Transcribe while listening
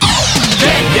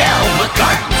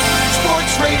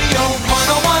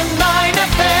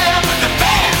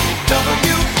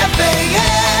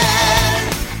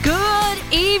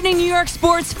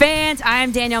sports fans. I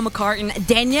am Danielle McCartan.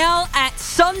 Danielle at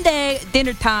Sunday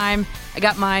dinner time.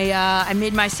 I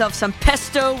made myself some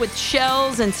pesto with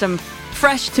shells and some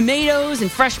fresh tomatoes and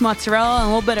fresh mozzarella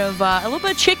and a little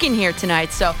bit of chicken here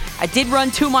tonight. So I did run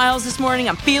 2 miles this morning.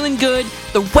 I'm feeling good.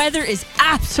 The weather is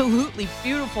absolutely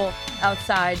beautiful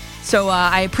outside. So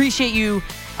I appreciate you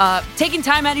taking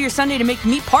time out of your Sunday to make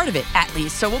me part of it, at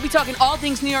least. So we'll be talking all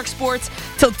things New York sports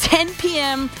till 10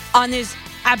 p.m. on this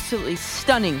absolutely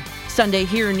stunning Sunday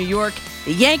here in New York.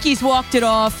 The Yankees walked it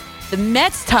off. The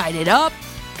Mets tied it up.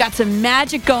 Got some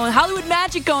magic going, Hollywood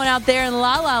magic going out there in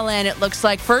La La Land, it looks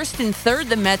like. First and third,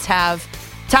 the Mets have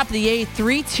top of the eighth,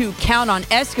 3-2 count on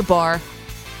Escobar.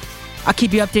 I'll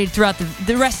keep you updated throughout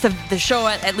the rest of the show,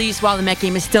 at least while the Met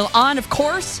game is still on, of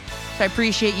course. So I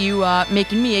appreciate you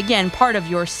making me, again, part of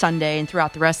your Sunday and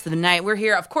throughout the rest of the night. We're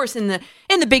here, of course, in the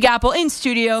Big Apple, in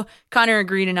studio. Connor and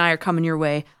Green and I are coming your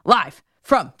way live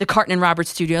from the Carton and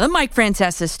Roberts studio, the Mike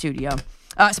Francesa studio.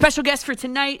 Special guest for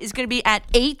tonight is going to be at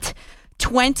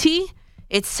 8:20.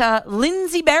 It's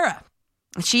Lindsay Berra.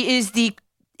 She is the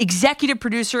executive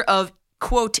producer of,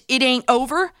 quote, It Ain't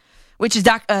Over, which is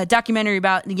a documentary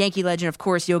about the Yankee legend, of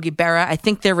course, Yogi Berra. I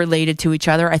think they're related to each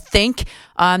other. I think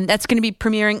that's going to be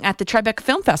premiering at the Tribeca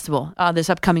Film Festival this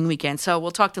upcoming weekend. So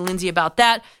we'll talk to Lindsay about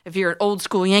that. If you're an old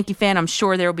school Yankee fan, I'm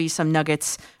sure there will be some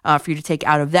nuggets for you to take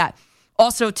out of that.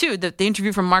 Also, too, the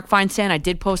interview from Mark Feinsand, I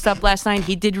did post up last night.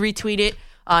 He did retweet it.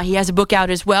 He has a book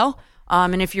out as well.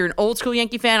 And if you're an old school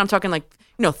Yankee fan, I'm talking like,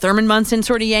 Thurman Munson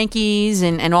sort of Yankees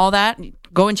and all that.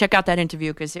 Go and check out that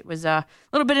interview because it was a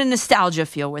little bit of nostalgia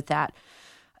feel with that.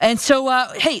 And so,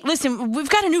 hey, listen, we've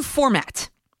got a new format.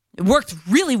 It worked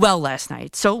really well last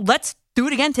night. So let's do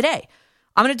it again today.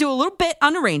 I'm going to do a little bit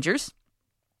on the Rangers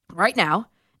right now.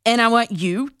 And I want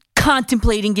you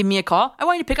contemplating giving me a call. I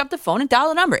want you to pick up the phone and dial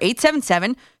the number,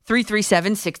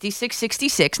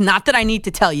 877-337-6666. Not that I need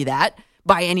to tell you that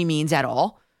by any means at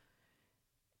all.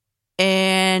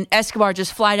 And Escobar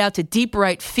just flied out to deep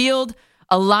right field.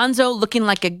 Alonso looking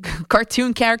like a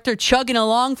cartoon character, chugging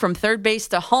along from third base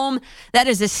to home. That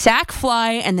is a sac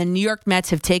fly, and the New York Mets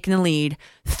have taken the lead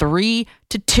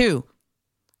 3-2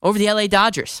 over the LA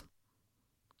Dodgers.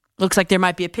 Looks like there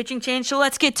might be a pitching change, so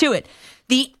let's get to it.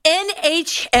 The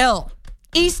NHL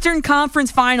Eastern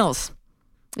Conference Finals.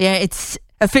 Yeah, it's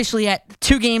officially at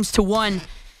 2-1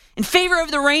 in favor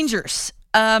of the Rangers.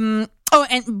 And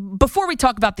before we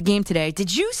talk about the game today,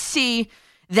 did you see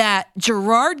that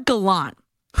Gerard Gallant,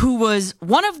 who was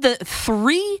one of the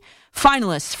 3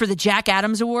 finalists for the Jack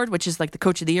Adams Award, which is like the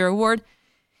Coach of the Year award,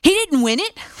 he didn't win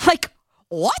it? Like,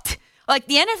 what? Like,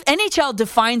 the NHL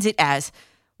defines it as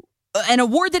an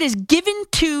award that is given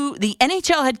to the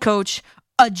NHL head coach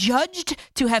adjudged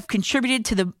to have contributed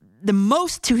to the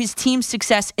most to his team's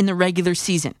success in the regular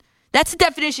season. That's the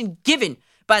definition given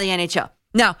by the NHL.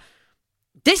 Now,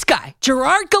 this guy,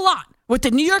 Gerard Gallant, with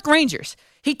the New York Rangers,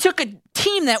 he took a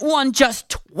team that won just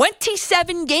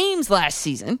 27 games last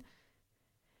season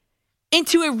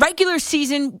into a regular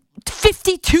season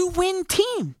 52-win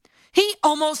team. He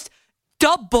almost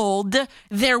doubled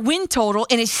their win total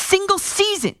in a single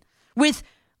season with,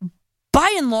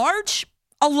 by and large,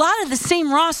 a lot of the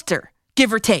same roster,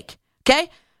 give or take, okay?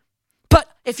 But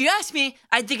if you ask me,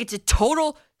 I think it's a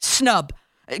total snub.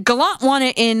 Gallant won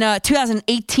it in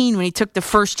 2018 when he took the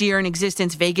first year in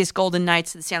existence, Vegas Golden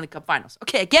Knights, to the Stanley Cup Finals.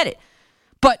 Okay, I get it.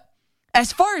 But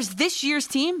as far as this year's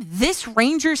team, this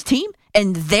Rangers team,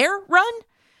 and their run,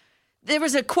 there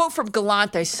was a quote from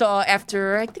Gallant I saw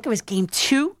after, I think it was Game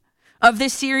 2 of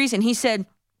this series, and he said,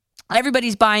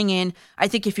 everybody's buying in. I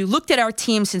think if you looked at our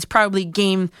team since probably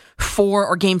Game 4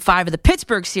 or Game 5 of the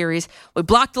Pittsburgh series, we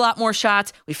blocked a lot more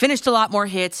shots. We finished a lot more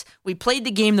hits. We played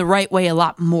the game the right way a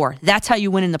lot more. That's how you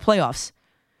win in the playoffs.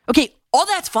 Okay, all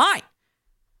that's fine.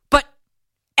 But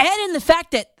add in the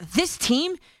fact that this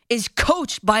team is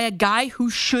coached by a guy who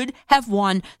should have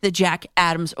won the Jack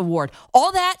Adams Award.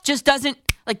 All that just doesn't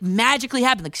magically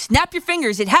happen. Like, snap your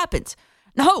fingers, it happens.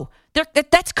 No,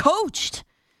 that's coached.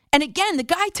 And again, the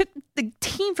guy took the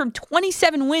team from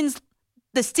 27 wins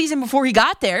the season before he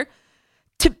got there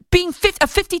to being a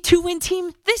 52-win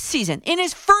team this season in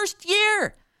his first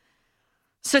year.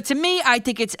 So to me, I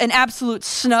think it's an absolute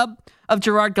snub of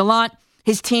Gerard Gallant.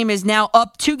 His team is now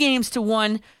up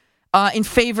 2-1 in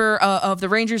favor of the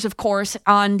Rangers, of course,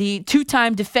 on the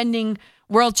 2-time defending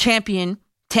world champion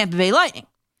Tampa Bay Lightning.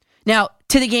 Now,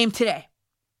 to the game today.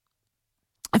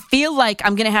 I feel like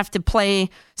I'm going to have to play,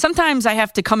 sometimes I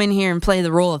have to come in here and play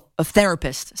the role of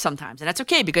therapist sometimes. And that's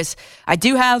okay because I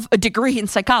do have a degree in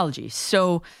psychology.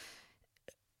 So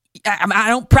I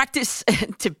don't practice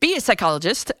to be a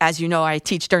psychologist. As you know, I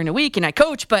teach during the week and I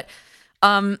coach, but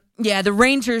Yeah, the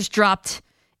Rangers dropped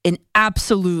an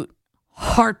absolute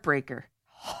heartbreaker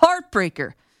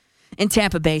in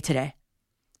Tampa Bay today.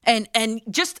 And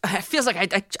just, it feels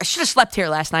like I should have slept here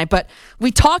last night, but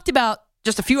we talked about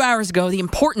just a few hours ago the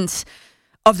importance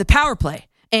of the power play.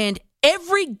 And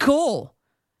every goal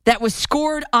that was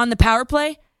scored on the power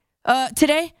play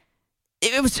today,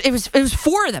 it was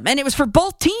 4 of them, and it was for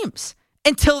both teams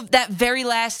until that very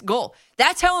last goal.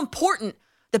 That's how important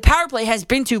the power play has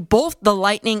been to both the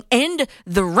Lightning and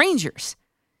the Rangers.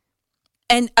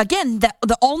 And again,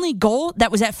 the only goal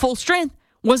that was at full strength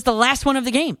was the last one of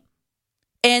the game.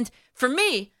 And for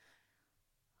me,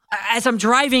 as I'm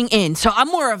driving in, so I'm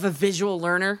more of a visual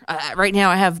learner. Right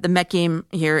now I have the Met game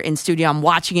here in studio. I'm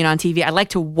watching it on TV. I like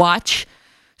to watch.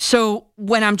 So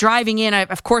when I'm driving in, I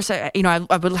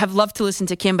would have loved to listen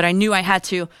to Kim, but I knew I had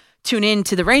to tune in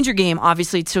to the Ranger game,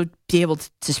 obviously, to be able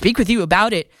to speak with you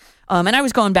about it. And I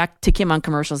was going back to Kim on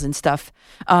commercials and stuff.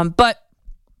 But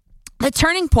the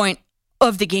turning point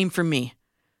of the game for me,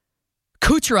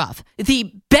 Kucherov,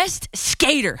 the best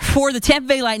skater for the Tampa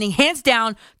Bay Lightning, hands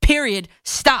down, period,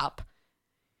 stop.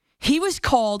 He was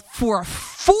called for a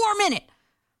 4-minute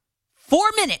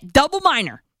double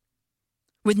minor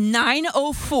with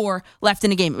 9:04 left in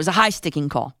the game. It was a high sticking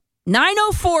call.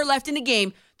 9:04 left in the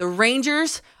game. The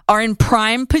Rangers are in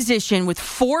prime position with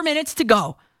 4 minutes to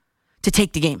go to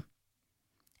take the game.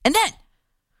 And then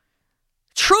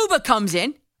Trouba comes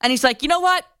in and he's like, you know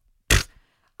what?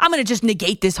 I'm going to just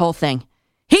negate this whole thing.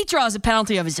 He draws a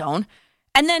penalty of his own.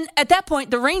 And then at that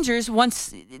point, the Rangers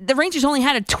only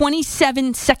had a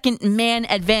 27-second man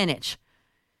advantage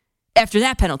after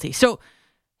that penalty. So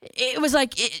it was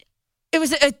like, it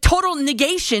was a total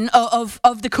negation of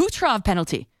the Kucherov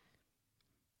penalty.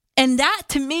 And that,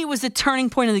 to me, was the turning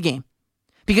point of the game.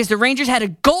 Because the Rangers had a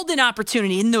golden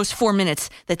opportunity in those 4 minutes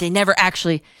that they never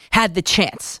actually had the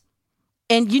chance.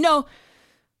 And,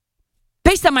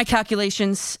 based on my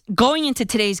calculations, going into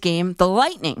today's game, the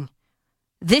Lightning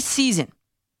this season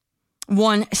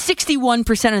won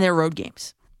 61% of their road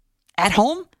games. At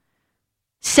home,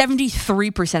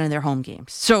 73% of their home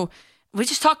games. So we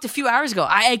just talked a few hours ago.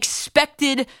 I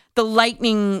expected the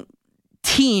Lightning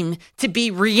team to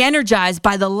be re-energized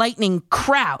by the Lightning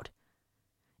crowd.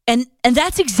 And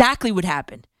that's exactly what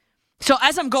happened. So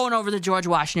as I'm going over the George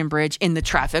Washington Bridge in the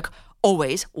traffic,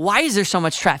 always, why is there so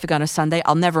much traffic on a Sunday?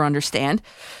 I'll never understand.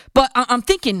 But I'm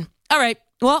thinking, all right,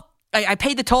 well, I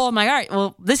paid the toll. I'm like, all right,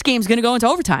 well, this game's going to go into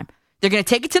overtime. They're going to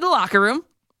take it to the locker room.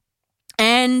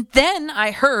 And then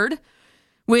I heard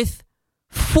with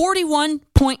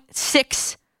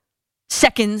 41.6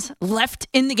 seconds left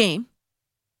in the game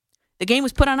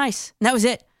was put on ice. And that was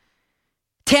it.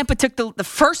 Tampa took the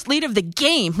first lead of the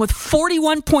game with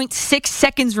 41.6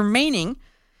 seconds remaining.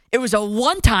 It was a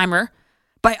one-timer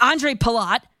by Andre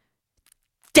Palat.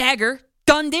 Dagger,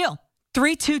 done deal.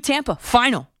 3-2 Tampa,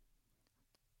 final.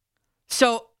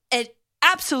 So, an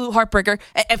absolute heartbreaker.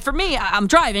 And for me, I'm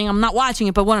driving, I'm not watching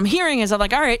it, but what I'm hearing is I'm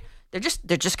like, all right, they're just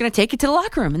going to take it to the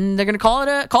locker room and they're going to call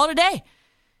it a day.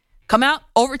 Come out,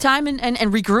 overtime, and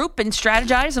regroup and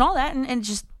strategize and all that. And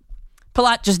just,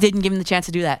 Palat just didn't give him the chance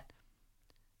to do that.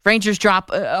 Rangers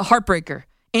drop a heartbreaker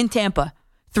in Tampa,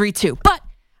 3-2. But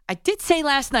I did say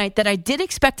last night that I did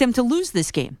expect them to lose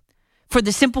this game for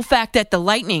the simple fact that the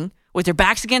Lightning, with their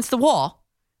backs against the wall,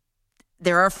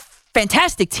 they're a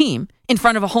fantastic team in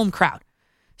front of a home crowd.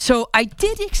 So I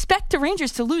did expect the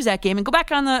Rangers to lose that game. And go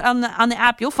back on the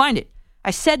app, you'll find it. I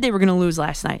said they were going to lose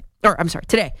last night. Or, I'm sorry,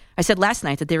 today. I said last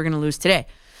night that they were going to lose today.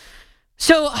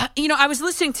 So, I was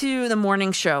listening to the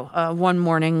morning show one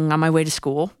morning on my way to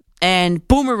school. And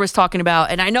Boomer was talking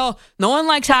about, and I know no one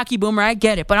likes hockey, Boomer, I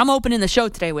get it, but I'm opening the show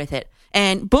today with it.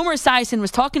 And Boomer Esiason was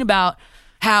talking about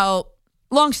how,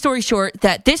 long story short,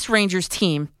 that this Rangers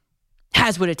team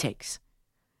has what it takes.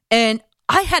 And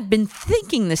I had been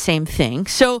thinking the same thing.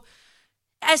 So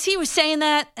as he was saying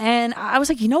that, and I was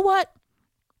like, you know what?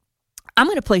 I'm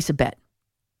going to place a bet.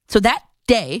 So that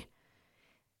day,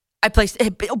 I placed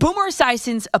Boomer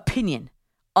Esiason's opinion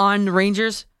on the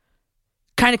Rangers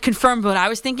kind of confirmed what I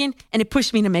was thinking, and it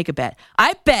pushed me to make a bet.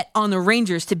 I bet on the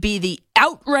Rangers to be the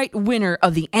outright winner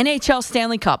of the NHL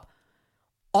Stanley Cup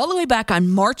all the way back on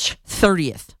March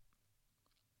 30th.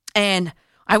 And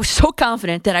I was so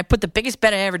confident that I put the biggest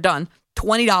bet I ever done,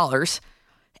 $20,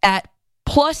 at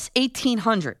plus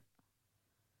 1,800.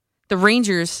 The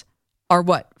Rangers are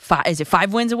what? Is it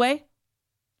 5 wins away?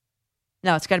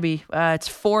 No, it's got to be, it's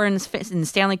 4 in the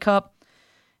Stanley Cup.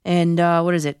 And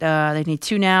what is it? They need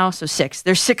 2 now, so 6.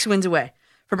 They're 6 wins away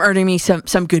from earning me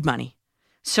some good money.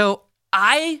 So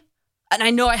I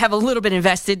know I have a little bit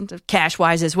invested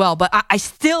cash-wise as well, but I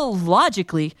still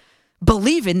logically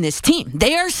believe in this team.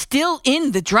 They are still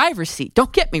in the driver's seat.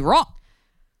 Don't get me wrong.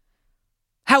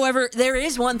 However, there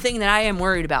is one thing that I am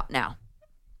worried about now.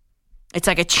 It's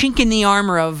like a chink in the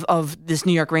armor of this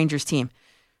New York Rangers team.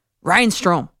 Ryan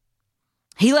Strome.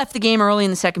 He left the game early in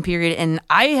the second period, and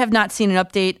I have not seen an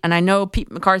update. And I know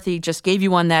Pete McCarthy just gave you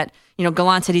one that,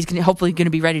 Gallant said he's hopefully going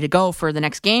to be ready to go for the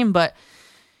next game. But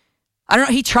I don't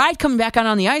know. He tried coming back out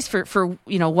on the ice for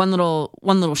one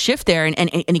little shift there,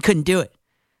 and he couldn't do it.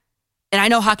 And I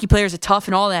know hockey players are tough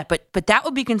and all that, but that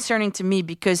would be concerning to me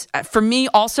because for me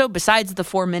also, besides the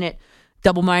 4-minute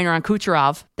double minor on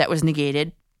Kucherov that was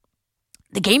negated,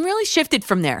 the game really shifted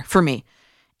from there for me.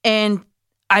 And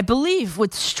I believe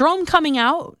with Strome coming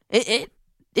out, it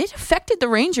affected the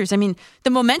Rangers. I mean, the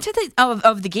momentum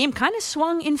of the game kind of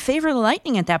swung in favor of the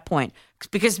Lightning at that point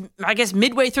because I guess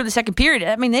midway through the second period,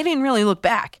 they didn't really look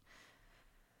back.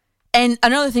 And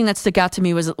another thing that stuck out to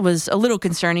me was a little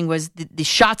concerning was the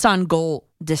shots on goal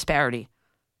disparity.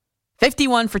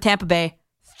 51 for Tampa Bay,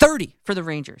 30 for the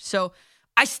Rangers. So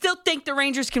I still think the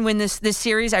Rangers can win this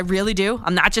series. I really do.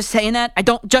 I'm not just saying that. I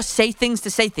don't just say things to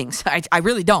say things. I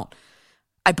really don't.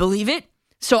 I believe it.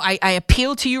 So I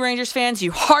appeal to you Rangers fans,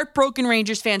 you heartbroken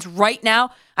Rangers fans right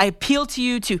now. I appeal to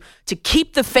you to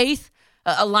keep the faith,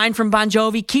 a line from Bon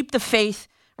Jovi, keep the faith,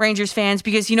 Rangers fans,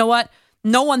 because you know what?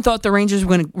 No one thought the Rangers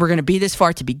were going to be this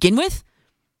far to begin with,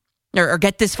 or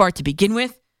get this far to begin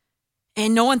with,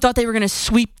 and no one thought they were going to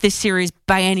sweep this series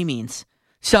by any means.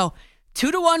 So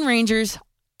 2-1 Rangers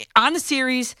on the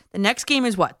series. The next game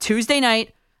is what? Tuesday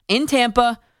night in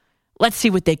Tampa. Let's see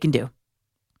what they can do.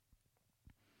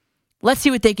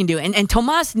 And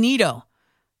Tomas Nido,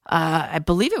 I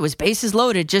believe it was bases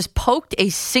loaded, just poked a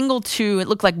single to, it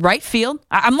looked like right field.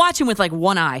 I'm watching with like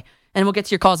one eye, and we'll get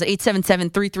to your calls at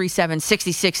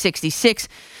 877-337-6666.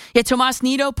 Yeah, Tomas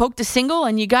Nido poked a single,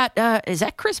 and you got, is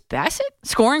that Chris Bassett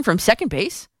scoring from second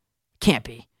base? Can't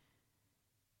be.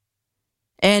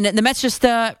 And the Mets just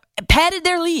padded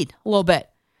their lead a little bit.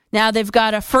 Now they've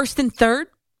got a first and third.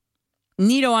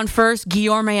 Nido on first,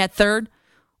 Guillorme at third.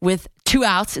 With 2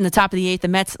 outs in the top of the 8th, the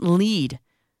Mets lead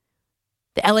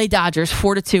the LA Dodgers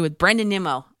 4-2 with Brendan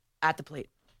Nimmo at the plate.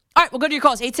 All right, we'll go to your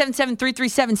calls.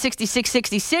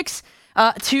 877-337-6666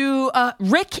 to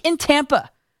Rick in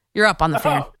Tampa. You're up on the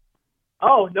fan.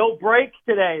 Oh, no break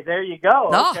today. There you go.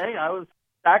 No. Okay, I was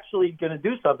actually going to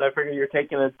do something. I figured you're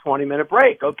taking a 20-minute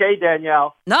break. Okay,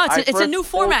 Danielle. No, it's a new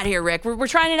format here, Rick. We're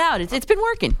trying it out. It's been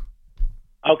working.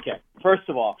 Okay, first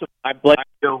of all, I blame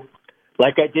you.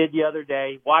 Like I did the other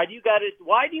day. Why do you got to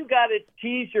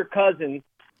tease your cousin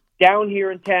down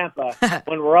here in Tampa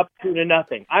when we're up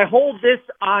 2-0? I hold this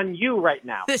on you right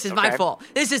now. This is my fault.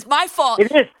 This is my fault.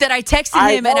 It is. That I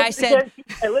texted him and I said,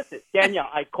 "Hey, listen, Danielle,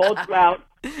 I called you out.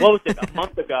 What was it, a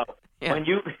month ago? Yeah. When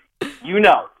you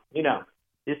know,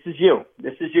 this is you.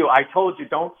 This is you. I told you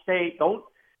don't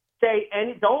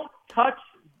touch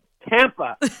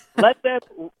Tampa. Let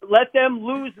them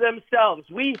lose themselves.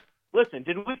 Listen,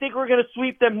 did we think we were going to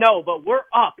sweep them? No, but we're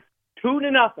up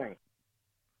 2-0.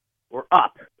 We're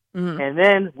up. Mm-hmm. And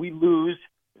then we lose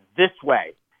this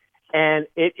way. And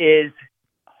it is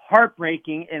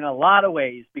heartbreaking in a lot of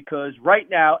ways because right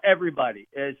now everybody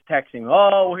is texting,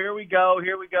 oh, here we go.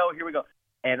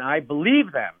 And I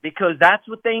believe them because that's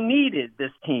what they needed,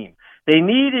 this team. They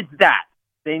needed that.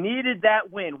 They needed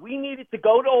that win. We needed to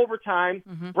go to overtime,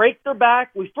 break their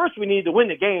back. We needed to win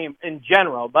the game in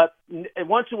general, but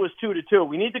once it was 2-2,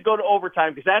 we need to go to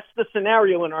overtime because that's the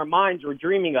scenario in our minds we're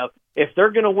dreaming of. If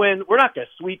they're going to win, we're not going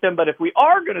to sweep them, but if we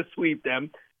are going to sweep them,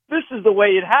 this is the way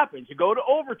it happens. You go to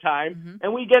overtime,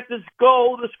 and we get this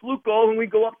fluke goal, and we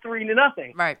go up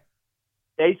 3-0. Right.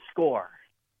 They score.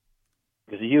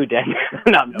 Because of you, Dan.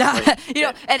 No.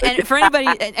 And for anybody,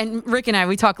 and Rick and I,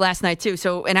 we talked last night too.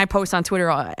 So, and I post on Twitter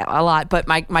a lot. But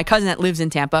my cousin that lives in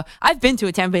Tampa, I've been to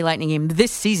a Tampa Bay Lightning game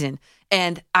this season,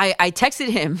 and I texted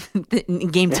him in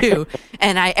game 2,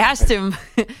 and I asked him.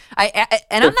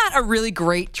 And I'm not a really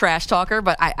great trash talker,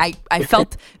 but I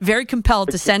felt very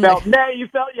compelled to send. You felt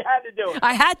you had to do it.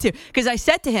 I had to because I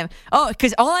said to him,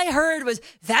 because all I heard was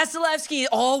Vasilevsky,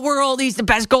 all world, he's the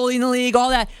best goalie in the league, all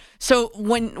that. So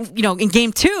when, in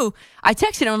game 2, I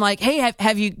texted him, I'm like, hey,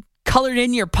 have you colored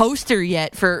in your poster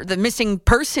yet for the missing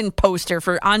person poster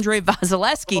for Andrei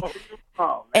Vasilevsky?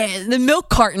 And the milk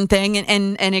carton thing,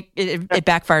 and it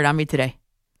backfired on me today.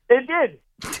 It did.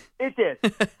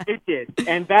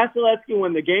 And Vasilevsky,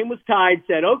 when the game was tied,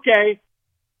 said, okay,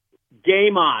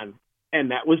 game on.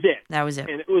 And that was it. And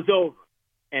it was over.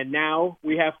 And now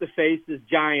we have to face this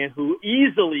giant who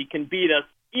easily can beat us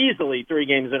 3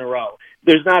 games in a row.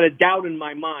 There's not a doubt in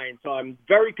my mind, so I'm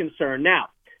very concerned. Now,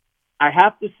 I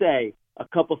have to say, a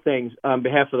couple things on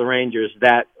behalf of the Rangers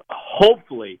that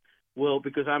hopefully will,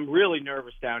 because I'm really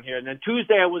nervous down here. And then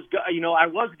Tuesday I was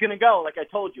going to go, like I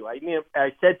told you. I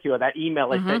said to you that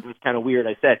email I sent was kind of weird.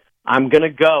 I said I'm going to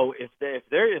go if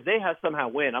they have somehow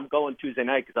win. I'm going Tuesday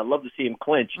night because I'd love to see them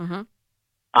clinch on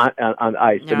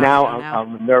ice. But now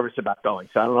I'm nervous about going,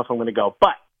 so I don't know if I'm going to go.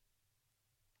 But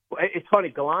it's funny.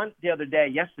 Gallant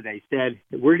yesterday said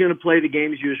we're going to play the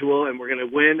game as usual and we're going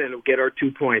to win and get our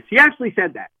 2 points. He actually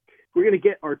said that we're going to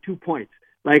get our 2 points.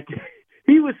 Like.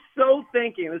 He was so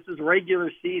thinking this is regular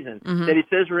season that he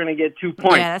says we're going to get 2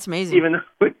 points. Yeah, that's amazing. Even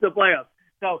though it's the playoffs.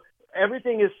 So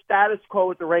everything is status quo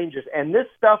with the Rangers. And this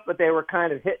stuff that they were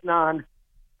kind of hitting on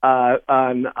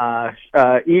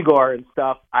Igor and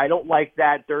stuff, I don't like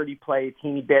that dirty play,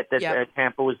 teeny bit that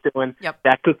Tampa was doing. Yep.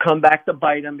 That could come back to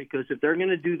bite them because if they're going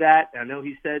to do that, I know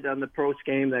he said on the post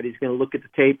game that he's going to look at the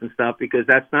tape and stuff because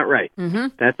that's not right.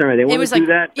 That's not right. They want to do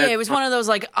that. Yeah, it was one of those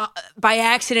by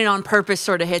accident on purpose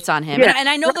sort of hits on him. Yeah, and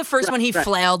I know the first one he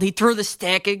flailed, he threw the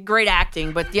stick, great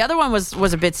acting, but the other one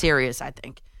was a bit serious, I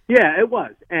think. Yeah, it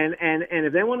was. And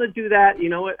if they want to do that, you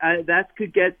know what, that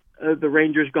could get the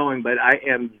Rangers going, but I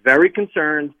am very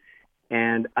concerned,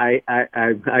 and I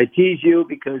tease you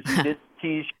because you did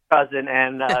tease your cousin,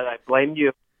 and I blame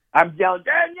you. I'm yelling,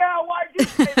 Danielle, why did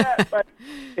you say that? But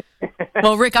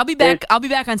well, Rick, I'll be back. I'll be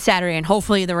back on Saturday, and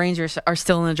hopefully the Rangers are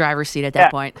still in the driver's seat at that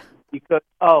point. Because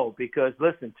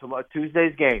listen,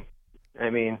 Tuesday's game, I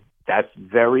mean, that's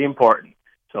very important.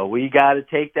 So we got to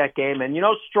take that game, and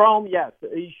Strome, yes,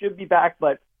 he should be back,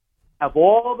 but of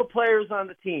all the players on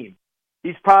the team,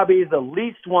 he's probably the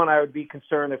least one I would be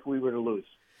concerned if we were to lose.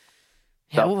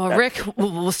 Yeah, well, Rick,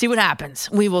 we'll see what happens.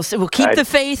 We'll keep the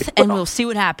faith, and we'll see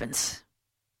what happens.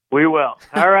 We will.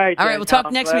 All right. All right, we'll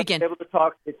talk next weekend. I'll be able to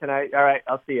talk to you tonight. All right,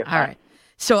 I'll see you. All right.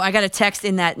 So I got a text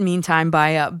in that meantime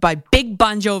by big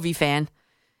Bon Jovi fan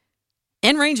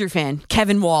and Ranger fan,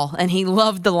 Kevin Wall, and he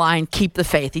loved the line, keep the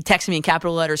faith. He texted me in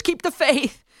capital letters, keep the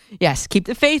faith. Yes, keep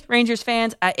the faith, Rangers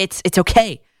fans. It's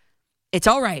okay. It's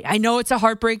all right. I know it's a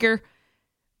heartbreaker,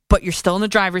 but you're still in the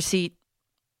driver's seat,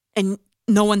 and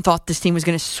no one thought this team was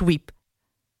going to sweep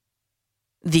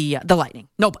the Lightning.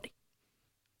 Nobody.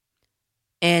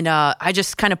 And I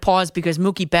just kind of paused because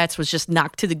Mookie Betts was just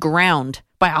knocked to the ground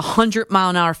by a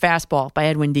 100-mile-an-hour fastball by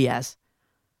Edwin Diaz.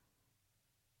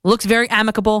 Looks very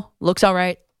amicable. Looks all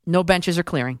right. No benches are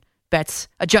clearing. Betts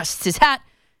adjusts his hat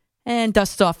and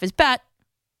dusts off his bat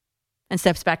and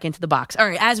steps back into the box. All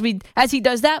right, as he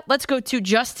does that, let's go to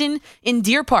Justin in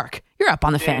Deer Park. You're up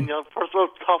on the fan. First of all,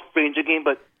 tough Ranger game,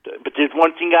 but there's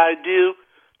one thing you got to do.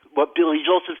 What Billy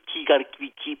Joel says, you got to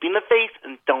be keeping the faith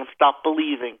and don't stop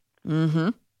believing. Mm-hmm.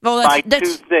 Well,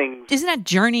 that's 2 things. Isn't that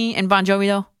Journey and Bon Jovi,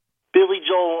 though? Billy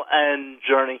Joel and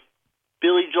Journey.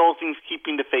 Billy Joel sings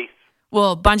Keeping the Faith.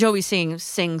 Well, Bon Jovi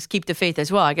sings Keep the Faith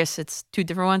as well. I guess it's 2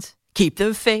 different ones. Keep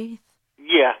the faith.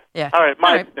 Yeah. All right,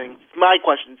 my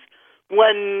questions.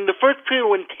 When the first period,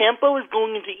 when Tampa was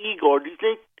going into Igor, do you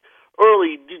think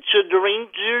should the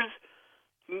Rangers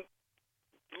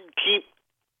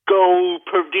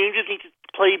Rangers need to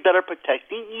play better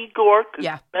protecting Igor?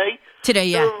 Yeah. Today,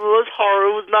 yeah. It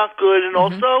was not good, and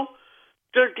also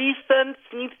their defense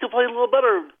needs to play a little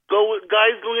better.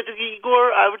 Guys going into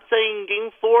Igor, I would say in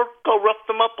Game 4, go rough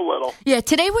them up a little. Yeah,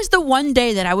 today was the one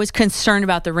day that I was concerned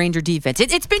about the Ranger defense.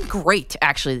 It's been great,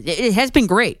 actually. It has been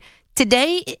great.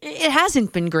 Today, it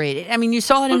hasn't been great. I mean, you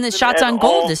saw it in the shots on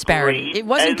goal disparity. It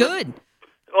wasn't good.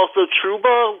 Also,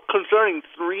 Trouba concerning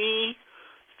 3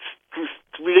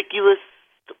 ridiculous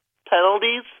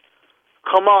penalties.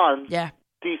 Come on. Yeah.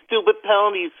 These stupid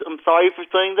penalties. I'm sorry for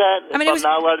saying that. I'm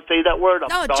not allowed to say that word.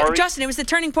 I'm sorry. Justin, it was the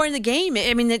turning point of the game.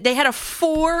 I mean, they had a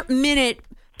 4-minute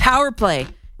power play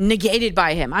negated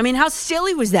by him. I mean, how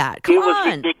silly was that? Come on. It was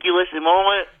ridiculous. The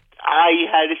moment I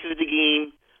had to see the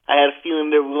game, I had a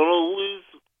feeling they were going to lose,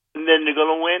 and then they're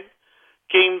going to win.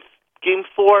 Game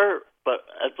 4, but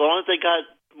as long as they got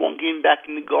one game back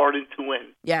in the Garden to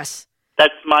win. Yes.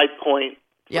 That's my point.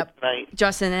 Yep.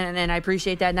 Justin, and I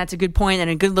appreciate that, and that's a good point and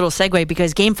a good little segue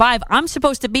because Game 5, I'm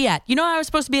supposed to be at. You know, I was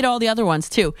supposed to be at all the other ones,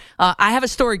 too. I have a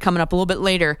story coming up a little bit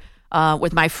later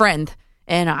with my friend,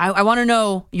 and I want to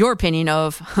know your opinion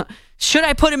of should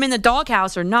I put him in the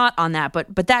doghouse or not on that,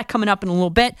 but that coming up in a little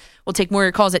bit. We'll take more of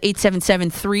your calls at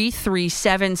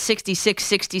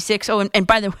 877-337-6666. Oh, and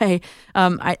by the way,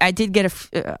 I did get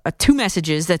 2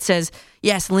 messages that says,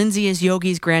 yes, Lindsay is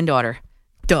Yogi's granddaughter.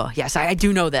 Duh. Yes, I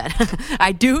do know that.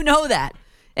 I do know that.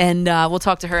 And we'll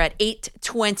talk to her at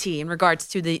 8:20 in regards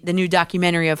to the new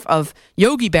documentary of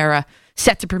Yogi Berra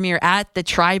set to premiere at the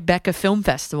Tribeca Film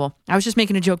Festival. I was just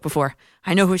making a joke before.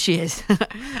 I know who she is.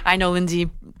 I know Lindsay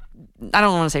I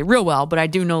don't want to say real well, but I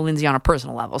do know Lindsay on a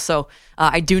personal level. So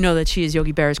I do know that she is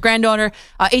Yogi Berra's granddaughter.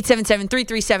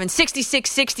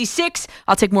 877-337-6666.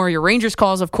 I'll take more of your Rangers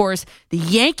calls, of course. The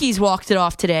Yankees walked it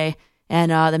off today,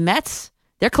 and the Mets,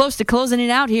 they're close to closing it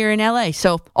out here in L.A.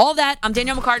 So all that, I'm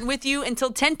Danielle McCartan with you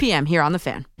until 10 p.m. here on The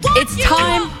Fan. It's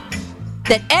time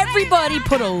that everybody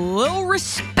put a little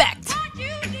respect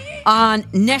on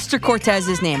Nestor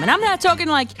Cortez's name. And I'm not talking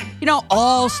like,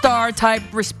 all-star type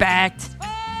respect.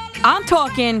 I'm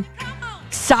talking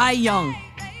Cy Young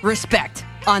respect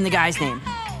on the guy's name.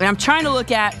 And I'm trying to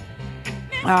look at,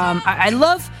 I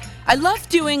love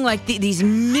doing like these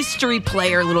mystery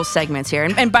player little segments here.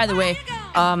 And by the way,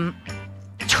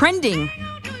 trending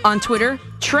on Twitter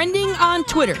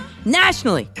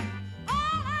nationally,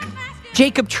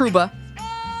 Jacob Trouba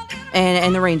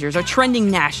and the Rangers are trending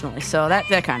nationally. So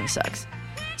that kind of sucks.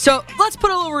 So let's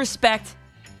put a little respect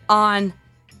on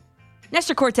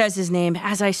Nestor Cortez's name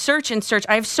as I search and search.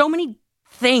 I have so many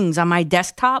things on my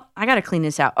desktop. I got to clean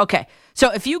this out. Okay.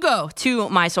 So if you go to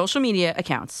my social media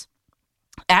accounts,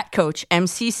 at Coach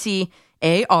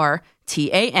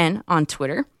MCCARTAN on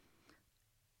Twitter,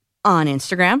 on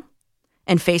Instagram,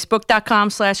 and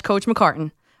Facebook.com/Coach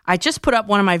McCartan, I just put up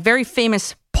one of my very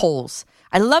famous polls.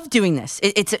 I love doing this.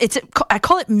 I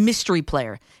call it mystery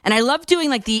player. And I love doing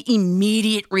like the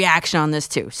immediate reaction on this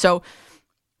too. So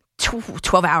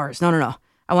 12 hours. No.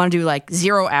 I want to do like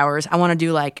 0 hours. I want to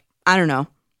do like, 20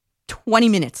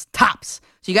 minutes tops.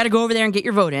 So you got to go over there and get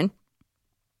your vote in.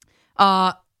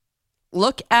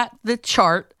 Look at the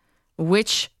chart.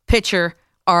 Which pitcher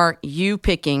are you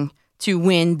picking to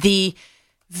win the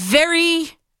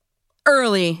very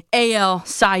early AL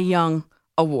Cy Young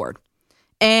Award?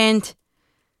 And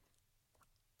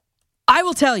I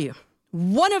will tell you,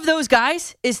 one of those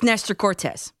guys is Nestor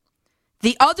Cortez.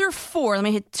 The other four, let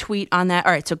me hit tweet on that.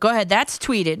 All right, so go ahead. That's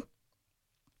tweeted.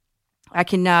 I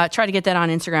can try to get that on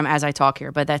Instagram as I talk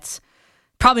here, but that's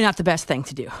probably not the best thing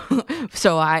to do.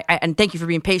 So and thank you for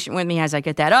being patient with me as I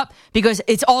get that up, because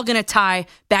it's all going to tie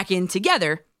back in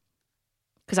together,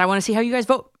 because I want to see how you guys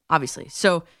vote, obviously.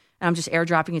 So I'm just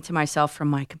airdropping it to myself from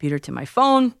my computer to my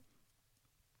phone.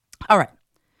 All right.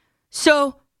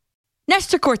 So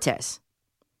Nestor Cortez.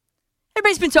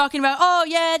 Everybody's been talking about, oh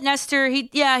yeah, Nestor,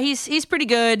 he's pretty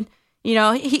good.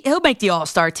 He'll make the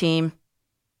All-Star team.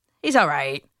 He's all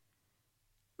right.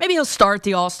 Maybe he'll start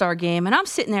the All-Star game. And I'm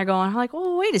sitting there going,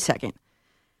 oh, wait a second.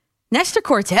 Nestor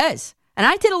Cortez. And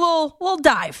I did a little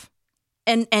dive.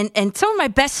 And some of my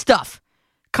best stuff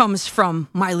comes from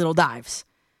my little dives.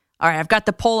 All right, I've got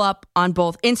the poll up on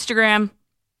both Instagram,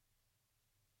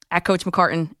 at Coach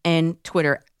McCartan, and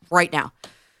Twitter right now.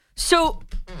 So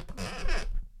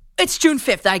it's June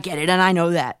 5th. I get it, and I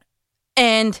know that.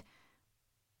 And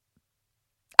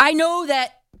I know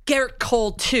that Garrett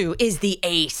Cole, too, is the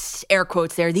ace, air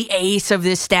quotes there, the ace of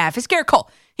this staff. It's Garrett Cole.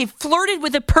 He flirted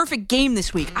with a perfect game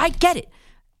this week. I get it.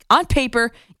 On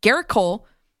paper, Garrett Cole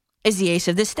is the ace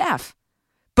of this staff.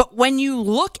 But when you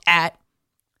look at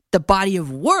the body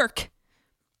of work,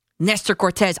 Nestor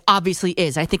Cortez obviously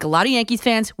is. I think a lot of Yankees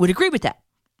fans would agree with that.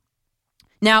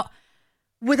 Now,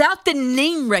 without the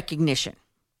name recognition,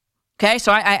 okay,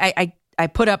 so I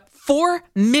put up 4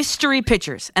 mystery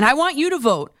pitchers, and I want you to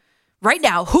vote right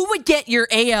now. Who would get your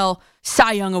AL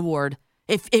Cy Young Award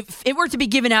if it were to be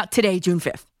given out today, June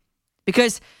 5th?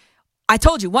 Because I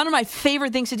told you, one of my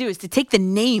favorite things to do is to take the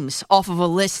names off of a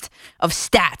list of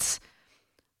stats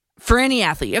for any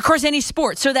athlete, of course, any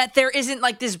sport, so that there isn't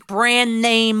like this brand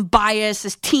name bias,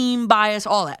 this team bias,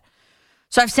 all that.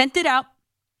 So I've sent it out.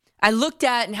 I looked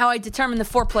at and how I determined the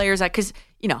 4 players, because,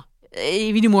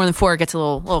 if you do more than 4, it gets a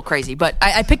little crazy. But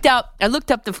I looked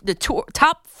up the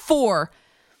top 4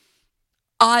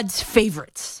 odds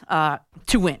favorites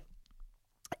to win.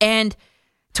 And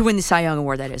to win the Cy Young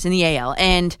Award, that is, in the AL.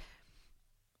 And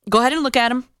go ahead and look at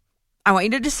them. I want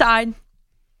you to decide.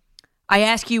 I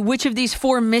ask you, which of these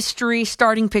 4 mystery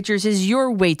starting pitchers is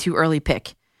your way too early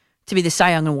pick to be the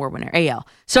Cy Young Award winner, AL?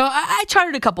 So I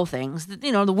charted a couple things.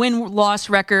 The win-loss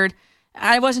record.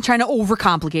 I wasn't trying to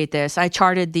overcomplicate this. I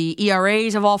charted the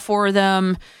ERAs of all 4 of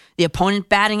them, the opponent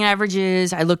batting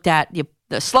averages. I looked at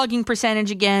the slugging percentage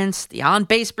against, the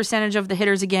on-base percentage of the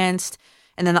hitters against,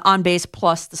 and then the on-base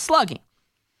plus the slugging.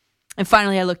 And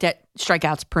finally, I looked at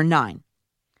strikeouts per 9.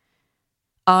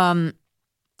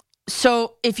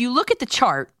 So if you look at the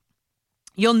chart,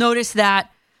 you'll notice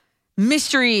that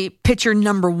mystery pitcher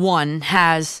number 1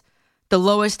 has the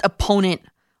lowest opponent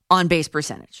on-base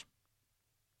percentage.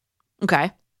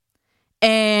 Okay.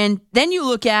 And then you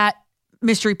look at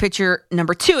mystery pitcher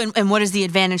number 2, and what is the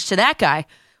advantage to that guy?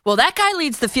 Well, that guy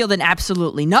leads the field in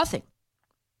absolutely nothing.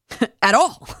 at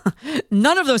all.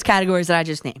 None of those categories that I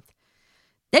just named.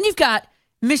 Then you've got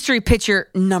mystery pitcher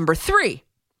number 3,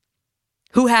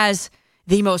 who has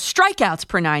the most strikeouts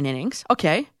per 9 innings.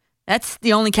 Okay, that's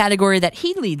the only category that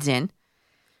he leads in.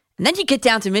 And then you get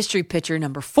down to mystery pitcher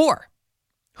number 4,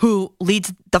 who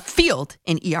leads the field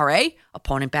in ERA,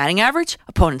 opponent batting average,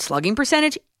 opponent slugging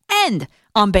percentage, and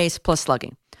on base plus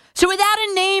slugging. So without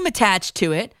a name attached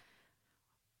to it,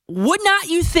 would not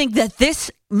you think that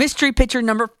this mystery pitcher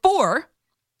number 4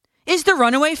 is the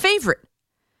runaway favorite?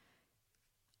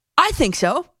 I think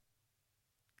so.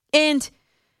 And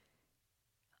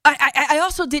I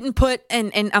also didn't put,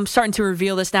 and I'm starting to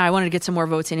reveal this now. I wanted to get some more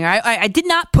votes in here. I did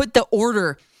not put the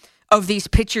order of these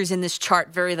pitchers in this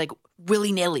chart very like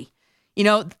willy-nilly. You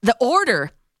know, the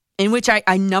order in which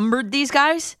I numbered these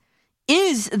guys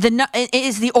is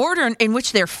the order in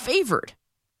which they're favored.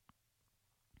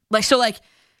 Like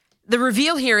the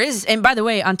reveal here is, and by the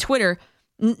way, on Twitter,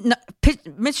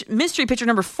 mystery pitcher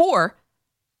number 4,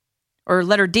 or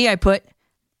letter D I put,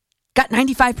 got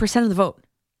 95% of the vote.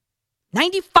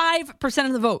 95%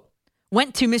 of the vote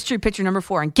went to mystery pitcher number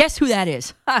 4. And guess who that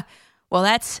is? Well,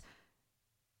 that's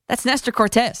Nestor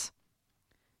Cortez.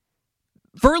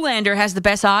 Verlander has the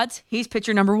best odds. He's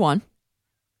pitcher number 1.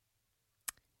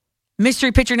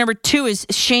 Mystery pitcher number 2 is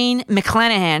Shane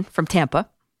McClanahan from Tampa.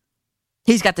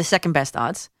 He's got the second best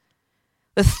odds.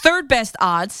 The third best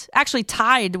odds, actually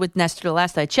tied with Nestor the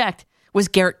last I checked, was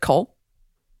Garrett Cole.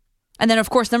 And then,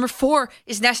 of course, number 4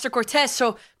 is Nestor Cortez.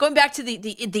 So going back to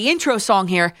the intro song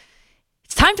here,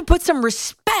 it's time to put some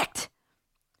respect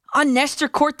on Nestor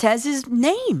Cortez's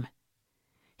name.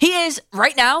 He is,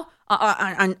 right now,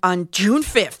 on June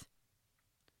 5th,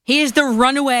 he is the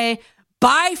runaway,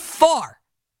 by far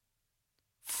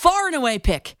and away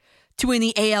pick to win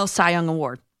the AL Cy Young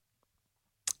Award.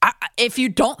 If you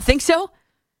don't think so,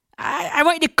 I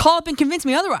want you to call up and convince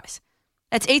me otherwise.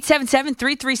 That's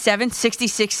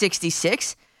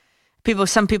 877-337-6666.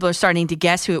 Some people are starting to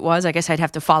guess who it was. I guess I'd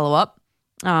have to follow up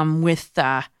with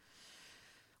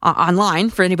online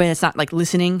for anybody that's not like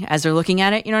listening as they're looking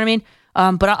at it. You know what I mean?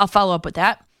 But I'll follow up with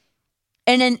that.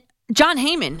 And then John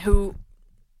Heyman, who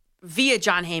via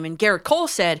John Heyman, Garrett Cole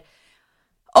said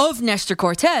of Nestor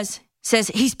Cortez, says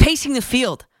he's pacing the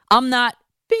field. I'm not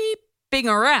beeping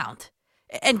around.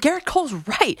 And Garrett Cole's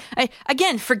right.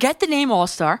 Again, forget the name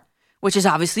All-Star, which is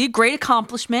obviously a great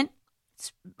accomplishment.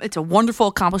 It's a wonderful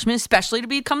accomplishment, especially to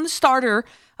become the starter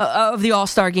of the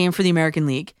All-Star game for the American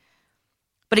League.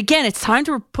 But again, it's time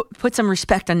to put some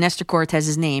respect on Nestor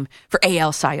Cortez's name for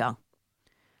AL Cy Young.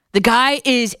 The guy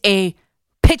is a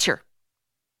pitcher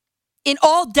in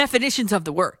all definitions of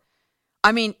the word.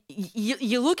 I mean,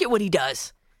 you look at what he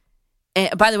does.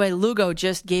 And by the way, Lugo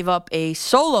just gave up a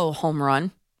solo home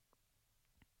run,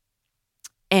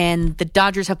 and the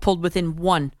Dodgers have pulled within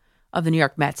 1 of the New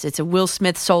York Mets. It's a Will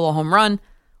Smith solo home run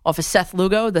off of Seth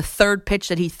Lugo, the third pitch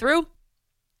that he threw.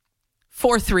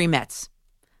 4-3 Mets.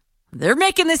 They're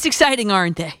making this exciting,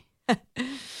 aren't they?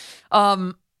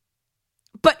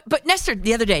 But Nestor,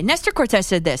 the other day, Nestor Cortez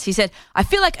said this. He said, I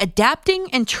feel like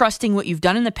adapting and trusting what you've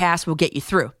done in the past will get you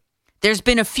through. There's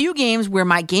been a few games where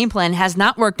my game plan has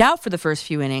not worked out for the first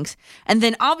few innings, and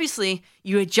then obviously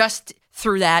you adjust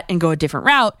through that and go a different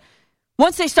route.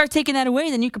 Once they start taking that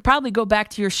away, then you could probably go back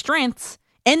to your strengths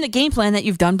and the game plan that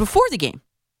you've done before the game.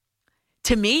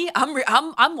 To me,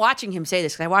 I'm watching him say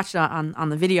this because I watched it on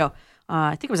the video.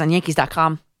 I think it was on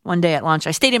Yankees.com one day at lunch.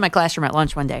 I stayed in my classroom at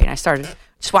lunch one day and I started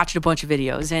just watching a bunch of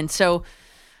videos. And so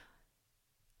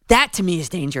that to me is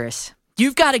dangerous.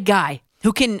 You've got a guy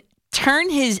who can turn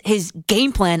his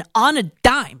game plan on a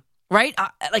dime, right?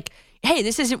 Like, hey,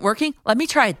 this isn't working. Let me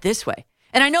try it this way.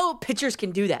 And I know pitchers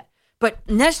can do that. But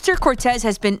Nestor Cortez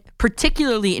has been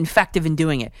particularly effective in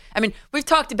doing it. I mean, we've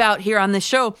talked about here on this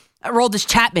show, Aroldis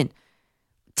Chapman.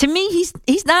 To me,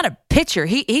 he's not a pitcher.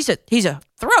 He's a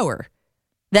thrower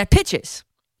that pitches.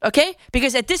 Okay?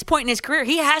 Because at this point in his career,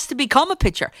 he has to become a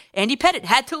pitcher. Andy Pettitte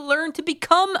had to learn to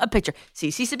become a pitcher.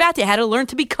 CC Sabathia had to learn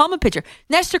to become a pitcher.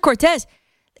 Nestor Cortez,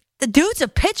 the dude's a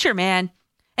pitcher, man.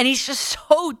 And he's just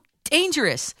so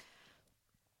dangerous.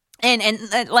 And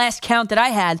that last count that I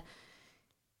had,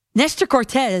 Nestor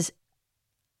Cortez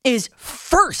is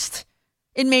first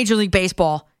in Major League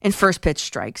Baseball in first pitch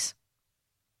strikes.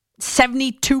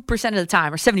 72% of the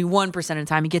time, or 71% of the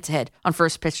time, he gets ahead on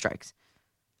first pitch strikes.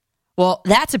 Well,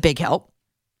 that's a big help.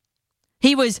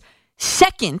 He was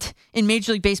second in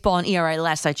Major League Baseball in ERA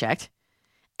last I checked.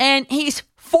 And he's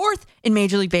fourth in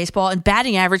Major League Baseball in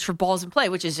batting average for balls in play,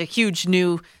 which is a huge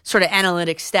new sort of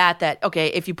analytic stat that, okay,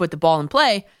 if you put the ball in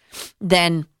play,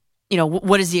 then, you know,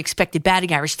 what is the expected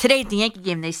batting average? Today at the Yankee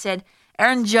game, they said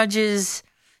Aaron Judge's,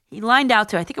 he lined out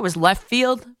to, I think it was left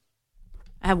field.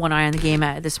 I had one eye on the game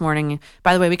this morning.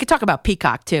 By the way, we could talk about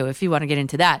Peacock too if you want to get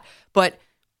into that. But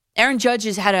Aaron Judge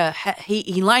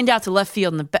he lined out to left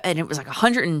field and it was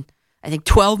like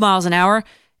 12 miles an hour.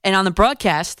 And on the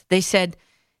broadcast, they said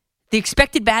the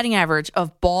expected batting average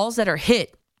of balls that are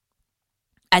hit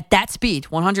at that speed,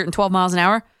 112 miles an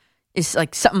hour, is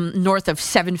like something north of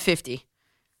 750.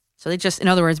 So they just, in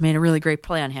other words, made a really great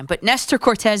play on him. But Nestor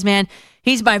Cortez, man,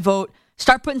 he's my vote.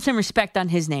 Start putting some respect on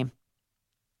his name.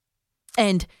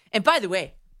 And by the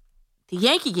way, the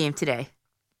Yankee game today.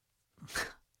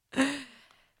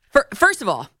 First of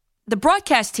all, the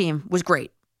broadcast team was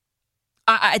great.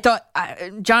 I thought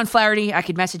John Flaherty, I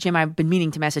could message him. I've been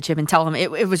meaning to message him and tell him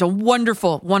it was a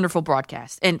wonderful, wonderful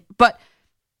broadcast. But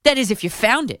that is if you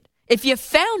found it. If you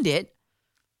found it,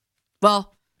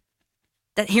 well,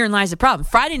 herein lies the problem.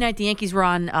 Friday night, the Yankees were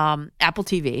on Apple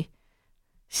TV.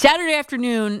 Saturday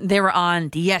afternoon, they were on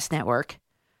the Yes Network.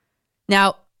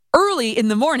 Now, early in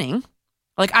the morning,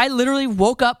 like I literally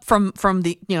woke up from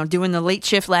the doing the late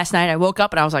shift last night. I woke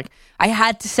up and I was like, I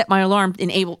had to set my alarm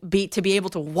to be able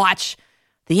to watch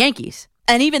the Yankees.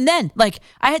 And even then, like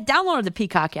I had downloaded the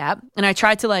Peacock app and I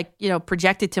tried to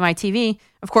project it to my TV.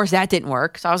 Of course, that didn't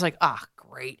work. So I was like,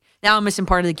 great. Now I'm missing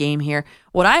part of the game here.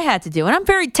 What I had to do, and I'm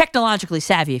very technologically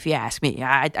savvy, if you ask me.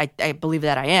 I believe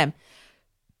that I am.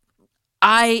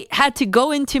 I had to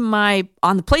go into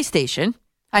on the PlayStation.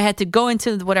 I had to go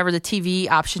into whatever the TV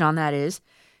option on that is.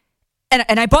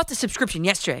 And I bought the subscription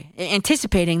yesterday,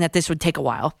 anticipating that this would take a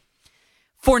while.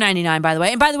 $4.99, by the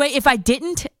way. And by the way, if I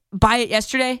didn't buy it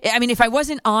yesterday, I mean, if I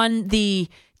wasn't on the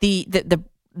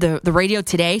radio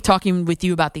today talking with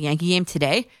you about the Yankee game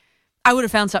today, I would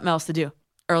have found something else to do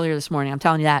earlier this morning. I'm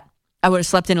telling you that. I would have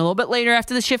slept in a little bit later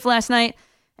after the shift last night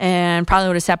and probably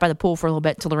would have sat by the pool for a little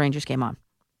bit until the Rangers came on.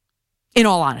 In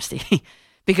all honesty,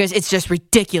 because it's just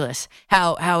ridiculous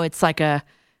how it's like you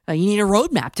need a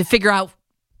roadmap to figure out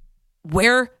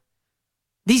where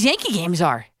these Yankee games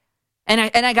are. And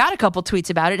I got a couple tweets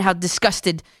about it, how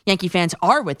disgusted Yankee fans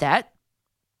are with that.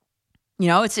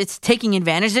 It's taking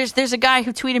advantage. There's a guy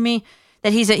who tweeted me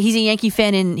that he's a Yankee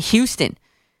fan in Houston.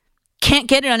 Can't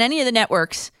get it on any of the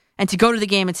networks, and to go to the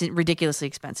game, it's ridiculously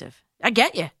expensive. I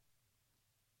get you.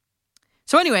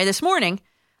 So anyway, this morning,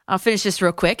 I'll finish this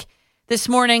real quick. This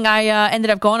morning, I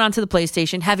ended up going onto the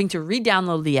PlayStation, having to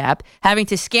re-download the app, having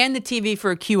to scan the TV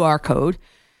for a QR code,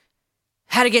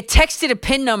 had to get texted a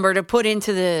PIN number to put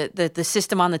into the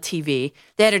system on the TV.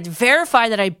 They had to verify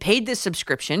that I paid this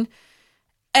subscription,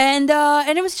 and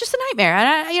it was just a nightmare.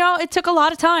 And it took a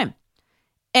lot of time.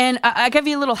 And I give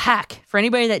you a little hack for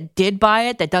anybody that did buy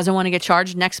it that doesn't want to get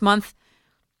charged next month.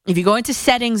 If you go into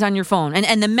settings on your phone,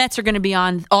 and the Mets are going to be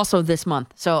on also this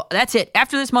month. So that's it.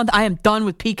 After this month, I am done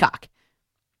with Peacock.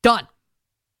 Done.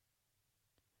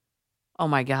 Oh,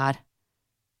 my God.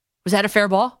 Was that a fair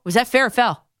ball? Was that fair or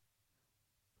foul?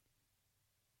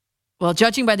 Well,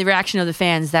 judging by the reaction of the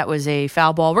fans, that was a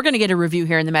foul ball. We're going to get a review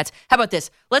here in the Mets. How about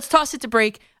this? Let's toss it to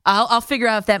break. I'll figure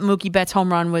out if that Mookie Betts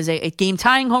home run was a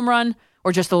game-tying home run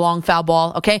or just a long foul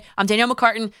ball, okay? I'm Danielle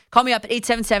McCartan. Call me up at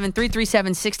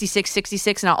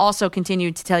 877-337-6666, and I'll also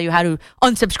continue to tell you how to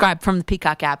unsubscribe from the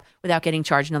Peacock app without getting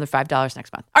charged another $5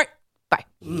 next month. All right. Bye.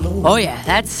 Oh, yeah.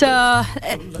 That's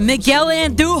Miguel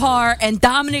Andujar and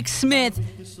Dominic Smith,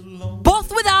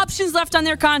 both with options left on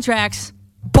their contracts.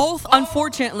 Both,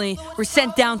 unfortunately, were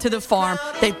sent down to the farm.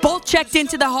 They both checked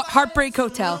into the Heartbreak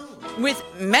Hotel with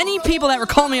many people that were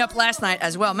calling me up last night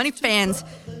as well. Many fans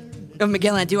of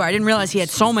Miguel Andujar. I didn't realize he had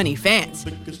so many fans.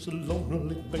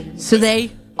 So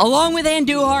they, along with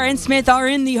Andujar and Smith, are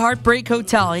in the Heartbreak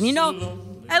Hotel. And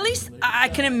at least I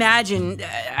can imagine,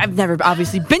 I've never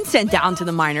obviously been sent down to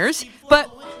the minors,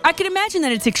 but I can imagine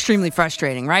that it's extremely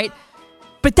frustrating, right?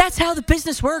 But that's how the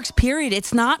business works, period.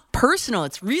 It's not personal.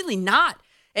 It's really not.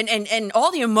 And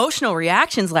all the emotional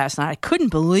reactions last night, I couldn't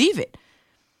believe it.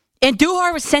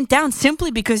 Andujar was sent down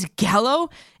simply because Gallo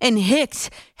and Hicks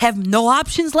have no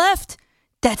options left.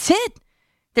 That's it.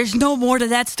 There's no more to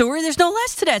that story. There's no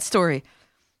less to that story.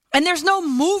 And there's no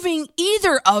moving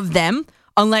either of them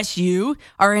unless you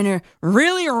are in a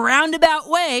really roundabout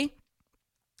way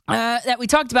that we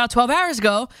talked about 12 hours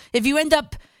ago. If you end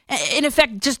up, in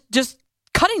effect, just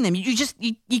cutting them,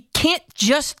 you can't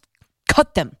just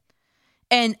cut them.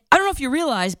 And I don't know if you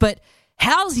realize, but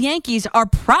Hal's Yankees are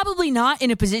probably not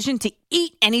in a position to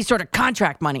eat any sort of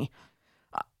contract money.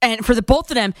 And for the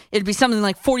both of them, it'd be something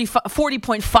like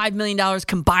 $40.5 million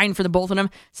combined for the both of them.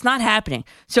 It's not happening.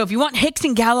 So if you want Hicks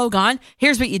and Gallo gone,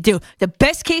 here's what you do. The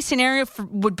best case scenario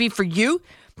would be for you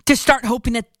to start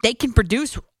hoping that they can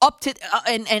produce up to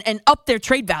and up their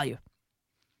trade value.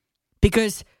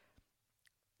 Because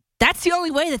That's the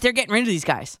only way that they're getting rid of these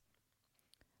guys.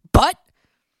 But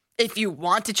if you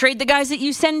want to trade the guys that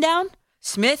you send down,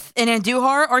 Smith and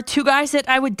Andujar are two guys that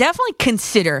I would definitely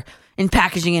consider in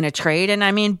packaging in a trade. And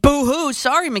I mean, boo-hoo,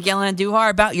 sorry, Miguel Andujar,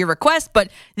 about your request,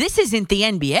 but this isn't the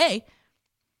NBA.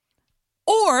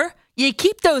 Or you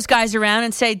keep those guys around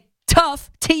and say,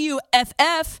 tough,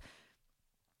 T-U-F-F,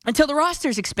 until the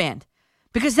rosters expand.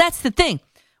 Because that's the thing.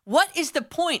 What is the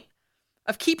point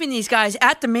of keeping these guys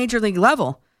at the major league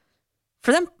level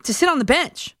for them to sit on the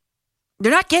bench?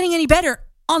 They're not getting any better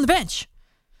on the bench.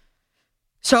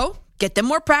 So, get them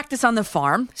more practice on the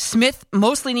farm. Smith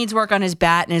mostly needs work on his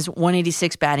bat and his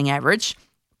 186 batting average.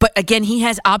 But again, he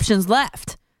has options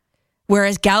left.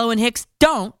 Whereas Gallo and Hicks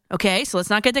don't. Okay, so let's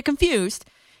not get that confused.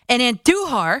 And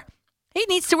Andujar, he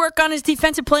needs to work on his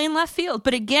defensive play in left field.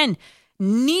 But again,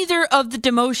 neither of the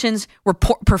demotions were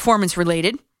performance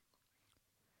related.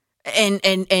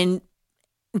 And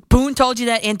Boone told you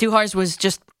that Andujar's was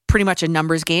just pretty much a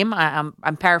numbers game.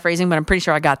 I'm paraphrasing, but I'm pretty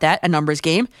sure I got that, a numbers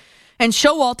game. And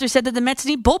Showalter said that the Mets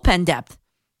need bullpen depth.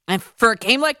 And for a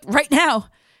game like right now,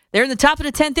 they're in the top of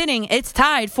the 10th inning. It's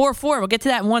tied 4-4. We'll get to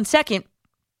that in 1 second.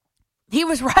 He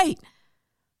was right.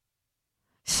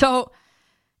 So,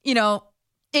 you know,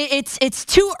 it's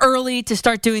too early to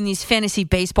start doing these fantasy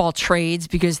baseball trades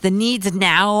because the needs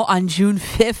now on June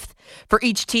 5th for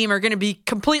each team are going to be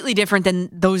completely different than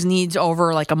those needs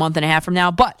over like a month and a half from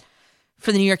now. But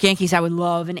for the New York Yankees, I would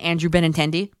love an Andrew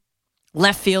Benintendi,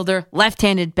 left fielder,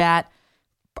 left-handed bat,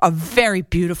 a very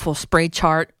beautiful spray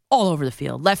chart all over the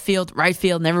field. Left field, right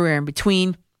field, and everywhere in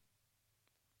between.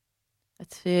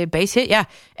 That's a base hit, yeah.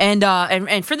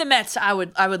 And for the Mets, I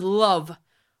would love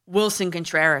Wilson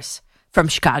Contreras from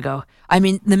Chicago. I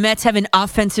mean, the Mets have an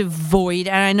offensive void,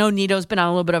 and I know Nito's been on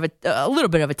a little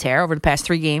bit of a tear over the past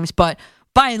 3 games, but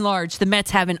by and large, the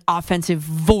Mets have an offensive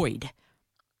void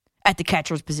at the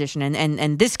catcher's position.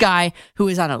 And this guy, who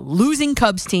is on a losing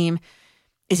Cubs team,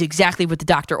 is exactly what the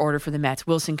doctor ordered for the Mets,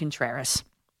 Wilson Contreras.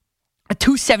 A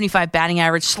 275 batting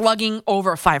average, slugging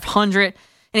over 500.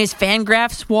 And his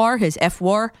Fangraphs WAR, his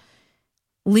F-WAR,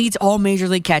 leads all major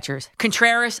league catchers.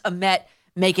 Contreras, a Met,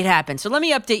 make it happen. So let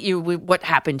me update you with what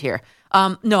happened here.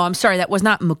 No, I'm sorry, that was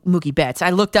not Mookie Betts. I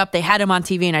looked up, they had him on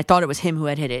TV, and I thought it was him who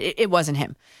had hit it. It wasn't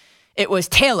him. It was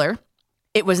Taylor.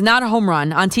 It was not a home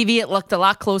run. On TV, it looked a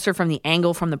lot closer from the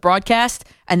angle from the broadcast,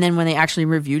 and then when they actually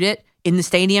reviewed it in the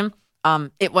stadium,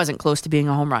 it wasn't close to being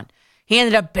a home run. He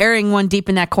ended up burying one deep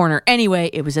in that corner. Anyway,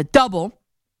 it was a double.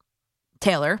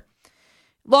 Taylor.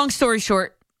 Long story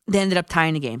short, they ended up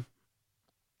tying the game.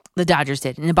 The Dodgers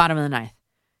did in the bottom of the ninth.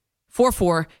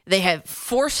 4-4. They have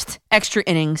forced extra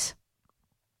innings.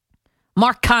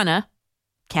 Mark Canha,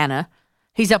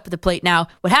 he's up at the plate now.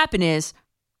 What happened is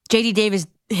J.D. Davis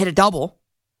hit a double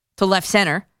to left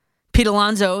center. Pete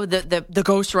Alonso, the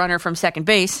ghost runner from second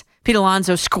base, Pete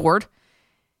Alonso scored.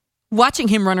 Watching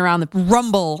him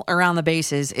rumble around the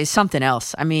bases is something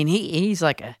else. I mean, he's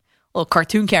like a little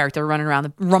cartoon character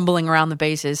rumbling around the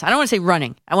bases. I don't want to say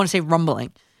running. I want to say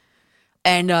rumbling.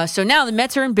 And so now the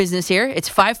Mets are in business here. It's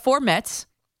 5-4 Mets.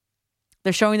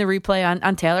 They're showing the replay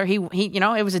on Taylor. He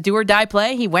it was a do or die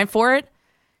play. He went for it,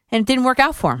 and it didn't work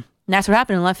out for him. And that's what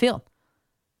happened in left field.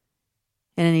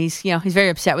 And he's very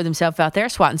upset with himself out there,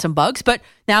 swatting some bugs. But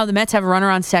now the Mets have a runner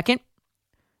on second.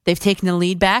 They've taken the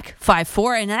lead back,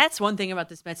 5-4. And that's one thing about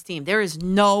this Mets team. There is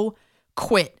no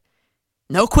quit.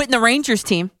 No quit in the Rangers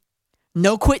team.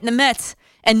 No quit in the Mets.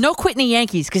 And no quit in the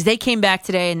Yankees because they came back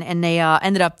today and they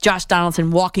ended up Josh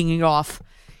Donaldson walking it off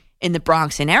in the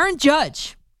Bronx. And Aaron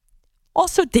Judge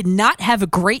also did not have a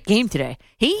great game today.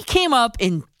 He came up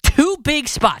in 2 big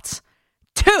spots.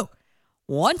 2.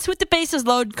 Once with the bases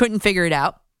loaded, couldn't figure it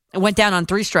out. It went down on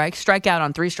 3 strikes, strikeout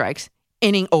on 3 strikes,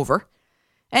 inning over.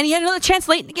 And he had another chance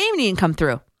late in the game and he didn't come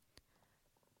through.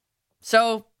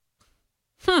 So,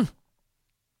 All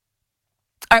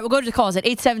right, we'll go to the calls at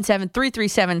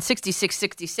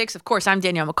 877-337-6666. Of course, I'm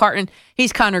Danielle McCartan.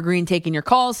 He's Connor Green taking your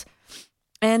calls.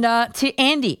 And to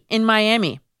Andy in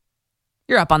Miami,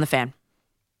 you're up on the fan.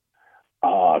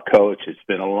 Coach, it's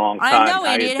been a long time. I know,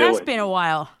 Andy. It has been a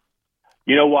while.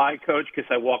 You know why, Coach? Because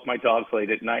I walk my dogs late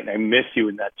at night, and I miss you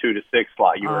in that 2 to 6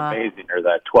 slot. You were amazing, or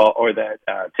that 12, or that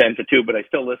 10 to 2. But I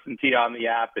still listen to you on the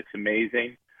app. It's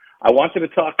amazing. I wanted to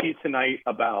talk to you tonight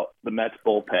about the Mets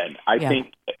bullpen. I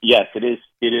think, yes, it is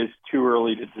too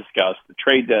early to discuss the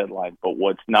trade deadline, but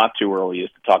what's not too early is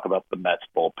to talk about the Mets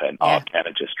bullpen. Yeah.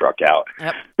 Canha just struck out.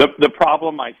 Yep. The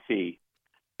problem I see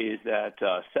is that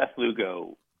Seth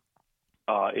Lugo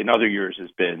in other years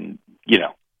has been,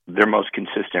 their most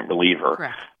consistent reliever.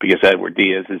 Correct. Because Edward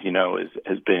Diaz, as you know,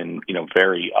 has been,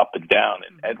 very up and down.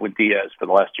 And Edward Diaz for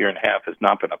the last year and a half has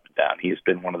not been up and down. He's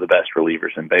been one of the best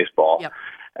relievers in baseball. Yep.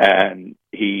 And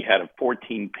he had a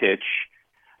 14-pitch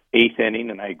eighth inning,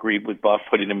 and I agreed with Buff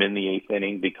putting him in the eighth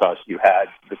inning because you had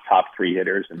the top three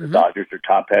hitters, and the Dodgers are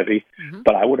top-heavy.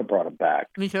 But I would have brought him back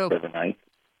for the ninth.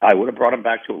 I would have brought him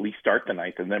back to at least start the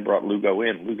ninth and then brought Lugo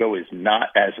in. Lugo is not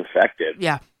as effective.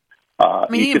 Yeah.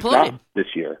 He imploded this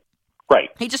year. Right.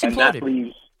 He just and imploded. That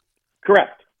leaves,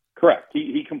 correct.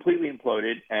 He completely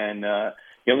imploded, and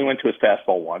he only went to his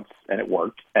fastball once, and it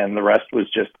worked, and the rest was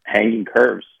just hanging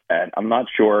curves. And I'm not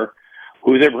sure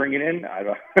who they're bringing in. I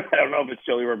don't know if it's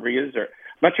Joey Rodriguez or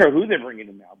I'm not sure who they're bringing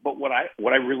in now. But what I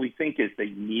really think is they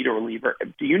need a reliever.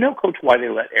 Do you know, Coach, why they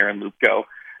let Aaron Loop go?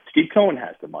 Steve Cohen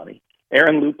has the money.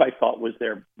 Aaron Loop, I thought, was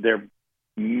their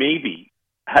maybe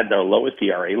had their lowest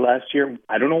ERA last year.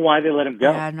 I don't know why they let him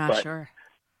go. Yeah, I'm not sure.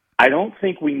 I don't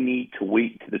think we need to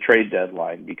wait to the trade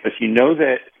deadline because you know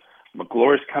that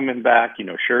McClure's coming back,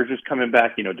 Scherzer's coming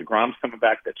back, DeGrom's coming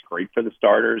back. That's great for the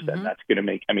starters, and that's going to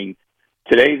make. I mean,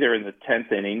 today they're in the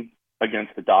 10th inning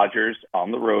against the Dodgers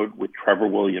on the road with Trevor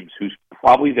Williams, who's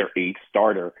probably their eighth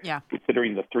starter,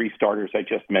 considering the three starters I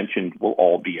just mentioned will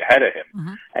all be ahead of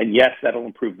him. And yes, that'll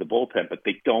improve the bullpen, but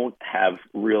they don't have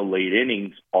real late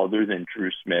innings other than Drew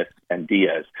Smith and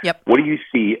Diaz. What do you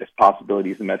see as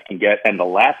possibilities the Mets can get? And the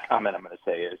last comment I'm going to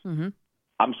say is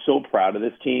I'm so proud of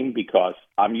this team because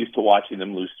I'm used to watching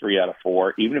them lose 3 out of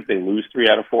 4. Even if they lose 3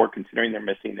 out of 4, considering they're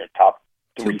missing their top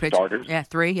three starters. Yeah,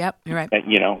 3, yep, you're right. And,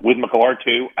 with McCartan,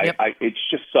 too, it's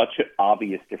just such an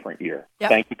obvious different year.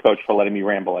 Thank you, Coach, for letting me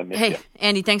ramble. I missed you.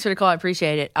 Andy, thanks for the call. I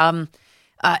appreciate it. And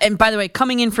by the way,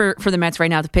 coming in for the Mets right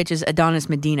now, the pitch is Adonis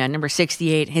Medina, number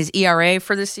 68. His ERA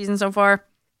for this season so far,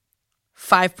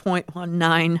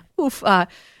 5.19. Oof.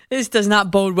 This does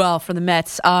not bode well for the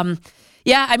Mets.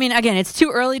 Yeah, I mean, again, it's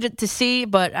too early to see,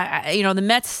 but, the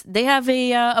Mets, they have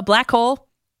a black hole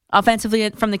offensively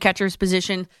from the catcher's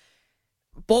position.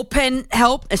 Bullpen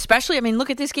help, especially, look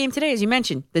at this game today, as you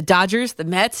mentioned. The Dodgers, the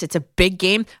Mets, it's a big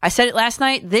game. I said it last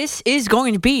night. This is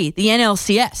going to be the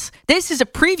NLCS. This is a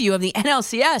preview of the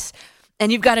NLCS.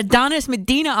 And you've got Adonis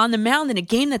Medina on the mound in a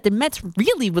game that the Mets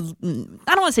really would,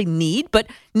 I don't want to say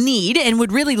need and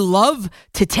would really love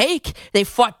to take. They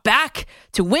fought back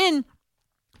to win.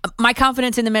 My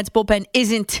confidence in the Mets bullpen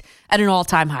isn't at an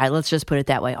all-time high. Let's just put it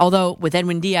that way. Although with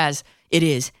Edwin Diaz, it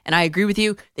is. And I agree with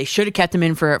you. They should have kept him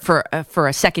in for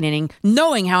a second inning,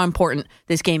 knowing how important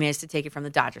this game is to take it from the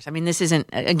Dodgers. This isn't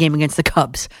a game against the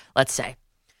Cubs, let's say.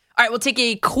 All right, we'll take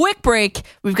a quick break.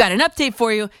 We've got an update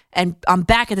for you, and I'm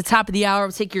back at the top of the hour.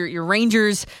 We'll take your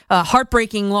Rangers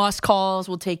heartbreaking loss calls.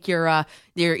 We'll take your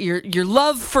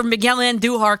love for Miguel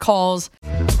Andujar calls.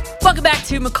 Welcome back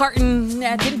to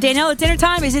McCartan. Danielle, at dinner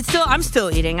time, is it still? I'm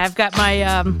still eating. I've got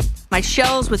my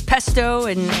shells with pesto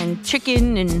and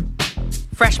chicken and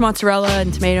fresh mozzarella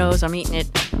and tomatoes. I'm eating it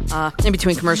in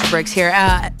between commercial breaks here.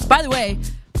 By the way,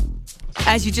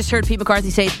 as you just heard Pete McCarthy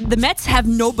say, the Mets have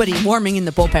nobody warming in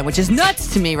the bullpen, which is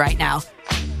nuts to me right now.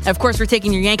 Of course, we're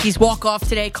taking your Yankees walk-off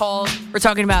today calls. We're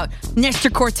talking about Nestor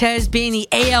Cortez being the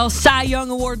AL Cy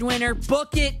Young Award winner.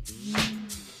 Book it.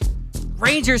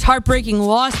 Rangers heartbreaking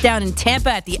loss down in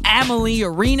Tampa at the Amalie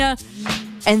Arena.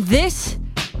 And this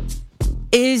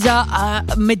is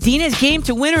Medina's game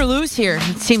to win or lose here,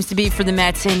 it seems to be for the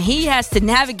Mets. And he has to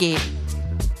navigate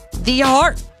the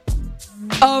heart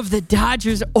of the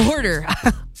Dodgers order.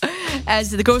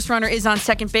 As the ghost runner is on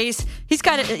second base, he's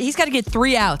got to get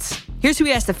 3 outs. Here's who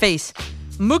he has to face: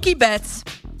 Mookie Betts,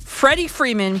 Freddie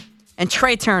Freeman, and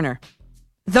Trey Turner.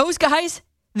 Those guys,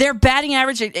 their batting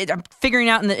average, I'm figuring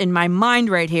out in my mind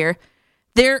right here,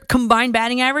 their combined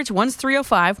batting average, one's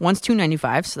 305, one's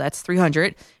 295, so that's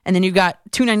 300, and then you've got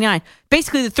 299.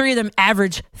 Basically, the three of them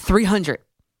average 300.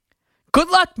 Good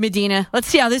luck, Medina. Let's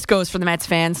see how this goes for the Mets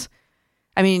fans.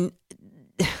 I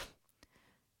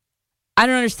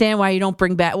don't understand why you don't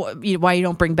bring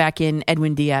back in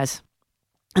Edwin Diaz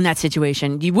in that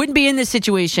situation. You wouldn't be in this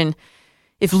situation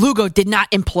if Lugo did not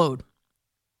implode.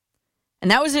 And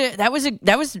that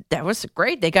was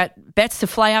great. They got Betts to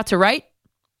fly out to right,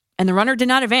 and the runner did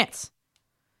not advance.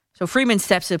 So Freeman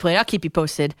steps to the plate. I'll keep you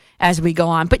posted as we go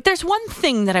on. But there's one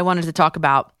thing that I wanted to talk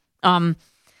about.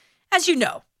 As you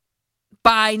know,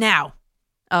 by now,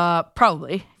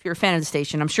 probably, if you're a fan of the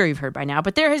station, I'm sure you've heard by now,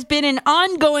 but there has been an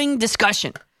ongoing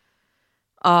discussion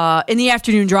in the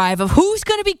afternoon drive of who's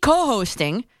going to be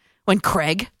co-hosting when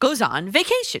Craig goes on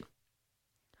vacation.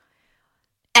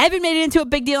 Evan made it into a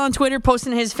big deal on Twitter,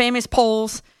 posting his famous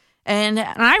polls, and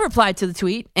I replied to the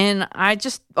tweet, and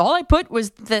all I put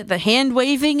was the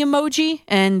hand-waving emoji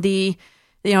and the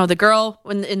the girl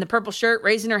in the purple shirt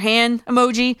raising her hand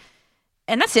emoji,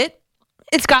 and that's it.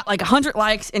 It's got like 100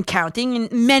 likes and counting,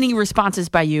 and many responses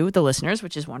by you, the listeners,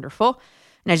 which is wonderful.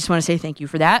 And I just want to say thank you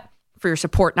for that, for your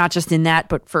support, not just in that,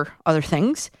 but for other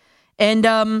things. And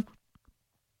by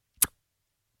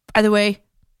the way,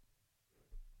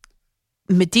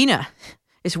 Medina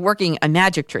is working a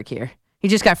magic trick here. He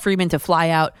just got Freeman to fly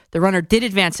out. The runner did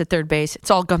advance to third base.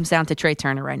 It all comes down to Trey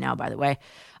Turner right now, by the way.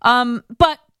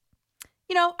 But,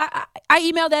 I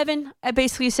emailed Evan. I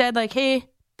basically said, like, hey,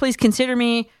 please consider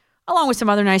me, along with some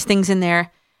other nice things in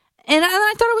there. And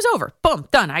I thought it was over. Boom,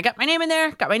 done. I got my name in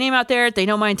there, got my name out there. They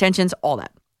know my intentions, all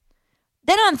that.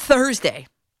 Then on Thursday,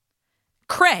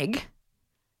 Craig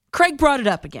brought it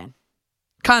up again.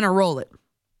 Connor, roll it.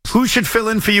 Who should fill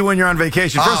in for you when you're on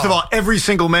vacation? First of all, every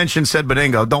single mention said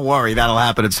Benigno. Don't worry, that'll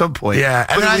happen at some point. Yeah,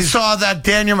 and then I saw that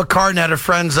Danielle McCartan had her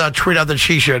friends tweet out that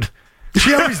she should.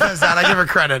 She always does that. I give her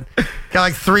credit. Got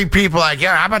like 3 people like,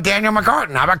 yeah, how about Danielle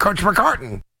McCartan? How about Coach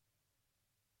McCartan?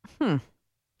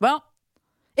 Well,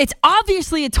 it's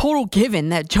obviously a total given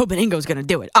that Joe Benigno's going to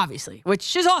do it, obviously,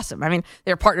 which is awesome. I mean,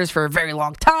 they're partners for a very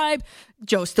long time.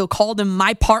 Joe still called him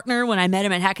my partner when I met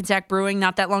him at Hackensack Brewing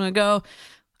not that long ago.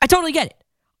 I totally get it.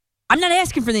 I'm not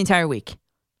asking for the entire week.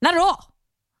 Not at all.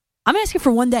 I'm asking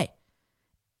for one day.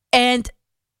 And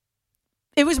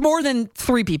it was more than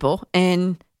 3 people,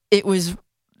 and it was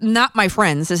not my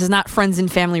friends. This is not friends and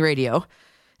family radio.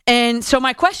 And so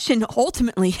my question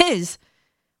ultimately is,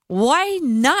 why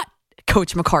not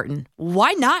Coach McCartan?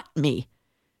 Why not me?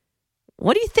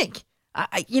 What do you think?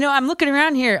 I'm looking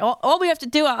around here. All we have to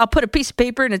do, I'll put a piece of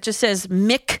paper and it just says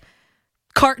Mick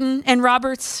Carton and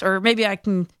Roberts, or maybe how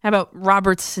about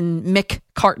Roberts and Mick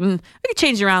Carton? We could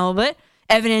change it around a little bit.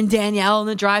 Evan and Danielle in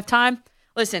the drive time.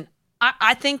 Listen,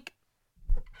 I think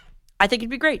it'd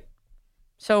be great.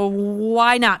 So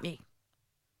why not me?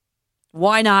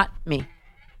 Why not me?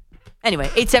 Anyway,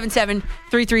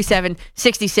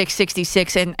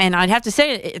 877-337-6666. And I'd have to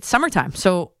say it's summertime,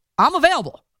 so I'm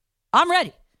available. I'm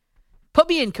ready. Put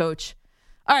me in, Coach.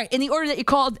 All right, in the order that you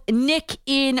called, Nick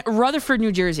in Rutherford,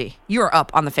 New Jersey. You are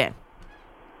up on the fan.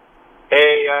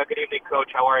 Hey, good evening, Coach.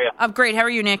 How are you? I'm great. How are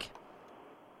you, Nick?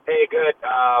 Hey, good.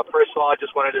 First of all, I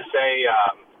just wanted to say,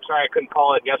 sorry I couldn't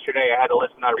call it yesterday. I had to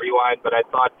listen on Rewind, but I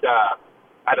thought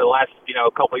out of the last,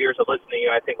 couple years of listening,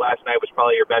 I think last night was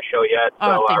probably your best show yet. So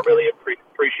I really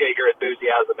appreciate your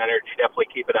enthusiasm and energy. Definitely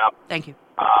keep it up. Thank you.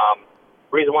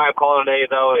 Reason why I'm calling today,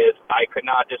 though, is I could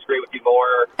not disagree with you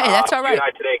more. Hey, that's all right. You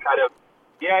and I today kind of,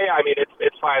 yeah. I mean,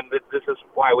 it's fine. This is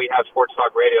why we have Sports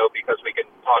Talk Radio, because we can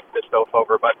talk this stuff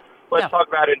over. But let's talk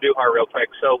about it in Duhar real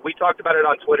quick. So we talked about it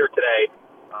on Twitter today,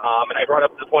 and I brought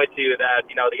up the point to you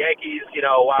that, the Yankees,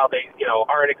 while they,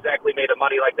 aren't exactly made of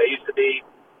money like they used to be,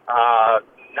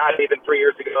 not even 3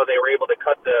 years ago, they were able to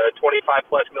cut the $25+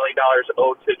 million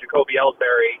owed to Jacoby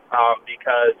Ellsbury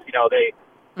because, they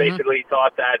basically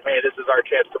thought that, hey, this is our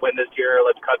chance to win this year.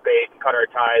 Let's cut bait and cut our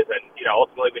ties. And,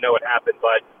 ultimately we know what happened.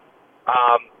 But,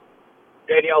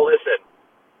 Danielle, listen,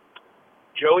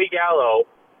 Joey Gallo,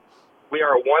 we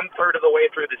are 1/3 of the way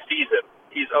through the season.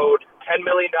 He's owed $10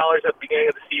 million at the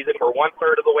beginning of the season. We're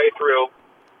 1/3 of the way through.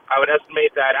 I would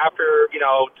estimate that after,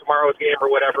 tomorrow's game or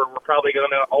whatever, we're probably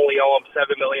going to only owe him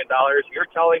 $7 million.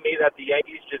 You're telling me that the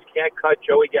Yankees just can't cut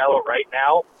Joey Gallo right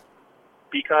now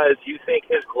because you think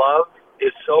his glove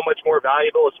is so much more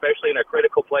valuable, especially in a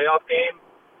critical playoff game?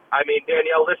 I mean,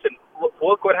 Danielle, listen,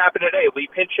 look what happened today. We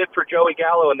pinch hit for Joey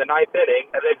Gallo in the 9th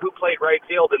inning, and then who played right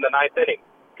field in the 9th inning?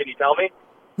 Can you tell me?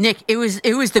 Nick, it was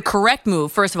the correct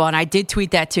move, first of all, and I did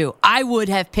tweet that too. I would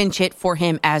have pinch hit for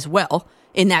him as well.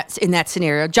 In that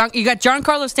scenario, you got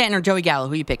Giancarlo Stanton or Joey Gallo.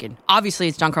 Who are you picking? Obviously,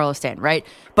 it's Giancarlo Stanton, right?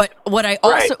 But what I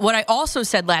also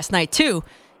said last night too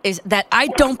is that I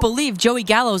don't believe Joey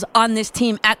Gallo's on this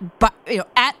team at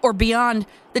or beyond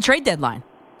the trade deadline.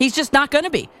 He's just not going to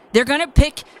be. They're going to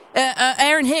pick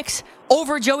Aaron Hicks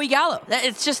over Joey Gallo.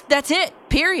 That's it.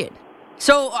 Period.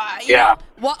 So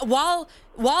while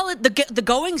the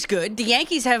going's good, the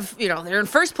Yankees have they're in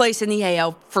first place in the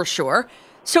AL for sure.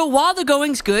 So while the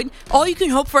going's good, all you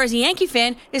can hope for as a Yankee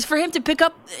fan is for him to pick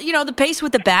up, the pace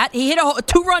with the bat. He hit a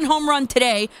 2-run home run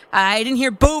today. I didn't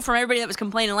hear boo from everybody that was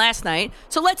complaining last night.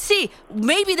 So let's see.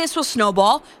 Maybe this will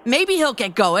snowball. Maybe he'll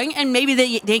get going, and maybe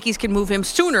the Yankees can move him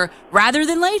sooner rather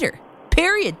than later.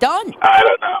 Period. Done. I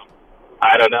don't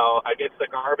know. Against the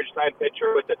garbage time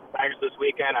pitcher with the Tigers this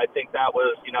weekend, I think that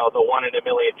was, the 1 in a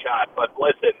million shot. But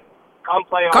listen. Come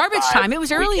playoff garbage time. It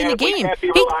was early in the game.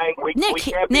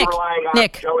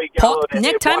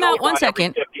 Nick, time out 1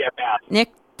 second.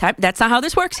 Nick, that's not how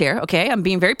this works here, okay? I'm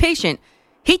being very patient.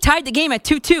 He tied the game at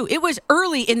 2-2. It was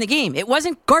early in the game. It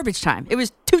wasn't garbage time. It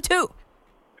was 2-2.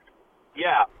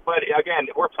 Yeah, but again,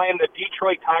 we're playing the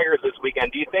Detroit Tigers this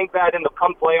weekend. Do you think that in the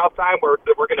come playoff time we're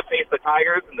going to face the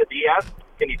Tigers in the DS?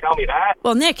 Can you tell me that?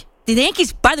 Well, Nick, the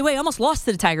Yankees, by the way, almost lost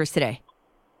to the Tigers today.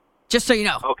 Just so you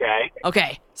know.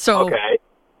 Okay. So, okay.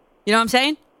 You know what I'm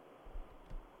saying?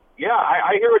 Yeah,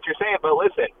 I hear what you're saying, but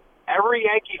listen, every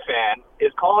Yankee fan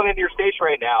is calling into your station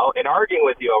right now and arguing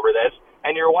with you over this,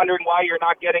 and you're wondering why you're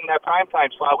not getting that primetime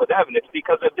slot with Evan. It's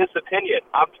because of this opinion.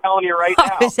 I'm telling you right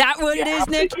now. Is that what it is,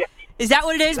 Nick? Is that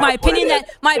what it is? My opinion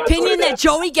that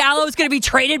Joey Gallo is going to be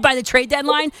traded by the trade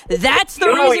dedeadline? That's the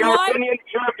reason why?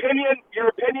 Your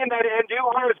opinion that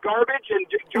Andujar is garbage and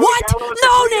Joey what? Gallo is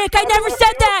No, Nick, I never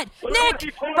said that.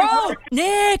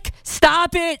 Nick,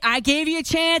 stop it. I gave you a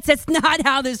chance. That's not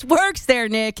how this works there,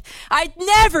 Nick. I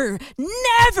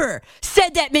never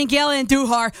said that Miguel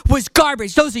Andujar was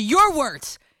garbage. Those are your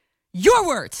words. Your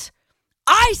words.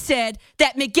 I said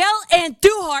that Miguel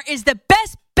Andujar is the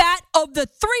best bat of the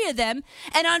three of them,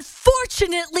 and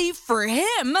unfortunately for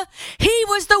him, he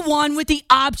was the one with the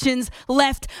options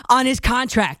left on his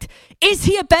contract. Is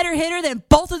he a better hitter than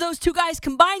both of those two guys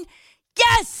combined?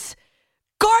 Yes!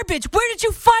 Garbage. Where did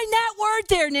you find that word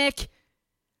there, Nick?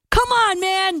 Come on,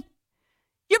 man.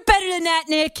 You're better than that,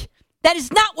 Nick. That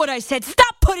is not what I said.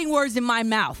 Stop putting words in my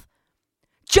mouth.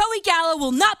 Joey Gallo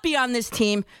will not be on this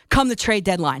team come the trade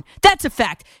deadline. That's a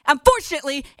fact.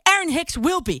 Unfortunately, Aaron Hicks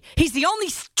will be. He's the only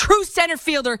true center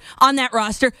fielder on that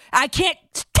roster. I can't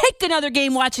take another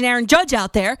game watching Aaron Judge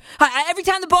out there. Every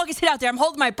time the ball gets hit out there, I'm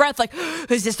holding my breath like,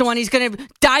 is this the one he's going to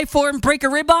die for and break a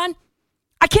rib on?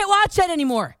 I can't watch that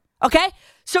anymore, okay?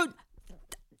 So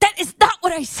that is not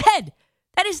what I said.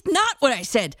 That is not what I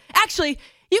said. Actually,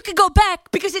 you can go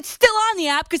back because it's still on the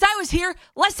app because I was here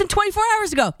less than 24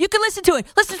 hours ago. You can listen to it.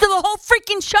 Listen to the whole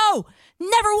freaking show.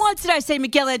 Never once did I say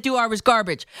Miguel Andujar was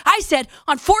garbage. I said,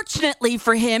 unfortunately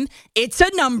for him, it's a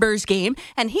numbers game,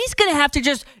 and he's going to have to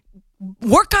just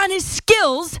work on his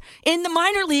skills in the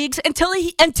minor leagues until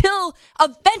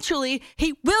eventually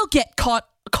he will get called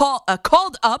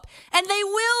up, and they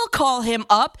will call him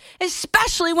up,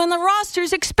 especially when the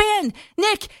rosters expand.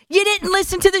 Nick, you didn't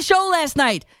listen to the show last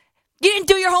night. You didn't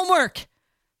do your homework.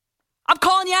 I'm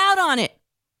calling you out on it.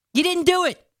 You didn't do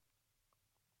it.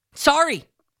 Sorry.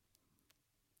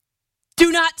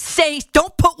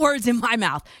 Don't put words in my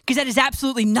mouth, because that is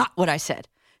absolutely not what I said.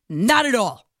 Not at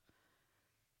all.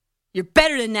 You're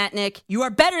better than that, Nick. You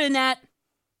are better than that.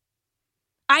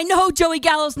 I know Joey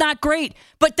Gallo's not great,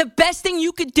 but the best thing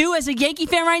you could do as a Yankee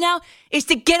fan right now is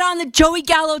to get on the Joey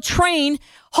Gallo train,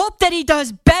 hope that he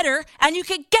does better, and you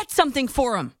can get something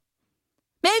for him.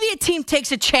 Maybe a team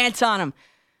takes a chance on him.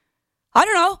 I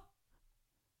don't know.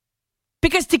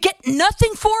 Because to get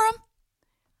nothing for him,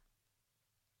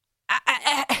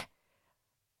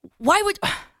 why would...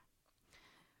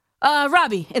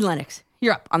 Robbie in Lennox,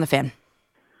 you're up on the fan.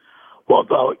 Well,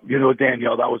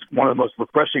 Danielle, that was one of the most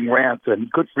refreshing rants, and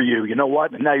good for you. You know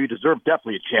what? And now you deserve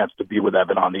definitely a chance to be with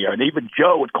Evan on the air. And even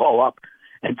Joe would call up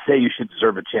and say you should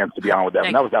deserve a chance to be on with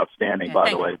Evan. That was outstanding, by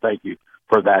the way. Thank you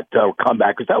for that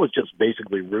comeback, because that was just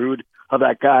basically rude of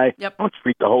that guy. Yep. Don't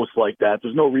treat the host like that.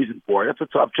 There's no reason for it. That's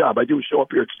a tough job. I do a show up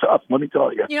here. It's tough. Let me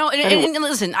tell you. And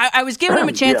listen, I was giving him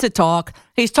a chance to talk.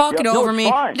 He's talking over me.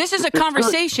 Fine. This is a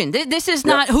conversation. This is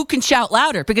not who can shout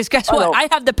louder, because guess what? I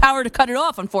have the power to cut it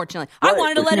off, unfortunately. Right. I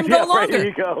wanted to let him go longer. There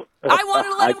you go. I wanted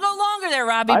to let him go longer there,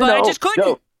 Robbie, but I just couldn't.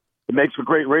 No, it makes for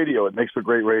great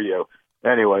radio.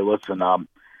 Anyway, listen,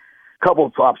 couple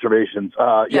of observations.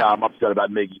 I'm upset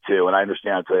about Miggy too, and I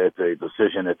understand it's a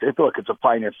decision. It's a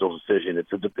financial decision.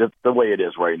 It's the way it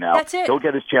is right now. That's it. He'll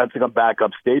get his chance to come back up.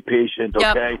 Stay patient,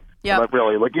 okay? Yep. But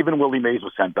really, even Willie Mays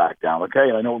was sent back down, okay?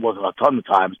 And I know it wasn't a ton of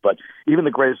times, but even the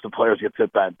greatest of players get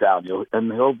sent back down. He'll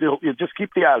just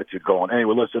keep the attitude going.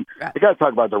 Anyway, listen, I got to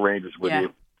talk about the Rangers with you.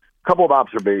 A couple of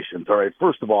observations. All right,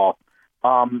 first of all,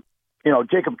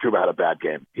 Jacob Trouba had a bad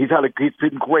game. He's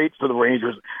been great for the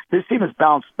Rangers. His team has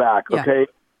bounced back, okay,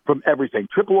 from everything.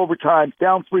 Triple overtime,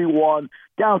 down 3-1,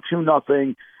 down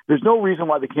 2-0. There's no reason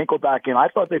why they can't go back in. I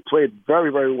thought they played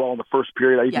very, very well in the first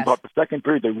period. I even thought the second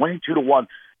period they winning 2-1.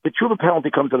 The Trouba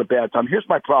penalty comes at a bad time. Here's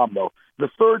my problem, though.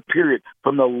 The third period,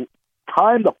 from the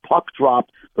time the puck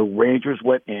dropped, the Rangers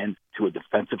went in to a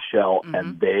defensive shell,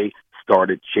 and they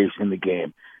started chasing the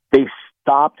game. They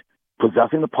stopped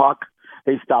possessing the puck.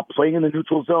 They stopped playing in the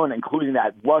neutral zone, including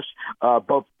that rush,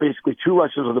 basically two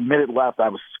rushes with a minute left. I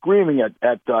was screaming at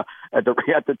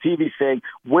the TV saying,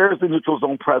 "Where's the neutral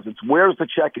zone presence? Where's the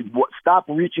checking? Stop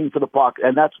reaching for the puck."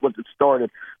 And that's what it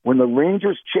started. When the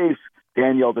Rangers chase,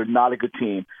 Danielle, they're not a good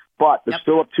team. But they're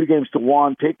still up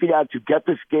 2-1. Take the attitude, get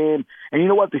this game. And you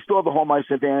know what? They still have the home ice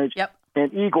advantage. Yep.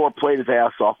 And Igor played his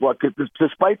ass off. Look,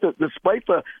 despite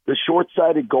the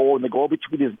short-sighted goal and the goal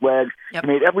between his legs, he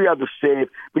made every other save.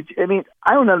 But, I mean,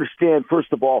 I don't understand,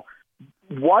 first of all,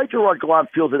 why Gerard Gallant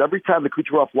feels that every time the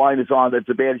Kucherov line is on, that's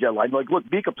advantage at line. Like, look,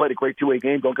 Mika played a great two-way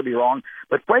game, don't get me wrong,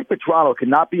 but Frank Petrano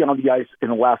cannot be on the ice in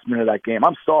the last minute of that game.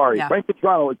 I'm sorry. Yeah. Frank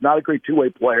Petrano is not a great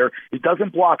two-way player. He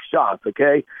doesn't block shots,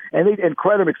 okay? And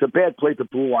Kredemik's a bad play at the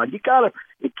blue line. You can't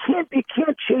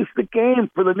chase the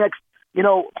game for the next,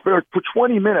 for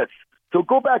 20 minutes. So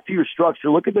go back to your structure,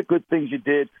 look at the good things you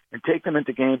did, and take them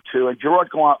into Game 2. And Gerard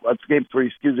Gallant, that's Game 3,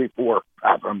 excuse me, 4.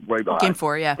 I'm way behind. Game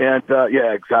 4, yeah. And,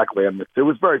 yeah, exactly. It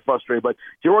was very frustrating. But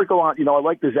Gerard Gallant, I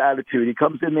like his attitude. He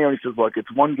comes in there and he says, look,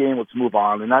 it's one game, let's move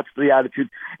on. And that's the attitude.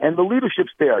 And the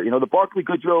leadership's there. The Barclay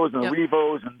Goodrows and the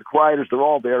Revos and the Kreiders, they're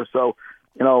all there. So,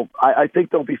 I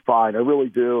think they'll be fine. I really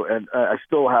do. And I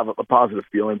still have a positive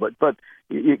feeling. But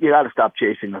you got to stop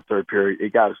chasing the third period. You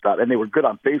got to stop. And they were good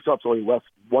on faceoffs. Only left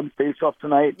one faceoff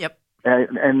tonight. Yep.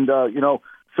 And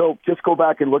so just go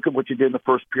back and look at what you did in the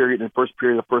first period, the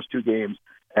first two games,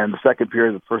 and the second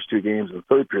period, the first two games, and the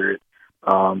third period.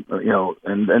 And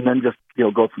then just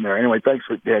go from there. Anyway, thanks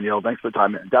for Danielle. Thanks for the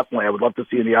time. Definitely, I would love to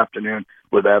see you in the afternoon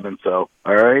with Evan. So,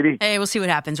 all righty. Hey, we'll see what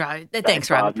happens, Rob. Thanks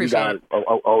Rob. Appreciate it.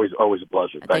 Always a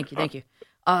pleasure. Thank you.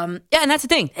 Yeah, and that's the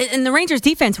thing. And the Rangers'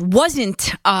 defense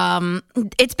wasn't.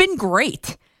 It's been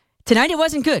great. Tonight it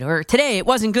wasn't good, or today it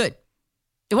wasn't good.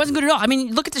 It wasn't good at all. I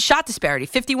mean, look at the shot disparity: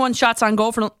 51 shots on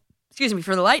goal for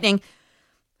the Lightning,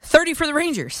 30 for the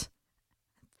Rangers.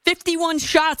 51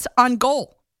 shots on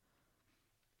goal.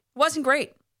 Wasn't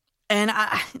great. And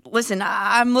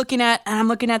I'm looking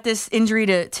at this injury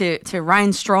to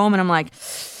Ryan Strome, and I'm like,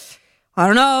 I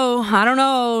don't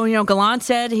know. Gallant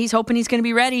said he's hoping he's going to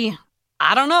be ready.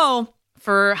 I don't know.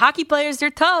 For hockey players, they're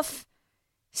tough.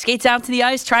 Skates out to the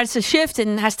ice, tries to shift,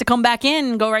 and has to come back in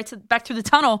and go back through the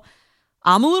tunnel.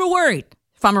 I'm a little worried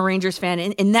if I'm a Rangers fan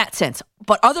in that sense.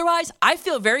 But otherwise, I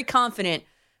feel very confident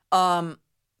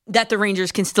that the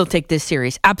Rangers can still take this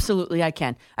series. Absolutely, I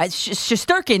can.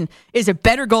 Shesterkin is a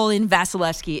better goalie than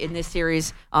Vasilevsky in this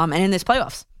series and in this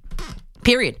playoffs.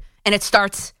 Period. And it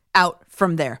starts out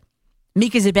from there.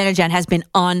 Mika Zibanejad has been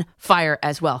on fire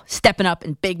as well, stepping up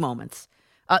in big moments.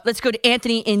 Let's go to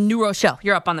Anthony in New Rochelle.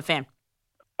 You're up on the fan.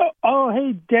 Oh,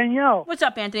 hey, Danielle. What's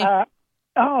up, Anthony?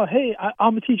 Hey,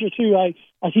 I'm a teacher, too. I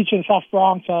teach in the South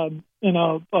Bronx in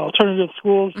alternative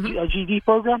schools, a GD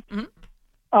program. Mm-hmm.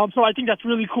 So I think that's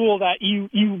really cool that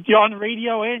you're on the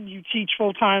radio and you teach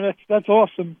full time. That's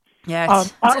awesome. Yeah,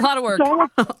 it's a lot of work.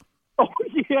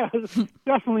 Yeah,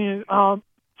 definitely.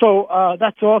 So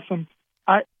that's awesome.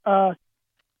 I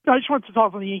just wanted to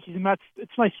talk on the Yankees and Mets.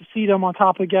 It's nice to see them on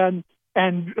top again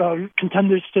and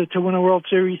contenders to win a World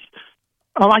Series.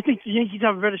 I think the Yankees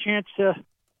have a better chance to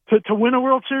win a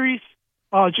World Series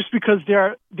just because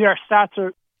their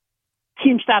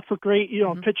team stats look great.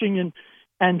 Pitching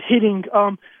and hitting.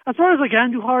 As far as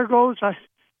Andujar goes,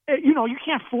 you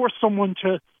can't force someone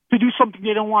to do something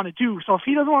they don't want to do. So if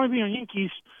he doesn't want to be on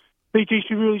Yankees, they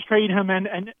should really trade him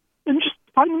and just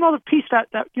find another piece that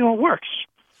works.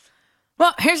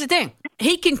 Well, here's the thing.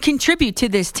 He can contribute to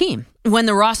this team when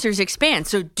the rosters expand.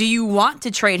 So do you want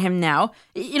to trade him now?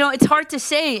 It's hard to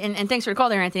say, and thanks for the call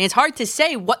there, Anthony. It's hard to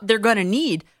say what they're going to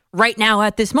need right now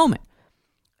at this moment.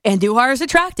 Andujar is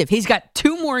attractive. He's got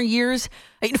 2 more years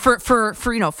for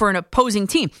an opposing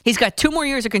team. He's got 2 more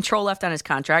years of control left on his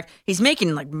contract. He's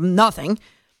making nothing.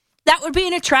 That would be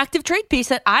an attractive trade piece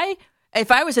that if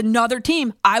I was another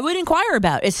team, I would inquire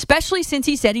about, especially since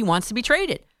he said he wants to be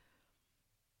traded.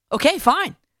 Okay,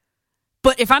 fine.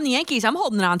 But if I'm the Yankees, I'm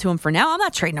holding on to him for now. I'm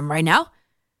not trading him right now.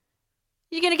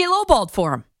 You're going to get lowballed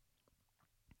for him.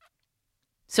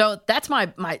 So that's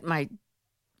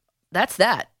that's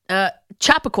that.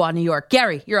 Chappaqua, New York.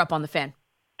 Gary, you're up on the fan.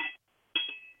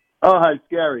 Oh, hi, it's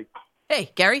Gary.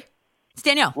 Hey, Gary. It's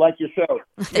Danielle. Like your show.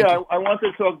 You. I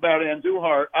wanted to talk about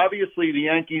Andujar. Obviously, the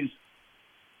Yankees,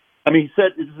 he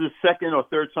said this is his second or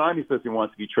third time he says he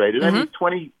wants to be traded. Mm-hmm. He's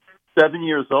 27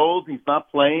 years old. He's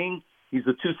not playing. He's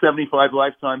a .275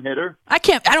 lifetime hitter. I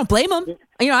don't blame him.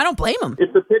 I don't blame him.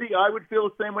 It's a pity. I would feel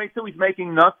the same way, too. He's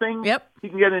making nothing. Yep. He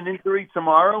can get an injury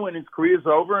tomorrow, and his career's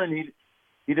over, and he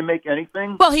didn't make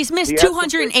anything. Well, he's missed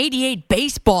 288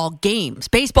 baseball days,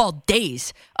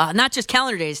 not just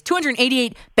calendar days,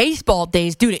 288 baseball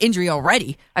days due to injury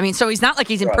already. So he's not like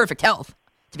he's in perfect health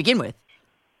to begin with.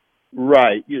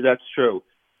 Right. Yeah, that's true.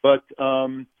 But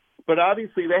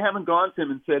obviously they haven't gone to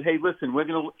him and said, hey, listen,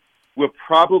 we're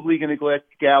probably going to let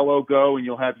Gallo go and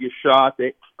you'll have your shot.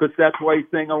 Because that's why he's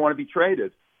saying I want to be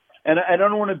traded. And I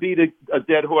don't want to beat a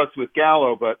dead horse with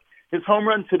Gallo, but his home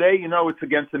run today, it's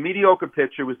against a mediocre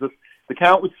pitcher. The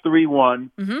count was 3-1.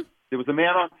 Mm-hmm. There was a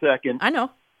man on second. I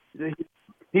know.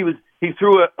 He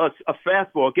threw a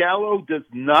fastball. Gallo does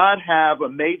not have a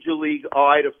major league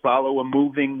eye to follow a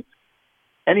moving.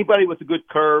 Anybody with a good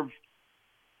curve,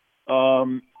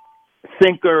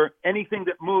 sinker, anything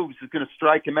that moves is going to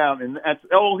strike him out, and that's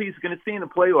all he's going to see in the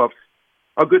playoffs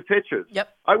are good pitchers. Yep.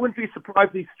 I wouldn't be surprised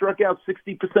if he struck out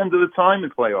 60% of the time in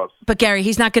playoffs. But Gary,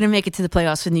 he's not going to make it to the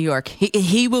playoffs in New York.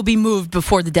 He will be moved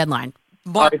before the deadline.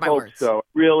 Mark my words. I hope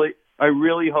so. I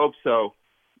really hope so.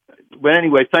 But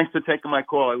anyway, thanks for taking my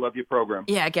call. I love your program.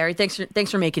 Yeah, Gary, thanks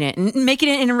for making it, and making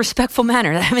it in a respectful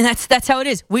manner. I mean, that's how it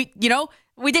is. We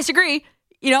disagree,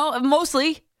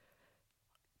 mostly,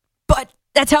 but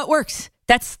that's how it works.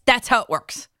 That's how it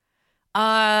works.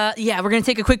 We're going to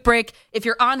take a quick break. If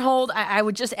you're on hold, I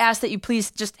would just ask that you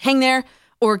please just hang there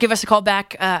or give us a call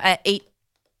back at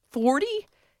 8:40.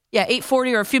 Yeah,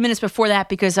 8:40 or a few minutes before that,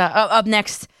 because up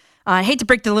next, I hate to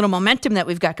break the little momentum that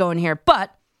we've got going here,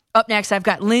 but up next, I've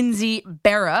got Lindsay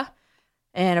Berra,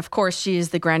 and of course, she is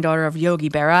the granddaughter of Yogi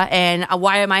Berra. And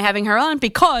why am I having her on?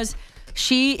 Because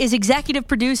she is executive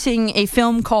producing a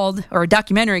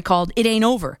documentary called "It Ain't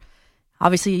Over."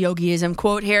 Obviously, a Yogiism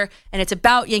quote here, and it's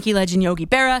about Yankee legend Yogi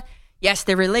Berra. Yes,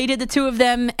 they're related, the two of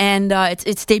them, and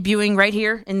it's debuting right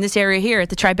here in this area here at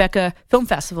the Tribeca Film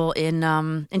Festival in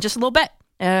just a little bit.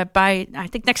 By I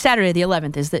think next Saturday, the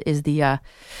 11th,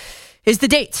 is the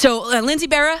date. So Lindsay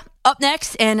Berra up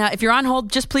next, and if you're on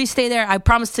hold, just please stay there. I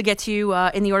promise to get to you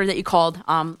in the order that you called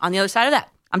on the other side of that.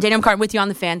 I'm Danielle McCartan with you on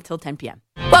The Fan till 10 p.m.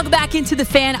 Welcome back into The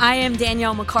Fan. I am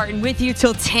Danielle McCartan with you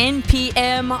till 10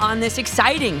 p.m. on this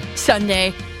exciting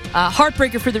Sunday.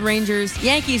 Heartbreaker for the Rangers.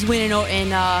 Yankees winning on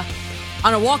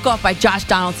a walk-off by Josh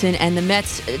Donaldson, and the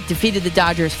Mets defeated the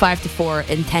Dodgers 5-4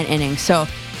 in 10 innings. So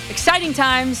exciting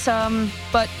times,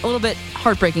 but a little bit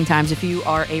heartbreaking times if you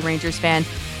are a Rangers fan.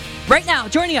 Right now,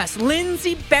 joining us,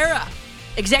 Lindsay Berra,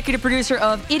 executive producer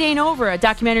of It Ain't Over, a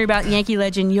documentary about Yankee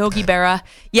legend Yogi Berra.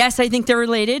 Yes, I think they're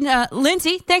related.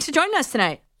 Lindsay, thanks for joining us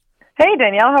tonight. Hey,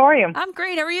 Danielle, how are you? I'm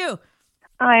great. How are you?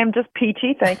 I am just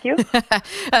peachy, thank you.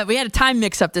 We had a time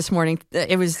mix-up this morning.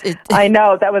 I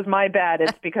know, that was my bad.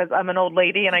 It's because I'm an old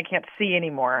lady and I can't see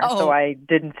anymore, so I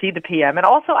didn't see the PM. And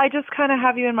also, I just kind of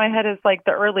have you in my head as like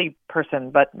the early person,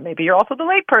 but maybe you're also the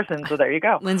late person, so there you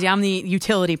go. Lindsay, I'm the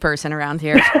utility person around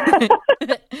here.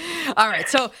 All right,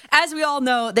 so as we all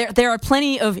know, there are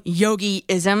plenty of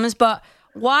yogi-isms, but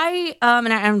why,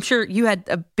 and I'm sure you had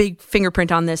a big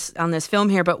fingerprint on this film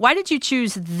here, but why did you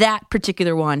choose that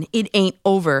particular one, It Ain't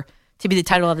Over, to be the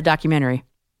title of the documentary?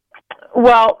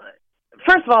 Well,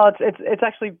 first of all, it's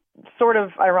actually sort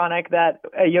of ironic that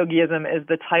a yogiism is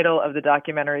the title of the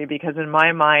documentary, because in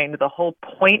my mind, the whole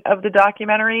point of the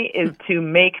documentary is to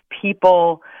make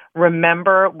people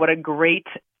remember what a great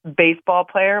baseball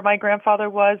player my grandfather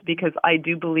was, because I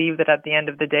do believe that at the end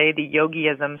of the day, the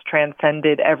yogiisms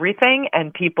transcended everything,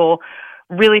 and people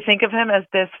really think of him as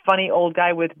this funny old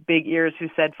guy with big ears who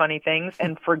said funny things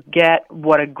and forget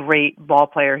what a great ball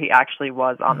player he actually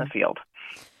was on the field.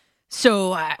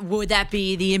 So would that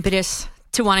be the impetus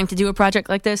to wanting to do a project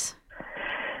like this?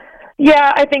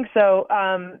 Yeah, I think so.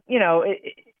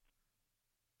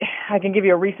 I can give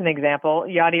you a recent example.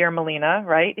 Yadier Molina,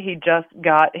 right? He just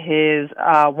got his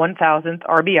 1,000th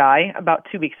RBI about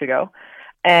 2 weeks ago.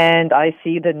 And I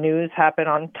see the news happen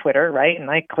on Twitter, right?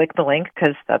 And I click the link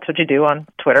because that's what you do on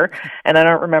Twitter. And I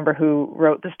don't remember who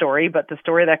wrote the story, but the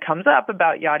story that comes up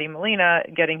about Yadier Molina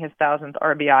getting his 1,000th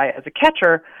RBI as a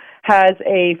catcher has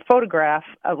a photograph,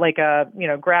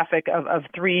 graphic of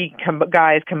three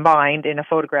guys combined in a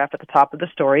photograph at the top of the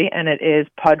story, and it is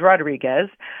Pud Rodriguez,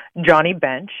 Johnny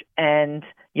Bench, and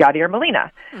Yadier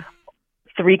Molina.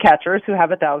 Three catchers who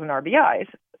have 1,000 RBIs.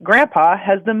 Grandpa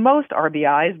has the most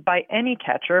RBIs by any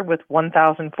catcher with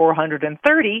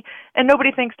 1,430, and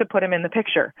nobody thinks to put him in the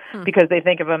picture because they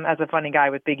think of him as a funny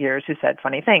guy with big ears who said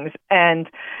funny things. And,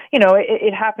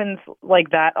 it happens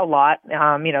like that a lot.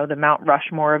 The Mount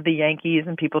Rushmore of the Yankees,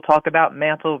 and people talk about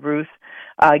Mantle, Ruth,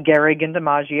 Gehrig, and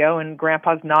DiMaggio, and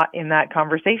Grandpa's not in that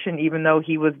conversation, even though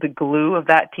he was the glue of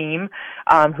that team,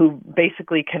 who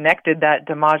basically connected that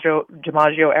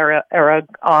DiMaggio era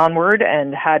onward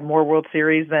and had more World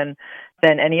Series than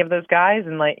any of those guys.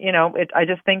 And I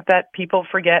just think that people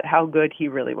forget how good he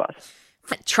really was.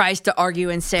 Tries to argue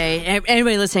and say,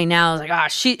 anybody listening now is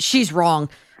like, she's wrong.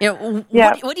 What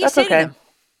do you say to them?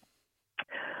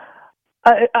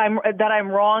 I'm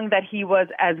wrong that he was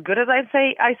as good as I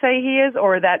say he is,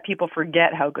 or that people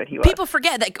forget how good he was. People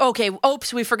forget that. Okay,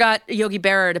 oops, we forgot Yogi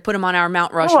Berra to put him on our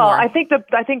Mount Rushmore. Well, I think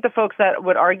the folks that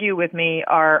would argue with me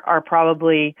are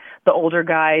probably the older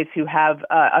guys who have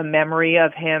a memory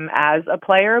of him as a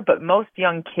player. But most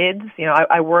young kids,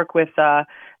 I work with the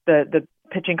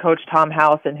pitching coach Tom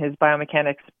House and his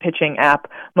biomechanics pitching app.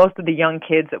 Most of the young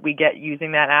kids that we get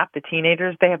using that app, the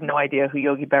teenagers, they have no idea who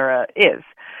Yogi Berra is.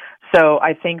 So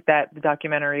I think that the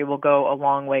documentary will go a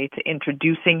long way to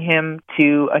introducing him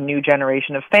to a new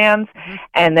generation of fans. Mm-hmm.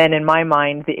 And then in my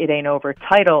mind, the It Ain't Over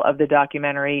title of the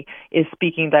documentary is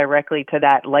speaking directly to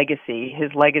that legacy.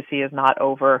 His legacy is not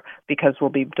over because we'll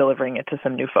be delivering it to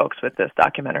some new folks with this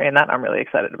documentary, and that I'm really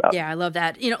excited about. Yeah, I love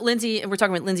that. Lindsay, we're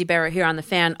talking about Lindsay Berra here on The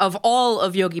Fan. Of all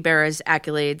of Yogi Berra's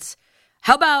accolades,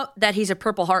 how about that he's a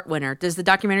Purple Heart winner? Does the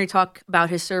documentary talk about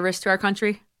his service to our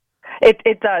country?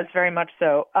 It does, very much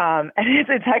so. And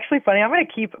it's actually funny. I'm going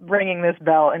to keep ringing this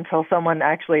bell until someone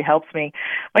actually helps me.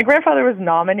 My grandfather was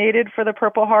nominated for the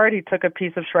Purple Heart. He took a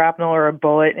piece of shrapnel or a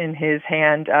bullet in his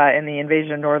hand in the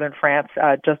invasion of northern France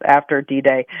just after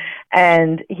D-Day.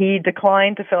 And he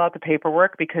declined to fill out the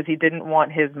paperwork because he didn't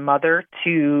want his mother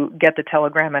to get the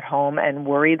telegram at home and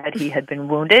worry that he had been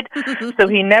wounded. So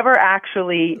he never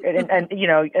actually, and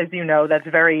as you know, that's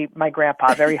my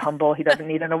grandpa, very humble. He doesn't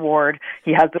need an award.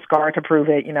 He has the scar to prove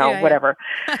it, whatever.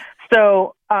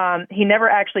 So he never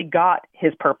actually got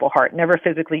his Purple Heart, never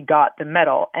physically got the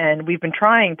medal. And we've been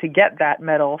trying to get that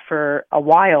medal for a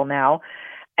while now.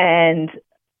 And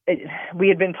we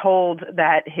had been told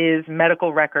that his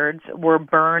medical records were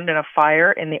burned in a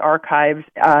fire in the archives,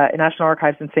 National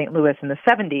Archives in St. Louis in the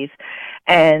 70s.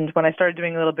 And when I started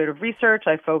doing a little bit of research,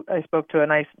 I spoke to a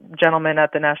nice gentleman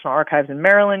at the National Archives in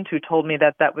Maryland who told me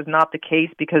that that was not the case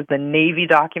because the Navy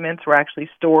documents were actually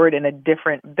stored in a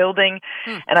different building.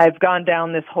 And I've gone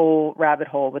down this whole rabbit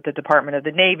hole with the Department of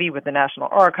the Navy, with the National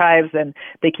Archives, and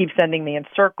they keep sending me in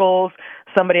circles.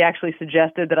 Somebody actually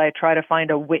suggested that I try to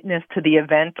find a witness to the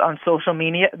event on social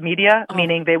media,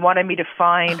 meaning they wanted me to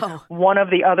find one of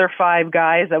the other 5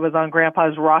 guys that was on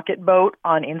Grandpa's rocket boat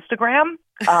on Instagram.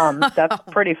 That's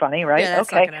pretty funny, right? Yeah,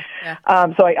 okay.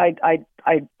 So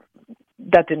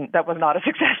that was not a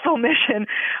successful mission.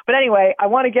 But anyway, I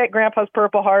want to get Grandpa's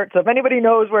Purple Heart. So if anybody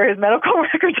knows where his medical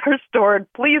records are stored,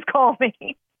 please call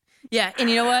me. Yeah, and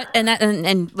you know what?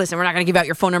 And listen, we're not going to give out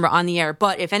your phone number on the air,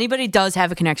 but if anybody does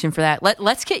have a connection for that,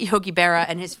 let's get Yogi Berra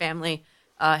and his family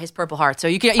his Purple Heart. So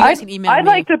you guys can email me. I'd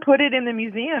like to put it in the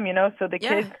museum, so the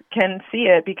kids can see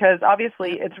it, because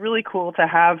obviously it's really cool to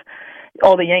have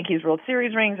all the Yankees World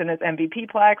Series rings and his MVP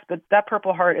plaques, but that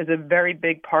Purple Heart is a very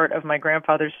big part of my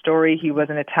grandfather's story. He was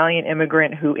an Italian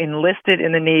immigrant who enlisted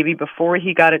in the Navy before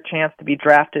he got a chance to be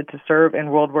drafted to serve in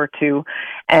World War II,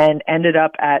 and ended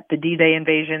up at the D-Day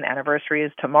invasion. Anniversary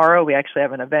is tomorrow. We actually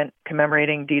have an event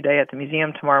commemorating D-Day at the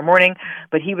museum tomorrow morning,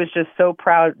 but he was just so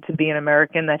proud to be an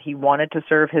American that he wanted to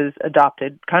serve his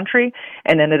adopted country,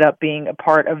 and ended up being a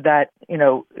part of that,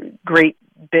 great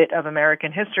bit of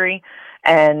American history,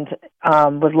 and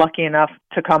was lucky enough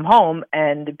to come home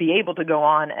and be able to go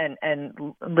on and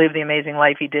live the amazing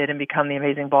life he did and become the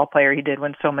amazing ball player he did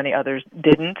when so many others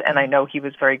didn't. And I know he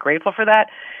was very grateful for that.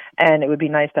 And it would be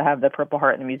nice to have the Purple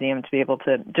Heart in the museum to be able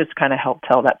to just kind of help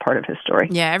tell that part of his story.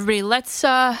 Yeah, everybody, let's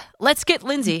get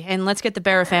Lindsay and let's get the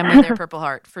Berra family their Purple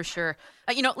Heart for sure.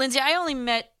 Lindsay, I only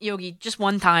met Yogi just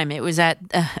one time. It was at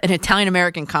an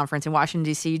Italian-American conference in Washington,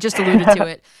 D.C. You just alluded to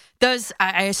it.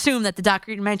 I assume that the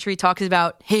documentary talks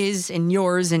about his and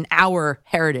yours and our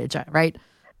heritage, right?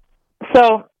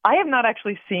 So I have not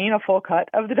actually seen a full cut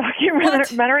of the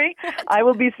documentary. What? I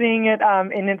will be seeing it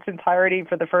in its entirety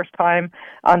for the first time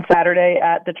on Saturday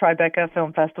at the Tribeca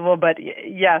Film Festival. But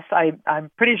yes,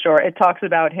 I'm pretty sure it talks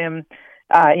about him,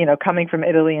 coming from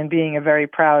Italy and being a very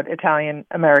proud Italian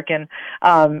American.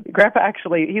 Grandpa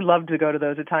actually, he loved to go to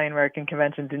those Italian American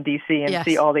conventions in D.C. and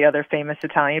see all the other famous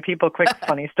Italian people. Quick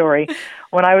funny story.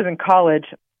 When I was in college,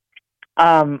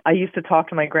 I used to talk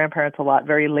to my grandparents a lot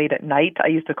very late at night. I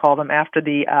used to call them after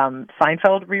the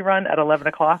Seinfeld rerun at 11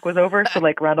 o'clock was over. So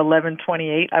like around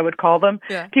 11:28, I would call them.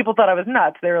 Yeah. People thought I was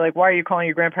nuts. They were like, why are you calling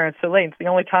your grandparents so late? It's the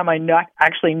only time I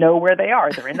actually know where they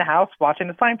are. They're in the house watching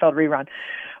the Seinfeld rerun.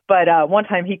 But one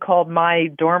time he called my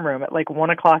dorm room at like 1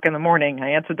 o'clock in the morning. I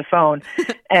answered the phone,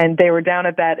 and they were down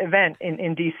at that event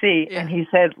in D.C., and he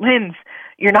said, Linz,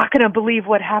 you're not going to believe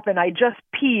what happened. I just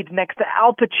peed next to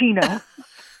Al Pacino.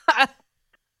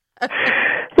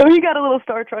 So he got a little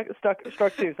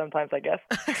struck too sometimes, I guess.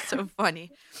 So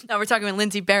funny. Now we're talking with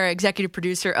Lindsay Berra, executive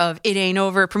producer of It Ain't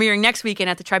Over, premiering next weekend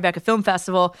at the Tribeca Film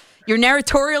Festival. Your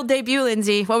narratorial debut,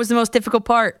 Lindsay. What was the most difficult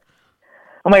part?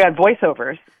 Oh my God,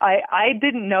 voiceovers. I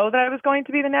didn't know that I was going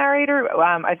to be the narrator.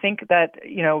 I think that,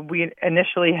 we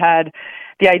initially had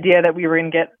the idea that we were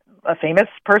going to get a famous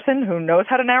person who knows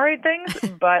how to narrate things,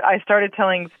 but I started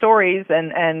telling stories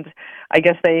and I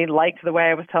guess they liked the way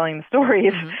I was telling the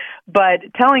stories. Mm-hmm. But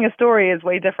telling a story is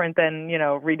way different than,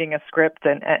 reading a script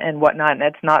and whatnot. And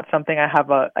it's not something I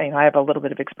have I have a little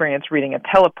bit of experience reading a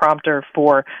teleprompter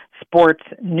for sports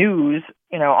news,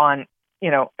 on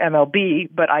MLB,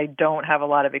 but I don't have a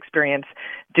lot of experience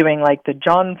doing like the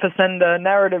John Facenda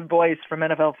narrative voice from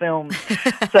NFL Films.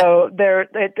 So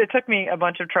it took me a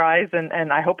bunch of tries,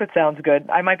 and I hope it sounds good.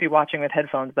 I might be watching with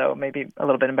headphones, though, maybe a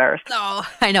little bit embarrassed. Oh,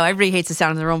 I know. Everybody hates the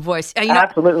sound of their own voice.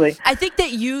 Absolutely. I think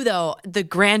that you, though, the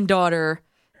granddaughter,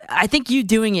 I think you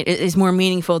doing it is more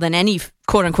meaningful than any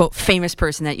quote-unquote famous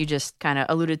person that you just kind of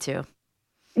alluded to.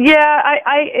 Yeah,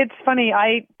 it's funny.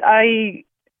 I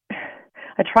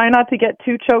try not to get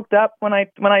too choked up when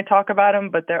I talk about him,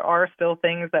 but there are still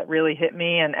things that really hit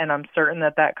me, and I'm certain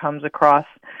that comes across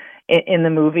in the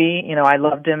movie. I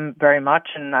loved him very much,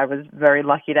 and I was very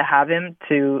lucky to have him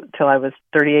till I was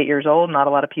 38 years old. Not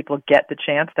a lot of people get the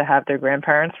chance to have their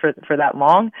grandparents for that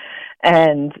long,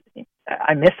 and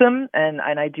I miss him, and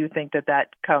I do think that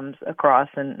comes across,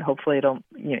 and hopefully it'll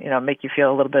make you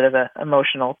feel a little bit of an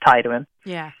emotional tie to him.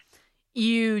 Yeah.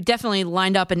 You definitely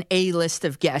lined up an A list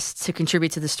of guests to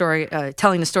contribute to the story,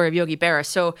 telling the story of Yogi Berra.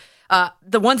 So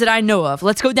the ones that I know of,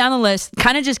 let's go down the list.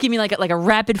 Kind of just give me like a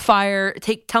rapid fire.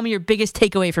 Tell me your biggest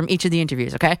takeaway from each of the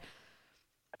interviews, okay?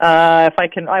 If I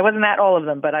can, I wasn't at all of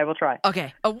them, but I will try.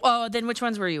 Okay. Then which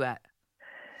ones were you at?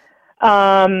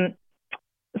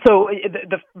 So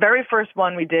the very first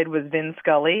one we did was Vin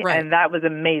Scully, right. And that was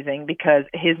amazing because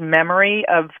his memory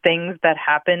of things that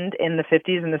happened in the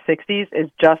 50s and the 60s is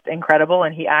just incredible,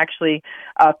 and he actually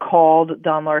called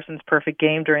Don Larson's perfect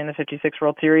game during the 56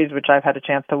 World Series, which I've had a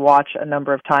chance to watch a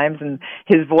number of times, and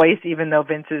his voice, even though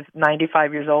Vince is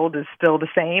 95 years old, is still the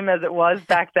same as it was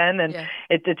back then, and yeah.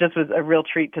 It just was a real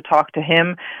treat to talk to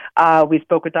him. We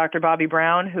spoke with Dr. Bobby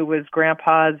Brown, who was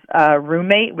Grandpa's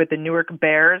roommate with the Newark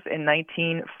Bears in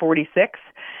 1946,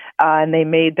 and they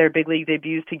made their big league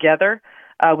debuts together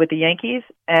with the Yankees,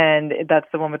 and that's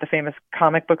the one with the famous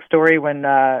comic book story when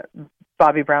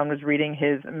Bobby Brown was reading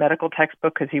his medical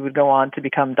textbook because he would go on to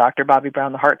become Dr. Bobby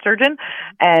Brown, the heart surgeon,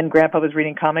 and Grandpa was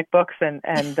reading comic books, and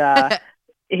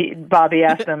Bobby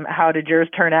asked him, "How did yours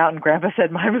turn out?" And Grandpa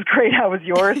said, "Mine was great. How was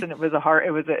yours?" And it was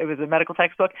a medical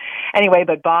textbook. Anyway,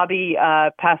 but Bobby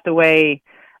passed away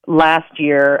last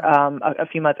year, a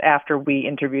few months after we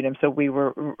interviewed him. So we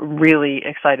were really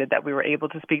excited that we were able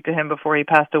to speak to him before he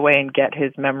passed away and get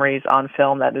his memories on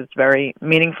film. That is very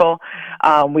meaningful.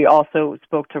 We also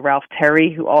spoke to Ralph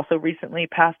Terry, who also recently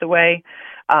passed away.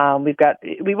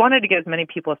 We wanted to get as many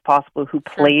people as possible who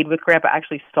played with Grandpa,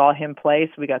 actually saw him play.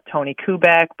 So we got Tony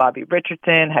Kubek, Bobby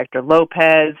Richardson, Hector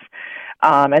Lopez.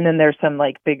 And then there's some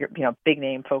like big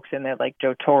name folks in there like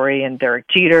Joe Torre and Derek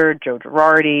Jeter, Joe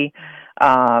Girardi.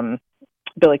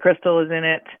 Billy Crystal is in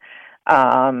it.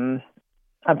 I'm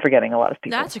forgetting a lot of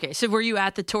people. That's okay. So were you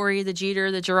at the Torre, the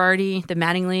Jeter, the Girardi, the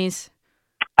Mattingleys?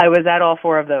 I was at all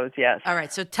four of those, yes. All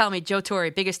right. So tell me, Joe Torre,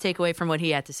 biggest takeaway from what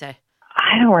he had to say.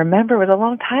 I don't remember. It was a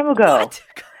long time ago. What?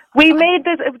 We made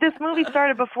this movie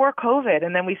started before COVID,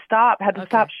 and then we had to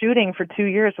stop shooting for 2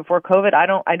 years before COVID.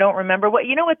 I don't remember what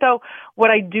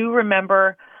I do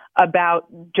remember about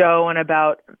Joe and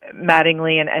about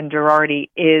Mattingly and Girardi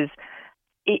is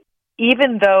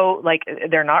even though like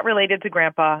they're not related to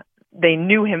Grandpa, they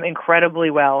knew him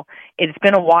incredibly well. It's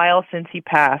been a while since he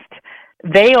passed.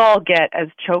 They all get as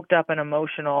choked up and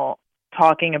emotional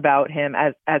talking about him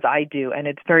as I do, and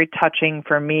it's very touching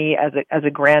for me as a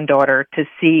granddaughter to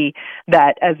see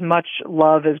that as much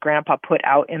love as Grandpa put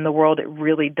out in the world, it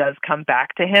really does come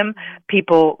back to him.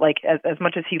 People like as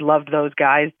much as he loved those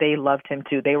guys, they loved him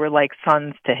too. They were like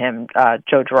sons to him,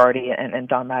 Joe Girardi and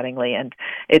Don Mattingly, and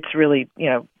it's really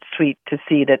sweet to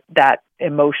see that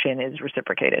emotion is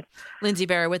reciprocated. Lindsay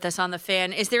Berra with us on The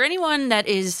Fan. Is there anyone that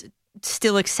is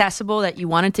still accessible that you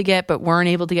wanted to get but weren't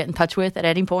able to get in touch with at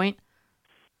any point?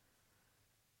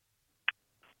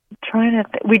 Trying to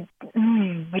we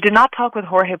did not talk with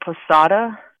Jorge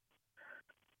Posada.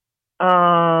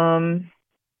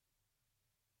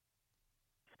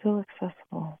 Still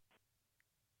accessible.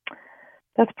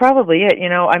 That's probably it.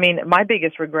 I mean, my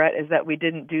biggest regret is that we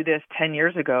didn't do this 10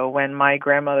 years ago when my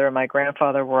grandmother and my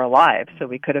grandfather were alive, so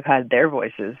we could have had their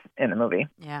voices in the movie.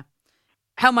 Yeah.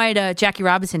 How might Jackie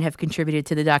Robinson have contributed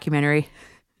to the documentary?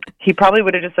 He probably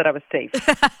would have just said I was safe.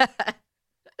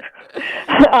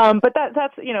 But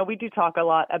that's we do talk a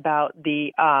lot about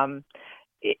the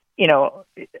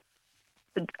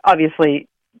obviously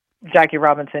Jackie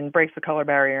Robinson breaks the color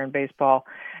barrier in baseball,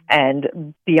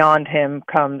 and beyond him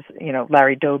comes,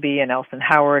 Larry Doby and Elston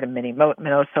Howard and Minnie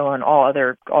Minoso and all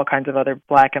kinds of other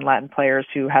Black and Latin players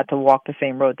who had to walk the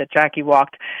same road that Jackie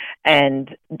walked.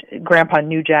 And Grandpa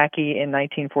knew Jackie in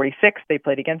 1946. They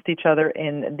played against each other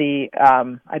in the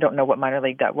I don't know what minor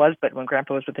league that was, but when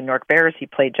Grandpa was with the New York Bears, he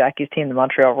played Jackie's team, the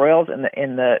Montreal Royals,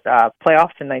 in the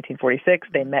playoffs in 1946.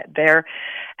 They met there,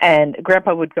 and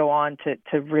Grandpa would go on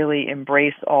to really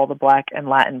embrace all the Black and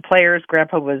Latin players.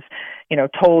 Grandpa was,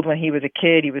 told when he was a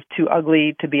kid he was too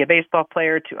ugly to be a baseball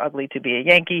player, too ugly to be a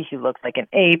Yankee. He looked like an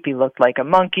ape. He looked like a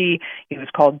monkey. He was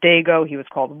called Dago. He was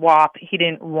called Wop. He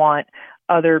didn't want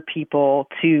other people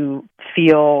to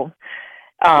feel,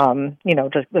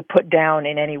 just put down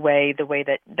in any way, the way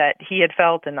that he had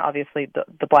felt. And obviously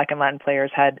the Black and Latin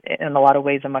players had, in a lot of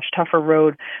ways, a much tougher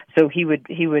road. So he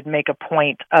would make a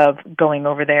point of going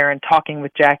over there and talking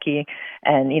with Jackie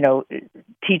and,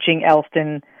 teaching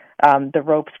Elston the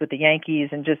ropes with the Yankees,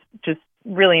 and just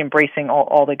really embracing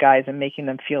all the guys and making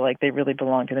them feel like they really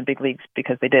belonged in the big leagues,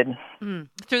 because they did.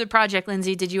 Through the project,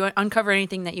 Lindsay, did you uncover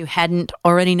anything that you hadn't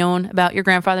already known about your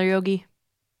grandfather, Yogi?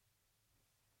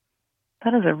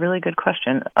 That is a really good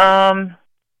question.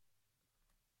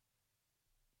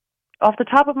 Off the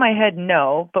top of my head,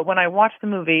 no. But when I watch the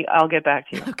movie, I'll get back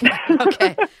to you.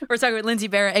 Okay. We're talking with Lindsay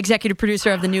Berra, executive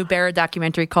producer of the new Berra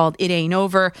documentary called It Ain't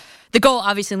Over. The goal,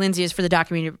 obviously, Lindsay, is for the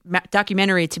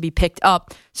documentary to be picked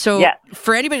up. So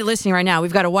for anybody listening right now,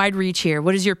 we've got a wide reach here.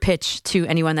 What is your pitch to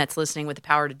anyone that's listening with the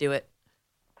power to do it?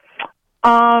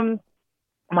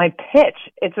 My pitch,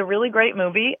 it's a really great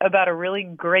movie about a really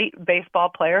great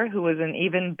baseball player who was an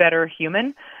even better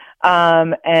human.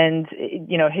 And,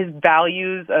 his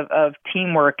values of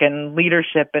teamwork and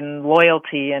leadership and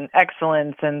loyalty and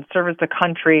excellence and service to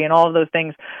country and all of those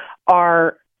things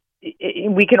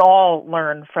we can all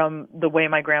learn from the way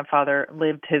my grandfather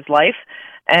lived his life.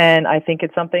 And I think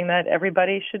it's something that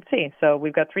everybody should see. So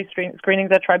we've got 3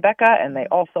 screenings at Tribeca, and they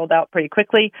all sold out pretty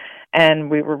quickly. And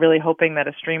we were really hoping that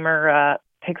a streamer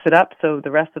picks it up so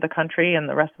the rest of the country and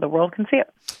the rest of the world can see it.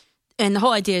 And the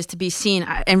whole idea is to be seen.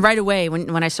 And right away,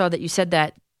 when I saw that you said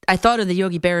that, I thought of the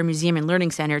Yogi Berra Museum and Learning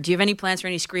Center. Do you have any plans for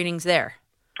any screenings there?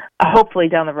 Hopefully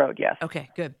down the road, yes. Okay,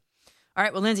 good. All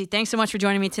right, well, Lindsay, thanks so much for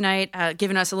joining me tonight,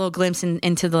 giving us a little glimpse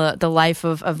into the life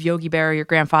of Yogi Berra, your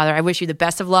grandfather. I wish you the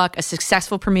best of luck, a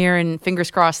successful premiere, and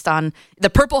fingers crossed on the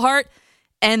Purple Heart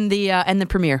and the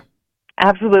premiere.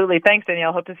 Absolutely. Thanks,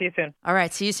 Danielle. Hope to see you soon. All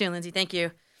right, see you soon, Lindsay. Thank you.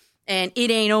 And It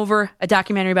Ain't Over, a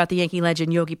documentary about the Yankee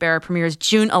legend Yogi Berra, premieres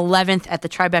June 11th at the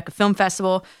Tribeca Film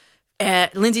Festival.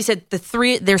 Lindsay said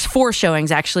there's 4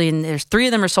 showings actually, and there's 3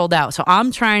 of them are sold out. So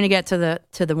I'm trying to get to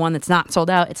the one that's not sold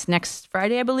out. It's next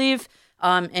Friday, I believe.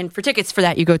 And for tickets for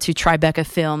that, you go to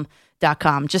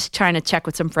tribecafilm.com. Just trying to check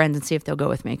with some friends and see if they'll go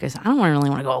with me, because I don't really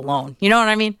want to go alone. You know what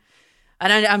I mean?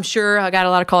 And I'm sure I got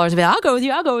a lot of callers about, I'll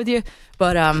go with you.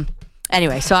 But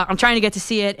anyway, so I'm trying to get to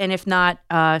see it, and if not,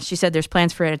 she said there's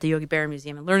plans for it at the Yogi Berra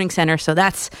Museum and Learning Center, so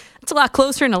that's a lot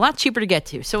closer and a lot cheaper to get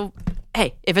to. So,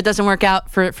 hey, if it doesn't work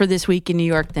out for this week in New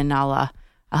York, then I'll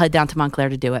head down to Montclair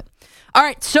to do it. All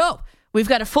right, so we've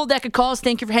got a full deck of calls.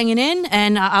 Thank you for hanging in,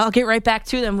 and I'll get right back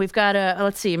to them. We've got,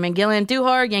 let's see, McGill and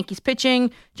Duhar, Yankees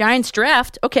pitching, Giants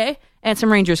draft, okay, and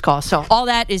some Rangers calls. So all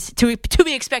that is to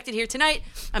be expected here tonight.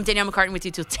 I'm Danielle McCartan with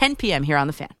you till 10 p.m. here on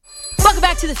The Fan. Welcome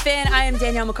back to The Fan. I am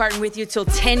Danielle McCartan with you till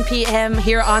 10 p.m.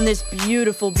 here on this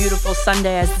beautiful, beautiful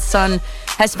Sunday as the sun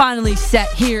has finally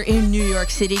set here in New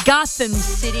York City. Gotham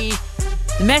City.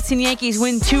 The Mets and Yankees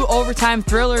win 2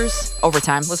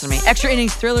 extra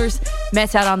innings thrillers.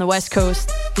 Mets out on the West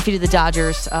Coast defeated the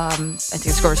Dodgers. I think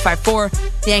the score was 5-4.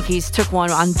 The Yankees took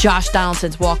one on Josh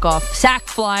Donaldson's walk-off sac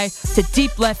fly to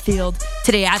deep left field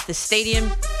today at the stadium.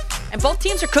 And both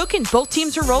teams are cooking. Both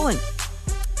teams are rolling.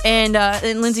 And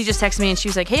Lindsay just texted me, and she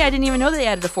was like, hey, I didn't even know they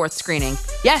added a 4th screening.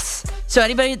 Yes. So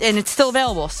anybody, and it's still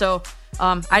available. So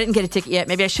I didn't get a ticket yet.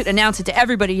 Maybe I should announce it to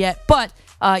everybody yet. But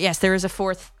yes, there is a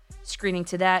 4th screening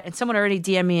to that. And someone already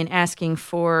DM'd me and asking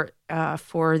for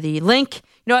the link.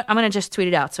 You know what? I'm going to just tweet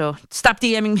it out. So stop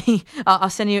DMing me. I'll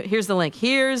send you. Here's the link.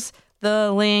 Here's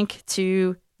the link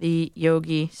to the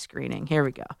Yogi screening. Here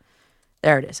we go.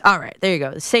 There it is. All right, there you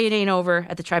go. Say It Ain't Over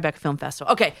at the Tribeca Film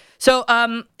Festival. Okay, so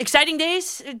exciting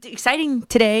days. Exciting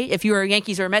today if you're a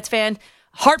Yankees or a Mets fan.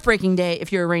 Heartbreaking day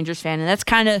if you're a Rangers fan. And that's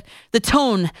kind of the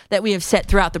tone that we have set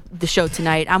throughout the show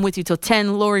tonight. I'm with you till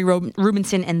 10. Lori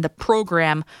Rubinson and the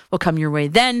program will come your way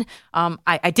then.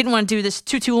 I didn't want to do this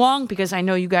too long because I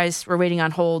know you guys were waiting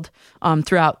on hold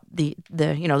throughout the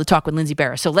talk with Lindsay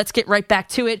Berra. So let's get right back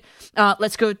to it.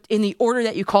 Let's go in the order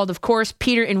that you called, of course.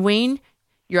 Peter and Wayne,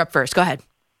 you're up first. Go ahead.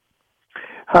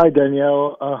 Hi,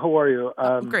 Danielle. How are you?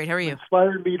 Great. How are you?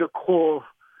 Inspired me to call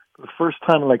for the first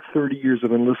time in like 30 years. I've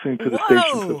been listening to the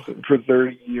station for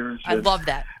 30 years. I love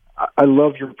that. I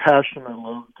love your passion. I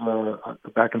loved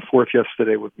the back and forth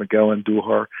yesterday with Miguel and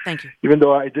Duhar. Thank you. Even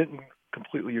though I didn't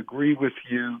completely agree with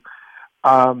you,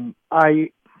 I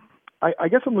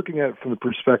guess I'm looking at it from the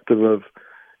perspective of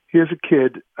here's a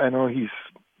kid. I know he's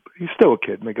still a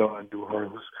kid, Miguel Andujar,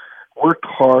 who's worked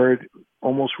hard,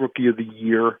 almost rookie of the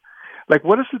year. Like,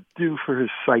 what does it do for his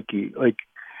psyche? Like,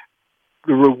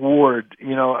 the reward,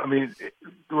 the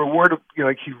reward of,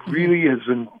 like, he really has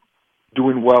been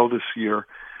doing well this year.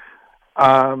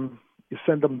 You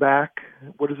send him back.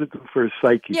 What does it do for his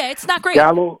psyche? Yeah, it's not great.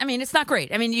 Gallo, it's not great.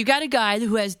 You got a guy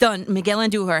who has done, Miguel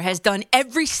Andujar, has done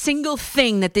every single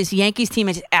thing that this Yankees team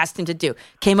has asked him to do.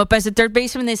 Came up as a third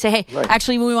baseman. They say, hey,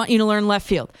 actually, we want you to learn left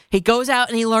field. He goes out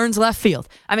and he learns left field.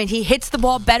 He hits the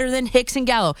ball better than Hicks and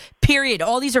Gallo, period.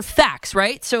 All these are facts,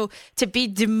 right? So to be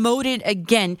demoted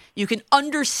again, you can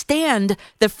understand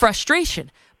the frustration.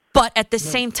 But at the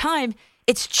same time,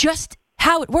 it's just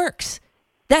how it works.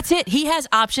 That's it. He has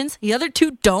options. The other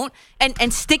two don't,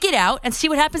 and stick it out and see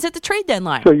what happens at the trade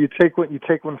deadline. So you take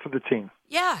one for the team.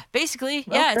 Yeah, basically.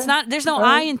 Yeah, Okay. it's not. There's no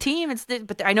I in team.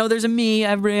 But I know there's a me.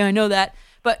 I know that.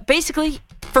 But basically,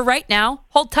 for right now,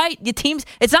 hold tight. The teams.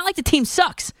 It's not like the team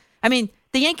sucks. The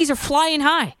Yankees are flying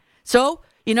high. So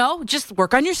just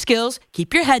work on your skills,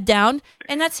 keep your head down,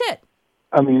 and that's it.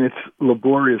 It's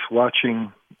laborious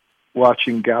watching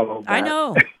Gallo bat. I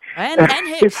know. And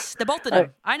Hicks, the both of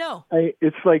them. I know.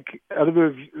 It's like, I don't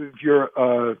know if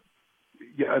you're,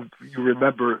 you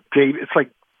remember Dave. It's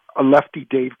like a lefty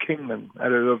Dave Kingman. I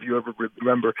don't know if you ever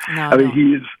remember. No,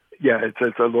 he is. Yeah, it's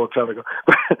a long time ago,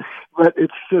 but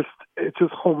it's just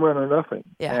home run or nothing,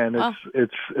 and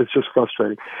it's just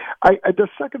frustrating. The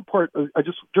second part,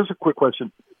 just a quick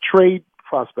question: trade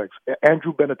prospects.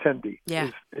 Andrew Benintendi.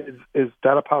 Yeah. Is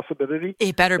that a possibility?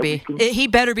 It better be. He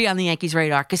better be on the Yankees'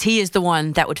 radar because he is the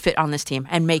one that would fit on this team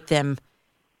and make them,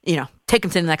 take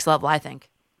them to the next level, I think.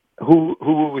 Who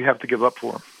will we have to give up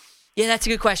for him? Yeah, that's a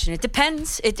good question. It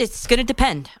depends. It's going to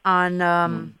depend on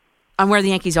where the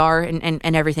Yankees are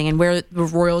and everything and where the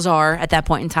Royals are at that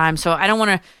point in time. So I don't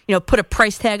want to, put a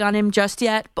price tag on him just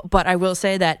yet, but I will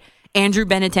say that Andrew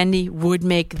Benintendi would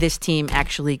make this team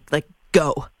actually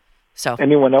go. So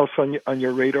anyone else on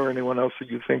your radar? Anyone else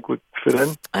that you think would fit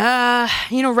in?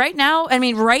 Right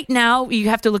now you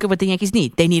have to look at what the Yankees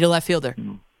need. They need a left fielder,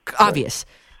 obvious.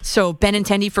 So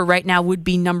Benintendi for right now would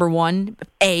be number 1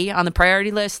 on the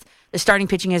priority list. The starting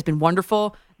pitching has been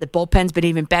wonderful. The bullpen's been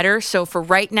even better. So for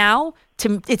right now,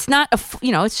 it's not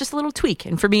it's just a little tweak.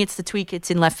 And for me, it's the tweak. It's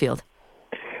in left field.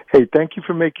 Hey, thank you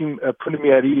for putting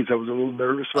me at ease. I was a little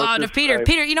nervous about this.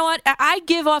 Peter, you know what? I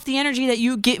give off the energy that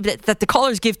you give, that the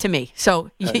callers give to me.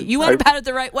 So you went about it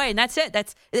the right way, and that's it.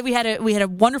 We had a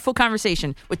wonderful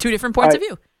conversation with two different points of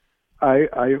view.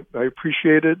 I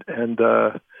appreciate it, and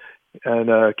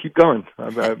keep going.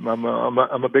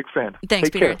 I'm a big fan. Thanks,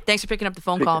 Take Peter. care. Thanks for picking up the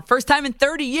phone call. First time in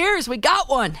 30 years, we got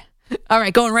one. All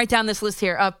right, going right down this list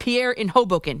here. Pierre in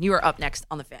Hoboken, you are up next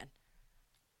on the Fan.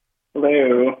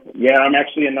 Hello. Yeah, I'm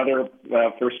actually another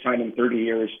first time in 30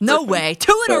 years. No way.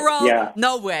 Two in a row? Yeah.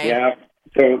 No way. Yeah.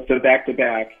 So back to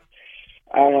back.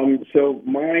 So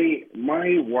my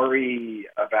worry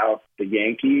about the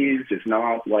Yankees is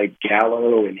not like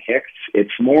Gallo and Hicks.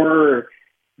 It's more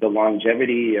the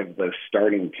longevity of the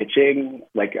starting pitching.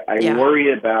 I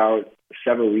worry about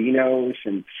Severino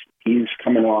since he's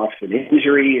coming off an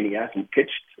injury and he hasn't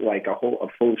pitched a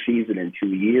full season in 2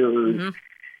 years. Mm-hmm.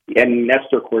 And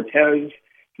Nestor Cortez,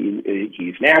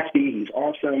 he's nasty, he's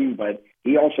awesome, but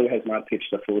he also has not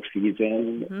pitched a full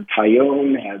season. Mm-hmm.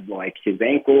 Tyone had his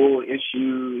ankle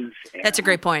issues. That's a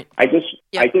great point. I just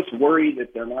worry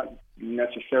that they're not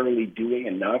necessarily doing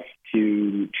enough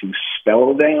to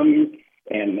spell them.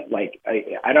 And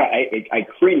I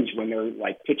cringe when they're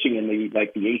pitching in the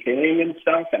 8th inning and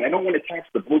stuff. And I don't want to tax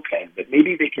the bullpen, but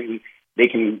maybe they can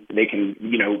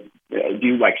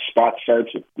do spot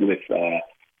starts with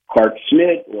Clark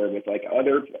Schmidt or with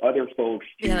other folks.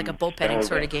 Yeah, a bullpenning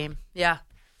sort of game. Yeah.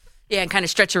 Yeah, and kind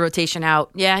of stretch your rotation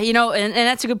out. Yeah, and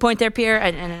that's a good point there, Pierre.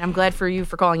 And I'm glad for you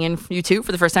for calling in, you too,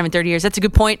 for the first time in 30 years. That's a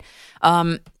good point.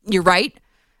 You're right.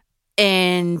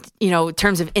 And, in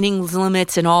terms of innings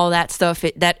limits and all that stuff,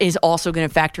 that is also going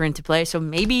to factor into play. So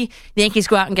maybe the Yankees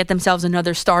go out and get themselves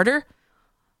another starter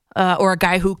or a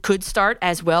guy who could start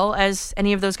as well as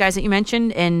any of those guys that you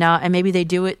mentioned. And maybe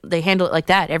they handle it like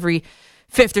that. Every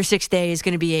 5th or 6th day is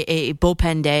going to be a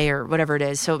bullpen day or whatever it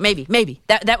is. So maybe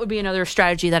that would be another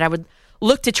strategy that I would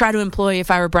look to try to employ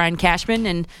if I were Brian Cashman.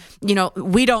 And,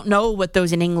 we don't know what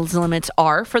those innings limits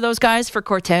are for those guys, for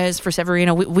Cortez, for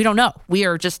Severino. We don't know. We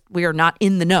are not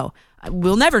in the know.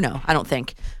 We'll never know, I don't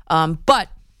think. But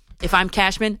if I'm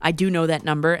Cashman, I do know that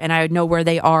number, and I know where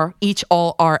they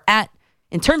all are at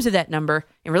in terms of that number,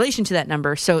 in relation to that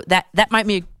number. So that might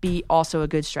be also a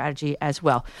good strategy as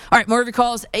well. All right, more of your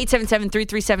calls,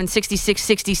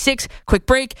 877-337-6666. Quick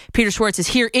break. Peter Schwartz is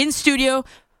here in studio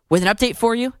with an update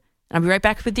for you. I'll be right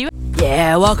back with you.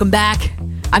 Yeah, welcome back.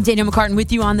 I'm Danielle McCartan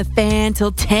with you on the Fan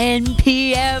till 10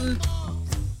 p.m.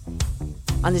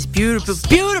 on this beautiful,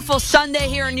 beautiful Sunday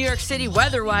here in New York City.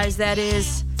 Weather-wise, that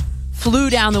is. Flew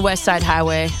down the West Side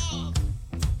Highway.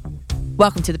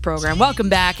 Welcome to the program. Welcome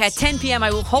back. At 10 p.m., I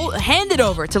will hand it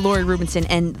over to Lori Rubinson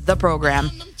and the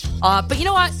program. But you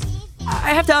know what?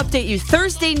 I have to update you.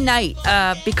 Thursday night,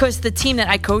 because the team that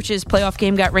I coach's playoff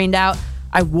game got rained out,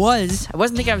 I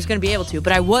wasn't thinking I was going to be able to,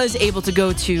 but I was able to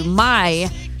go to my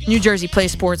New Jersey Play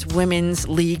Sports Women's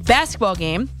League basketball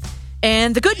game.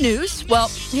 And the good news, well,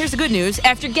 here's the good news.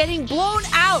 After getting blown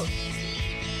out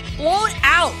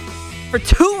for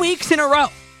 2 weeks in a row,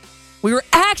 we were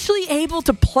actually able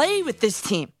to play with this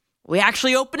team. We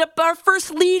actually opened up our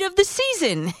first lead of the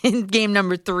season in game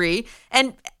number 3,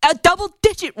 and a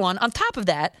double-digit one on top of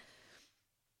that.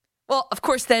 Well, of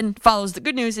course, then follows the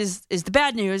good news is the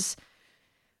bad news.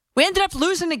 We ended up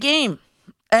losing the game,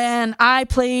 and I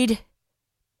played,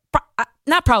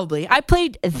 I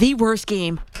played the worst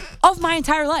game of my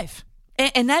entire life.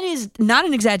 And that is not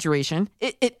an exaggeration.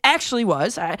 It actually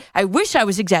was. I wish I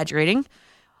was exaggerating.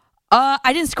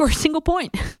 I didn't score a single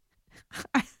point.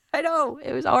 I know.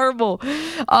 It was horrible.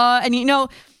 And,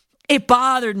 it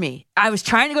bothered me. I was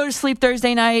trying to go to sleep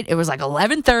Thursday night. It was like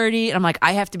 11:30. And I'm like,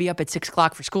 I have to be up at 6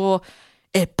 o'clock for school.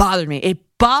 It bothered me. It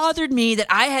bothered me that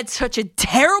I had such a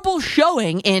terrible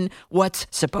showing in what's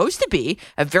supposed to be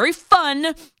a very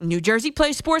fun New Jersey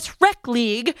Play Sports Rec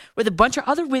League with a bunch of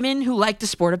other women who like the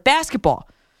sport of basketball.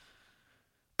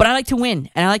 But I like to win,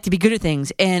 and I like to be good at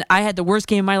things. And I had the worst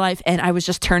game of my life, and I was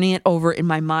just turning it over in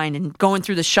my mind and going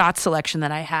through the shot selection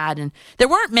that I had. And there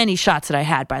weren't many shots that I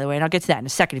had, by the way, and I'll get to that in a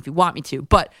second if you want me to.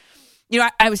 But,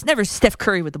 I was never Steph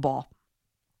Curry with the ball.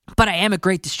 But I am a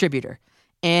great distributor.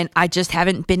 And I just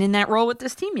haven't been in that role with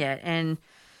this team yet. And,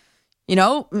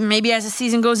 maybe as the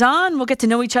season goes on, we'll get to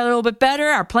know each other a little bit better,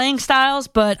 our playing styles.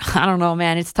 But I don't know,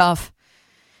 man. It's tough.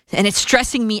 And it's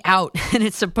stressing me out. And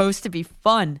it's supposed to be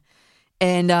fun.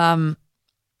 And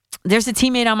there's a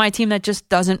teammate on my team that just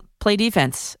doesn't play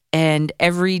defense. And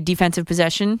every defensive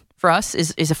possession for us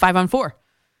is a 5-on-4.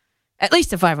 At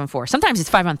least a 5-on-4. Sometimes it's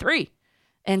 5-on-3.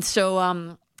 And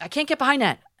so I can't get behind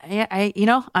that. I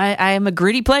am a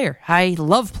gritty player. I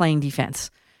love playing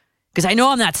defense because I know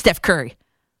I'm not Steph Curry.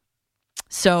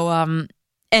 So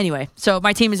anyway, so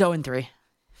my team is 0-3.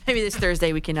 Maybe this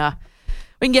Thursday we can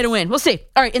get a win. We'll see.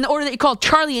 All right, in the order that you called,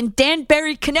 Charlie in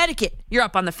Danbury, Connecticut. You're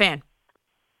up on the Fan.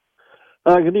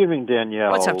 Good evening,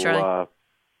 Danielle. What's up, Charlie?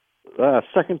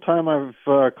 Second time I've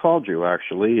called you,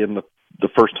 actually, and the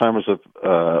first time was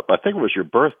I think it was your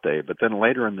birthday, but then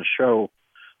later in the show,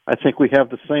 I think we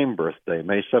have the same birthday,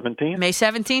 May 17th? May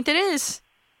 17th it is.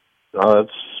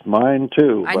 It's mine,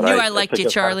 too. I knew I liked you,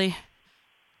 Charlie.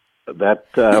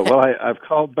 I've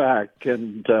called back,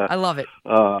 and I love it.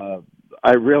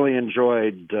 I really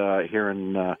enjoyed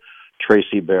hearing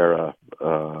Tracy Berra.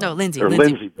 Lindsay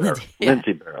Berra. Yeah.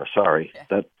 Lindsay Berra, sorry.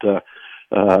 Yeah. That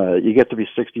you get to be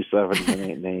 67 and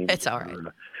ain't named. It's all right.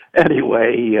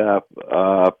 Anyway,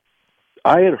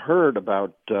 I had heard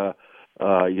about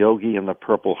Yogi and the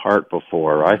Purple Heart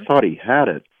before. I thought he had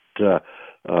it, but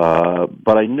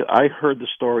I heard the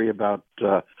story about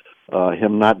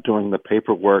him not doing the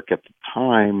paperwork at the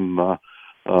time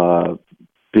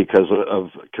because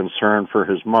of concern for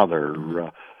his mother.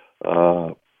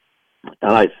 And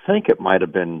I think it might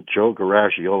have been Joe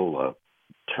Garagiola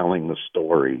telling the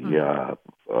story, and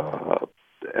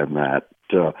that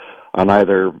on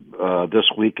either This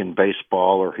Week in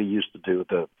Baseball, or he used to do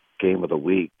the Game of the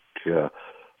Week and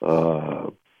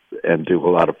do a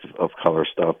lot of color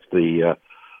stuff, the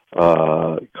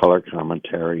color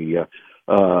commentary.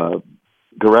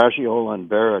 Garagiola and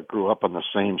Berra grew up on the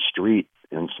same street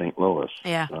in St. Louis.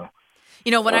 Yeah.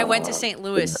 When I went to St.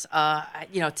 Louis,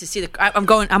 to see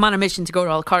I'm on a mission to go to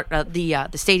all the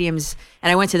stadiums,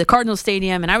 and I went to the Cardinals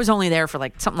Stadium, and I was only there for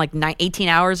something like 18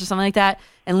 hours or something like that.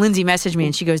 And Lindsay messaged me,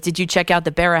 and she goes, "Did you check out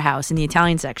the Berra House in the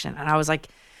Italian section?" And I was like,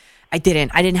 "I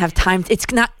didn't. I didn't have time.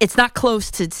 It's not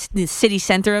close to the city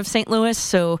center of St. Louis,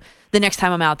 so the next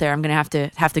time I'm out there, I'm going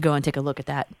to have to go and take a look at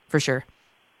that for sure."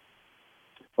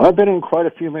 Well, I've been in quite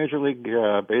a few Major League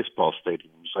Baseball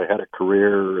stadiums I had a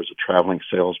career as a traveling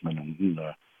salesman and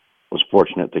was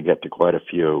fortunate to get to quite a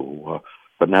few.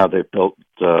 But now they've built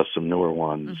some newer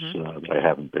ones that I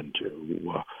haven't been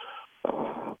to.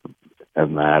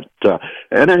 And that.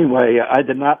 And anyway, I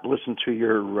did not listen to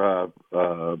your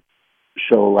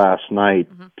show last night,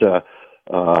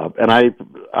 and I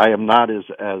am not as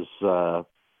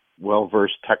well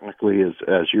versed technically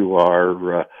as you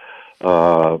are.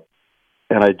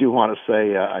 And I do want to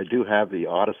say I do have the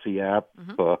Odyssey app,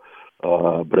 but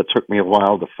it took me a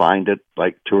while to find it,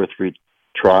 like 2 or 3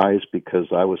 tries, because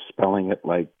I was spelling it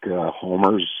like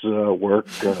Homer's work,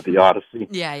 the Odyssey.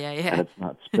 Yeah. And it's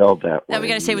not spelled that way. Now we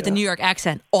got to say it with the New York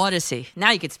accent, Odyssey.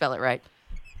 Now you can spell it right.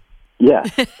 Yeah,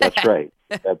 that's right.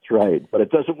 That's right. But it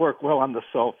doesn't work well on the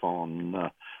cell phone,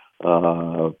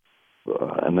 and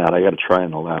that I got to try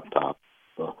on the laptop.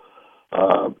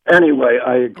 Anyway,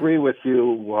 I agree with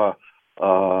you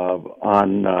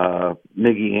on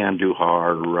Miggy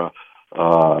Andujar.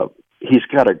 He's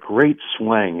got a great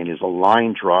swing, and he's a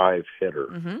line drive hitter.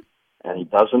 And he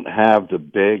doesn't have the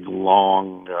big,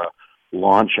 long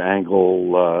launch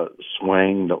angle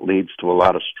swing that leads to a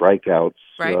lot of strikeouts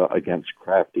against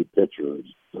crafty pitchers.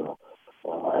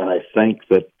 And I think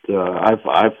that I've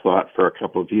thought for a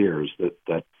couple of years that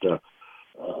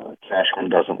Cashman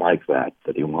doesn't like that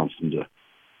he wants him to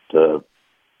the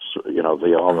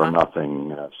all or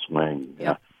nothing swing.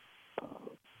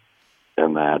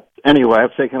 And that. Anyway,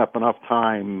 I've taken up enough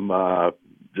time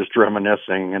just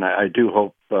reminiscing, and I do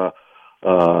hope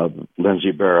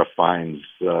Lindsey Berra finds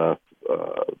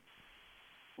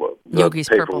Yogi's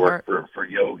paperwork for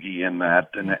Yogi in that,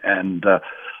 and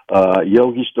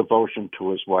Yogi's devotion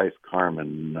to his wife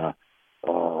Carmen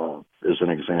is an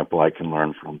example I can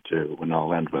learn from too. And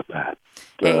I'll end with that.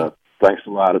 Thanks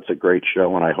a lot. It's a great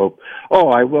show, and I hope.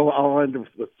 I'll end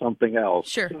with something else.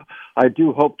 Sure. I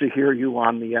do hope to hear you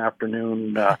on the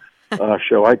afternoon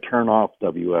show. I turn off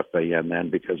WFAN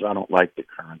then because I don't like the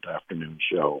current afternoon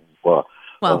show.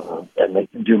 And they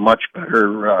can do much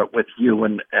better with you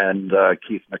and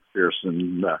Keith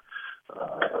McPherson.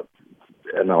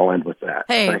 And I'll end with that.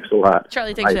 Hey, thanks a lot,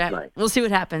 Charlie. Thanks for that. We'll see what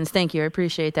happens. Thank you. I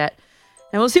appreciate that.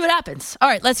 And we'll see what happens. All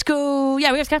right, let's go.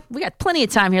 Yeah, we got plenty of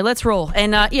time here. Let's roll.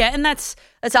 And and that's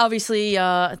obviously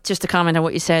just to comment on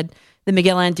what you said. The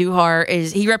Miguel Andujar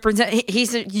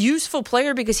he's a useful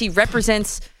player because he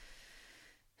represents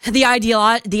the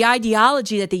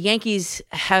ideology that the Yankees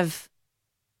have.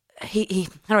 He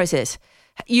how do I say this?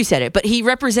 You said it, but he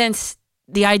represents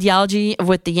the ideology of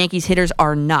what the Yankees hitters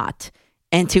are not.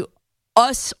 And to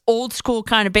us old school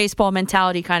kind of baseball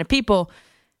mentality kind of people,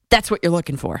 that's what you're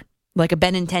looking for. Like a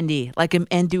Benintendi, like an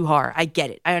Andujar. I get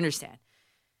it. I understand.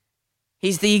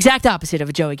 He's the exact opposite of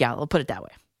a Joey Gallo. I'll put it that way.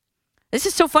 This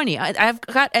is so funny. I've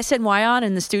got SNY on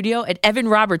in the studio, and Evan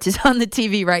Roberts is on the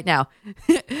TV right now.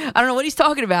 I don't know what he's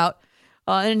talking about.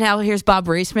 And now here's Bob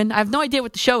Raceman. I have no idea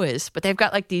what the show is, but they've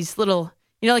got like these little,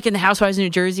 like in the Housewives of New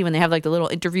Jersey when they have like the little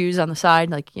interviews on the side,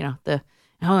 like,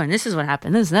 and this is what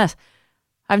happened, this and this.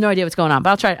 I have no idea what's going on,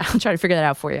 but I'll try to figure that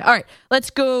out for you. All right, let's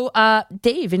go.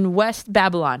 Dave in West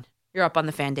Babylon. You're up on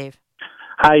the fan, Dave.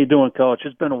 How you doing, Coach?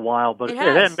 It's been a while, but it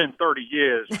hasn't been 30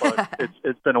 years, but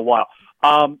it's been a while.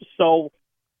 So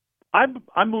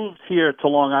I moved here to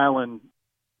Long Island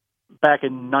back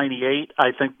in '98.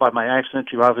 I think by my accent,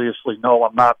 you obviously know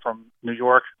I'm not from New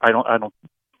York.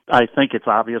 I think it's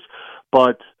obvious,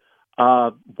 but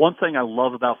one thing I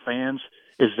love about fans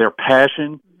is their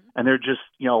passion, and they're just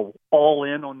all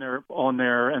in on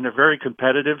their and they're very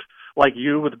competitive, like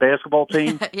you with the basketball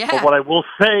team. Yeah. But what I will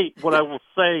say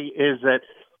is that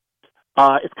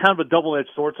it's kind of a double-edged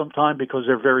sword sometimes because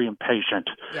they're very impatient,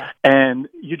 and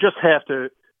you just have to.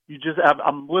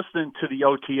 I'm listening to the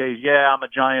OTAs. Yeah, I'm a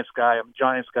Giants guy. I'm a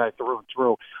Giants guy through and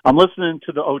through. I'm listening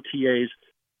to the OTAs.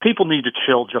 People need to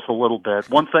chill just a little bit.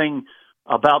 One thing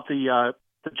about the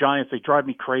Giants, they drive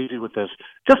me crazy with this.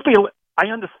 I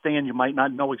understand you might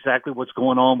not know exactly what's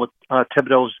going on with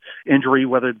Thibodeau's injury,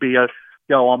 whether it be a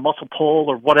muscle pull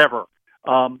or whatever.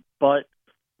 But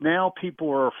now people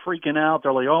are freaking out.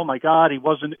 They're like, "Oh my God, he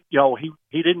wasn't.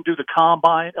 He didn't do the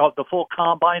combine, the full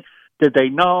combine. Did they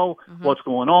know what's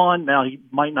going on? Now he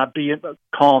might not be.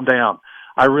 Calm down.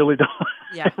 I really don't.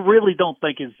 I really don't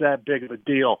think it's that big of a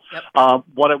deal. Yep. I'm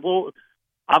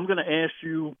going to ask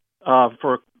you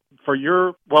for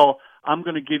your. Well, I'm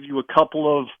going to give you a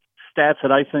couple of stats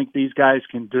that I think these guys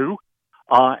can do,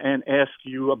 and ask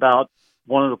you about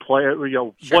one of the players.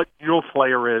 What your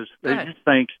player is that you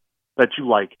think that you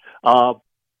like.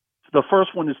 The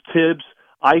first one is Tibbs.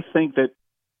 I think that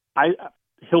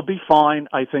he'll be fine.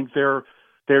 I think they're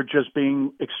just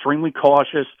being extremely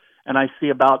cautious, and I see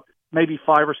about maybe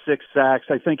 5 or 6 sacks.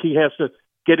 I think he has to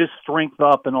get his strength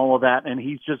up and all of that, and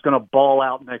he's just going to ball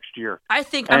out next year. I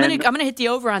think I'm gonna hit the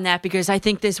over on that because I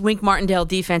think this Wink Martindale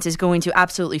defense is going to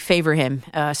absolutely favor him.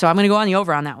 So I'm going to go on the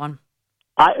over on that one.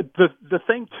 The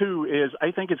thing too is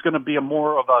I think it's going to be a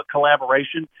more of a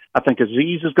collaboration. I think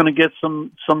Aziz is going to get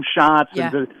some shots.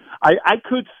 Yeah. And I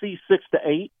could see 6 to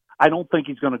 8. I don't think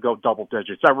he's going to go double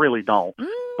digits. I really don't.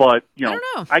 But I don't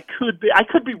know. I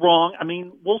could be wrong. I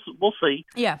mean, we'll see.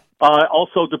 Yeah.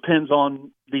 Also depends on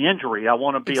the injury. I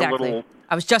want to be Exactly. a little.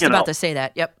 I was just about to say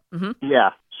that. Yep. Mm-hmm. Yeah.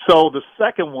 So the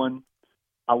second one,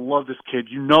 I love this kid.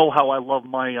 You know how I love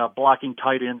my blocking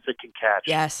tight ends that can catch.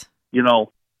 Yes.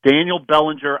 Daniel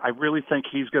Bellinger. I really think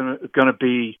he's going to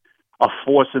be a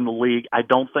force in the league. I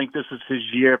don't think this is his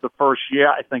year. The first year,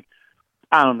 I think.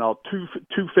 I don't know,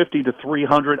 250 to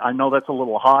 300. I know that's a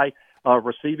little high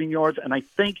receiving yards, and I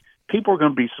think people are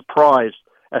going to be surprised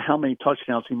at how many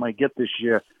touchdowns he might get this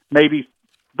year. Maybe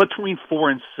between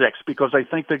 4 and 6, because I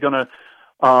think they're going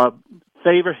to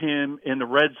favor him in the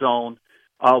red zone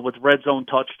with red zone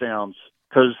touchdowns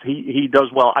because he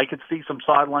does well. I could see some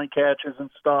sideline catches and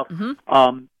stuff.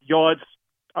 Mm-hmm. Yards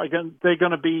they're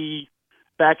going to be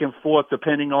back and forth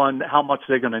depending on how much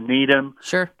they're going to need him.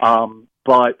 Sure.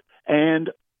 And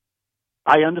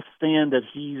I understand that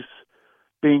he's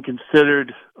being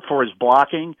considered for his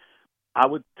blocking. I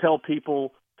would tell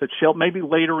people to chill. Maybe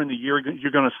later in the year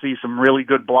you're going to see some really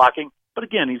good blocking. But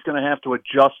again, he's going to have to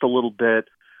adjust a little bit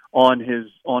on his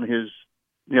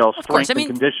strength and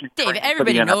conditioning. Dave,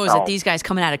 everybody knows that these guys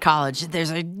coming out of college,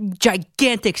 there's a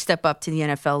gigantic step up to the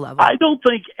NFL level. I don't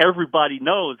think everybody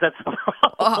knows. That's the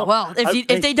problem. Oh, well,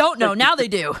 if they don't know, now they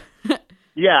do.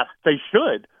 Yeah, they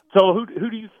should. So who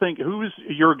do you think? Who's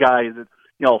your guy?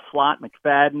 Flott,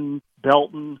 McFadden,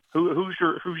 Belton. Who's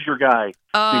your guy?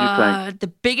 Do you think? The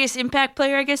biggest impact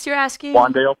player, I guess you're asking.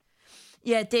 Wandale.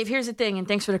 Yeah, Dave. Here's the thing, and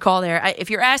thanks for the call there. If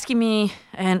you're asking me,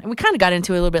 and we kind of got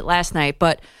into it a little bit last night,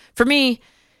 but for me,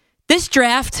 this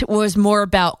draft was more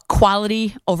about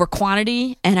quality over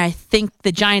quantity, and I think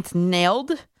the Giants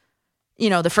nailed,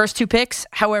 the first 2 picks.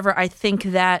 However, I think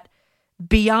that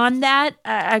beyond that,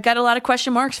 I got a lot of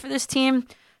question marks for this team.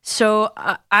 So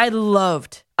I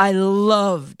loved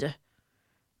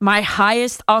my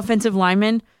highest offensive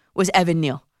lineman was Evan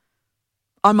Neal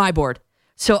on my board.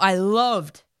 So I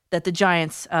loved that the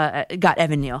Giants got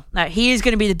Evan Neal. Now, he is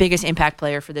going to be the biggest impact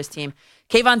player for this team.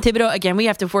 Kayvon Thibodeau, again, we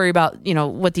have to worry about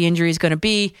what the injury is going to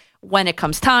be when it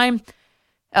comes time.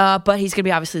 But he's going to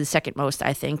be obviously the second most,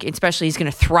 I think. Especially he's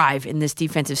going to thrive in this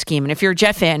defensive scheme. And if you're a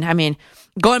Jet fan, I mean,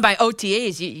 going by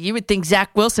OTAs, you would think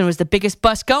Zach Wilson was the biggest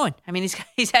bust going. I mean,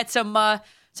 he's had some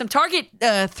target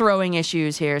throwing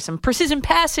issues here, some precision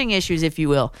passing issues, if you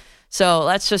will. So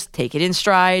let's just take it in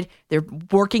stride. They're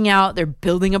working out. They're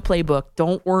building a playbook.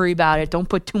 Don't worry about it. Don't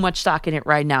put too much stock in it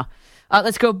right now.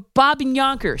 Let's go. Bob in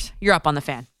Yonkers. You're up on the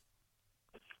fan.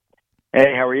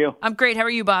 Hey, how are you? I'm great. How are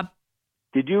you, Bob?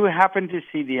 Did you happen to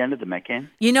see the end of the Met game?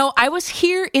 I was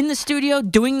here in the studio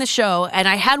doing the show, and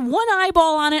I had one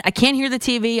eyeball on it. I can't hear the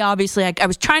TV, obviously. I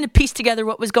was trying to piece together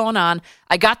what was going on.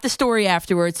 I got the story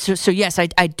afterwards, so yes, I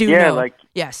do know.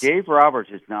 Yes. Dave Roberts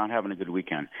is not having a good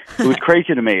weekend. It was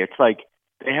crazy to me. It's like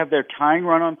they have their tying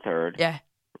run on third. Yeah.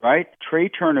 Right? Trey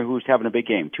Turner, who's having a big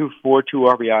game. 2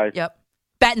 RBIs. Yep.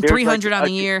 Batting 300 on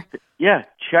the year. Yeah.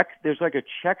 There's like a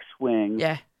check swing.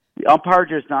 Yeah. The umpire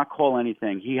does not call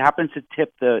anything. He happens to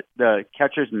tip the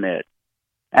catcher's mitt.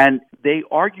 And they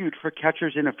argued for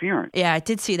catcher's interference. Yeah, I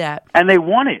did see that. And they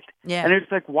won it. Yeah. And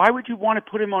it's like, why would you want to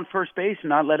put him on first base and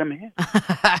not let him hit?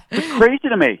 It's crazy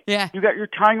to me. Yeah. You got your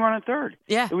tying run on third.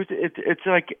 Yeah. It's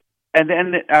like, and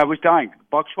then I was dying.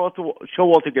 Buck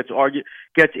Showalter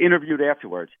gets interviewed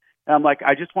afterwards. And I'm like,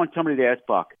 I just want somebody to ask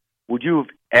Buck, would you have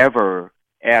ever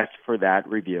asked for that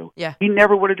review? Yeah. He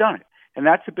never would have done it. And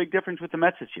that's the big difference with the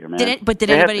Mets this year, man. Did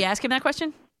anybody ask him that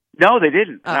question? No, they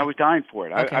didn't. Oh. And I was dying for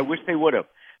it. Okay. I wish they would have.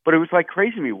 But it was like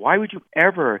crazy to me. Why would you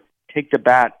ever take the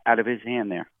bat out of his hand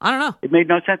there? I don't know. It made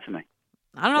no sense to me.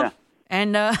 I don't know. Yeah.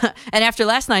 And after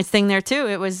last night's thing there too,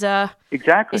 it was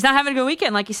exactly. He's not having a good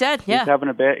weekend, like you said. Yeah, he's having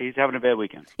a bad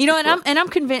weekend. I'm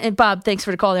convinced. And Bob, thanks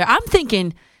for the call there. I'm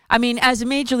thinking. I mean, as a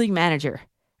major league manager,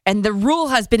 and the rule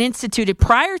has been instituted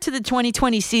prior to the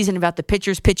 2020 season about the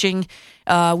pitchers pitching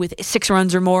with 6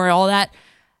 runs or more, all that.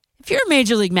 If you're a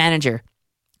major league manager,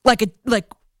 like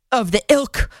of the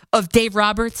ilk of Dave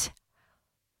Roberts,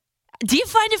 do you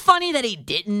find it funny that he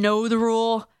didn't know the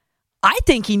rule? I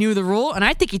think he knew the rule, and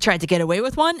I think he tried to get away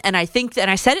with one. And I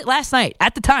said it last night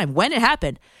at the time when it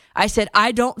happened. I said,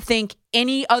 I don't think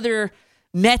any other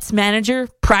Mets manager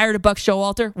prior to Buck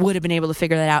Showalter would have been able to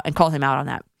figure that out and call him out on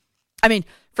that. I mean,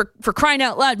 for crying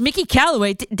out loud, Mickey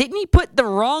Callaway, didn't he put the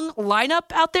wrong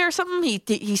lineup out there or something? He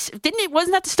didn't it?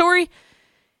 Wasn't that the story?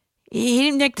 He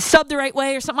didn't make the sub the right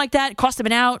way or something like that. It cost him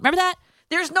an out. Remember that?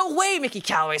 There's no way Mickey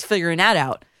Callaway's figuring that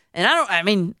out.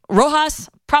 And Rojas,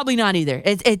 probably not either.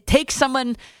 It takes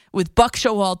someone with Buck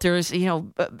Showalter's,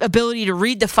 ability to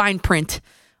read the fine print,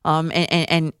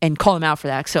 and call him out for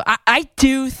that. So I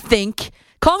do think,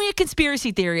 call me a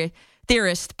conspiracy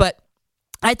theorist, but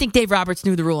I think Dave Roberts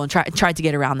knew the rule and tried to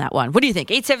get around that one. What do you think?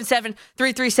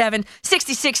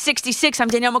 877-337-6666. I'm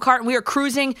Danielle McCartan. We are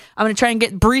cruising. I'm going to try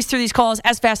and breeze through these calls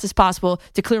as fast as possible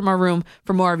to clear my room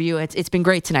for more of you. It's been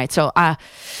great tonight. So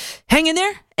hang in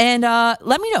there and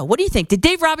let me know. What do you think? Did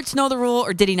Dave Roberts know the rule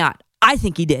or did he not? I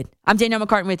think he did. I'm Danielle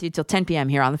McCartan with you till 10 p.m.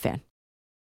 here on The Fan.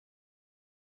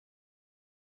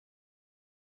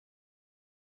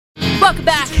 Welcome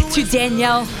back to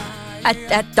Danielle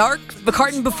at dark,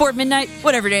 McCartan before midnight,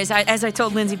 whatever it is. As I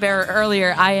told Lindsay Barrett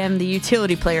earlier, I am the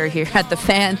utility player here at The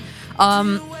Fan.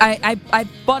 I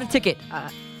bought a ticket.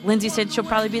 Lindsay said she'll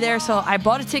probably be there, so I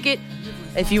bought a ticket.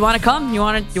 If you want to come, you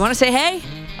want to say hey,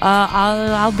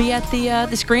 I'll be at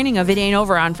the screening of It Ain't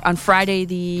Over on Friday,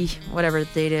 the whatever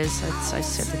the date is. I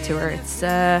sent it to her. It's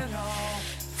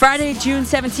Friday, June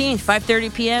 17th,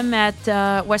 5:30 p.m. at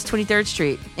West 23rd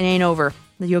Street. It Ain't Over.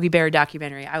 The Yogi Berra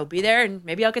documentary. I will be there, and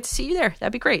maybe I'll get to see you there.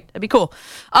 That'd be great. That'd be cool.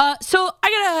 So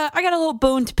I got a little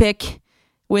bone to pick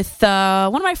with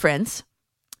one of my friends,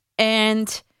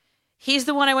 and he's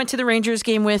the one I went to the Rangers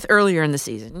game with earlier in the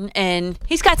season, and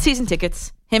he's got season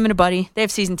tickets. Him and a buddy, they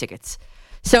have season tickets.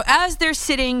 So as they're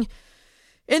sitting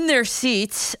in their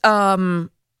seats in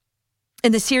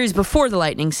the series before the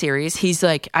Lightning series, he's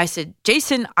like, I said,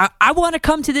 Jason, I want to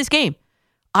come to this game.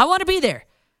 I want to be there.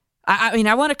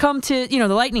 I want to come to, the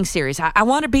Lightning series. I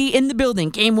want to be in the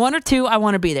building. Game 1 or 2, I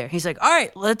want to be there. He's like, all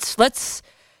right, let's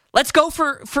go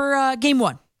for game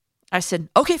 1. I said,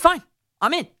 okay, fine.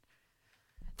 I'm in.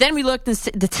 Then we looked and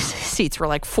the seats were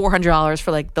like $400 for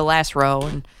like the last row.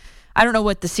 And I don't know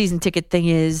what the season ticket thing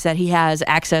is that he has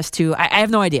access to. I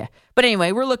have no idea. But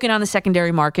anyway, we're looking on the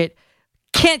secondary market.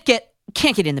 Can't get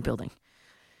in the building.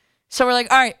 So we're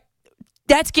like, all right,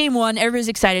 that's game 1. Everybody's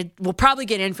excited. We'll probably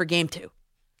get in for game 2.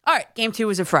 All right, game 2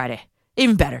 was a Friday.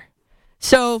 Even better.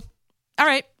 So, all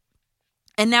right.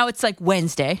 And now it's like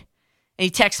Wednesday. And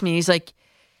he texts me. He's like,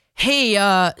 hey,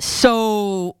 my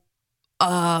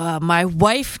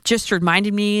wife just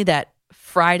reminded me that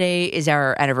Friday is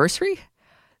our anniversary.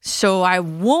 So I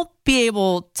won't be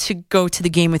able to go to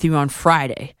the game with you on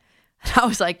Friday. And I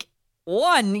was like,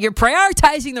 1, you're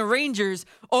prioritizing the Rangers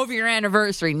over your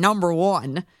anniversary, number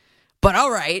 1. But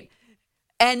all right.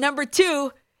 And number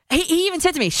 2, he even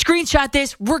said to me, screenshot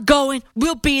this. We're going.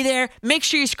 We'll be there. Make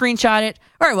sure you screenshot it.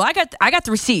 All right, well, I got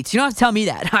the receipts. You don't have to tell me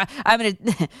that.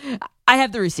 I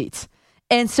have the receipts.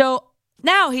 And so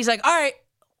now he's like, all right,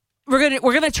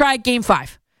 we're gonna try game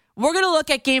 5. We're gonna look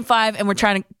at game 5, and we're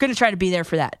gonna try to be there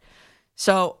for that.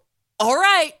 So, all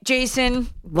right, Jason,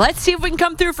 let's see if we can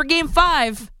come through for game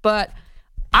 5. But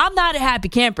I'm not a happy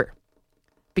camper,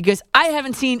 because I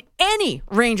haven't seen any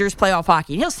Rangers playoff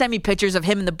hockey. And he'll send me pictures of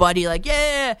him and the buddy like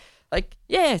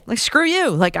screw you.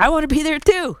 Like, I want to be there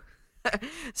too.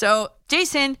 So,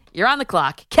 Jason, you're on the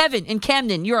clock. Kevin in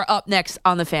Camden, you are up next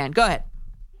on The Fan. Go ahead.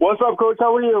 What's up, Coach?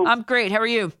 How are you? I'm great. How are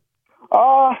you?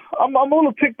 I'm a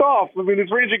little ticked off. I mean,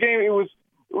 this Ranger game, it was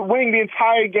winning the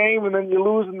entire game, and then you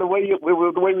lose, and the way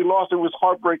we lost, it was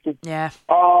heartbreaking. Yeah.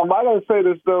 I gotta say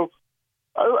this though.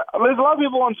 There's a lot of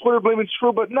people on Twitter blaming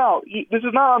True, but no, this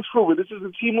is not on True. This is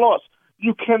a team loss.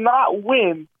 You cannot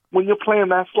win when you're playing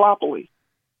that sloppily.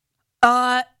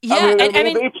 Yeah.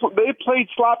 They played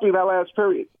sloppy that last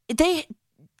period.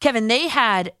 Kevin, they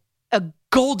had a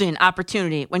golden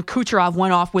opportunity when Kucherov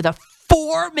went off with a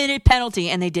 4-minute penalty,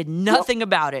 and they did nothing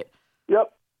about it.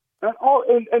 Yep. And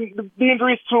the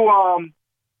injuries to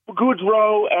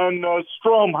Goudreau and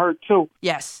Strome hurt too.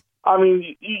 Yes. I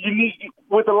mean, you need,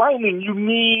 with the Lightning, you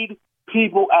need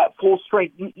people at full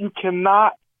strength. You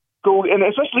cannot go, and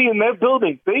especially in their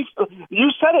building. You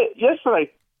said it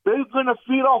yesterday. They're going to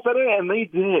feed off that energy, and they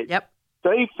did. Yep.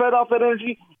 They fed off that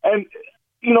energy, and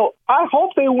I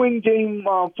hope they win Game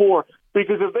 4,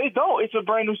 because if they don't, it's a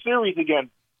brand new series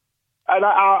again. And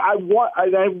I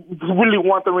really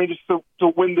want the Rangers to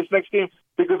win this next game,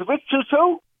 because if it's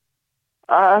 2-2.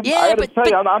 I got to tell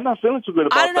you, I'm not feeling too good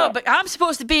about that. I don't know, but I'm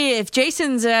supposed to be, if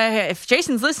Jason's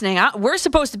listening, we're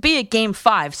supposed to be at Game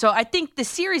 5. So I think the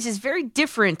series is very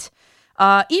different,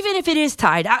 even if it is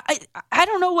tied. I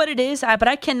don't know what it is, but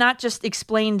I cannot just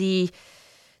explain the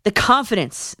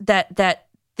confidence that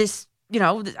this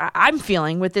I'm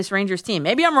feeling with this Rangers team.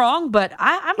 Maybe I'm wrong, but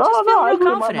I'm just feeling real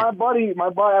confident. My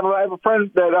buddy, I have a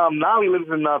friend that now he lives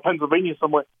in Pennsylvania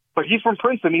somewhere, but he's from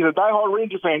Princeton. He's a diehard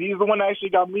Ranger fan. He's the one that actually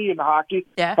got me into hockey.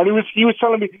 Yeah. And he was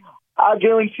telling me, I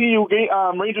guarantee you,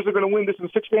 Rangers are going to win this in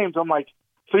 6 games. I'm like,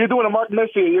 so you're doing a Mark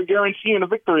Messier, you're guaranteeing a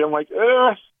victory. I'm like,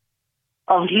 it's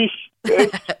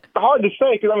hard to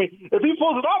say because if he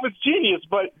pulls it off, it's genius.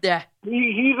 But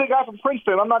he's a guy from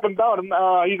Princeton. I'm not going to doubt him.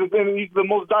 He's the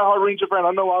most diehard Ranger fan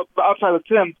I know outside of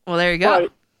Tim. Well, there you go.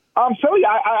 But I'm telling you,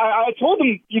 I told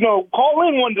him, call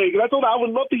in one day because I told him I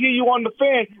would love to hear you on the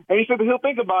fan, and he said that he'll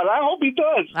think about it. I hope he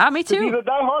does. Me too. He's a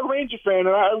diehard Ranger fan,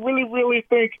 and I really, really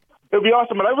think it'll be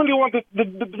awesome. And I really want the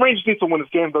Rangers need to win this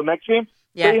game though. Next game,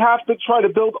 they have to try to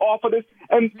build off of this.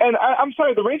 And I'm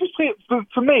sorry, the Rangers play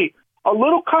to me a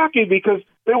little cocky because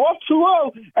they were up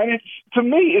 2-0, and to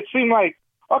me it seemed like,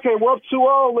 okay, we're up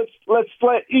 2-0. Let's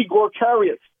let Igor carry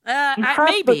it.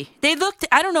 Maybe they looked.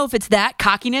 I don't know if it's that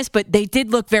cockiness, but they did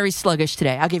look very sluggish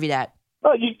today. I'll give you that.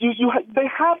 They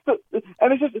have to,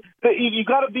 and it's just that you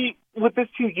got to be with this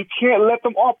team. You can't let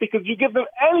them off because you give them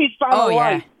any sign of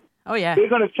life. Oh yeah, they're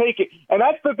going to take it, and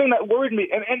that's the thing that worried me,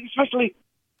 and especially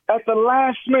at the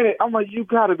last minute, I'm like, you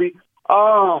got to be.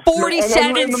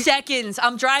 47 seconds.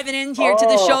 I'm driving in here to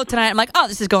the show tonight. I'm like,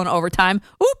 this is going to overtime.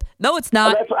 Oop, no, it's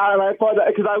not. I thought that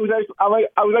because I was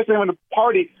actually having a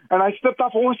party, and I stepped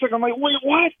off for 1 second. I'm like, wait,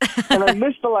 what? And I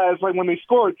missed the last when they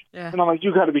scored, and I'm like,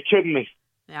 you got to be kidding me.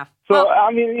 Yeah. So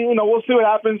we'll see what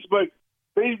happens, but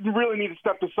they really need to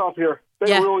step this up here.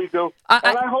 They really do.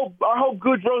 And I hope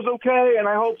Goodrow's okay, and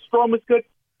I hope Strom is good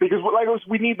because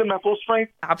we need them at full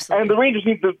strength. Absolutely. And the Rangers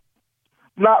need to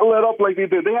not let up like they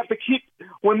did. They have to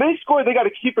when they score, they got to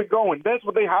keep it going. That's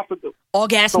what they have to do. All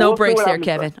gas, no brakes there,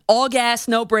 Kevin. All gas,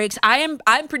 no brakes. I'm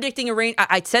predicting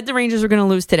I said the Rangers are going to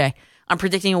lose today. I'm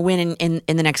predicting a win in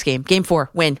the next game. Game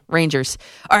 4, win, Rangers.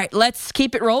 All right, let's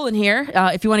keep it rolling here.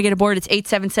 If you want to get aboard, it's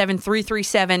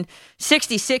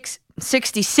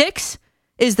 877-337-6666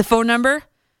 is the phone number.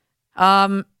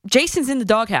 Jason's in the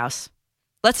doghouse.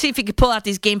 Let's see if he can pull out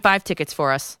these Game 5 tickets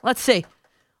for us. Let's see.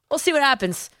 We'll see what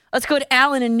happens. Let's go to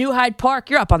Alan in New Hyde Park.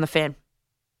 You're up on the fan.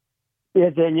 Yeah,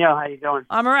 Danielle, how you doing?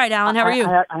 I'm all right, Alan. How are you?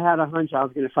 I had a hunch I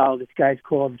was going to follow this guy's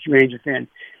call, this Ranger fan.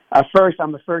 First,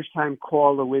 I'm a first-time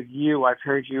caller with you. I've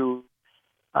heard you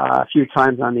a few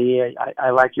times on the air.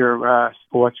 I like your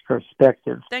sports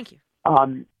perspective. Thank you.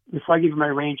 Before I give you my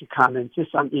Ranger comments,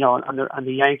 just on the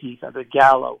Yankees, the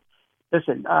Gallo.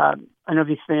 Listen, I know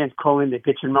these fans call in, they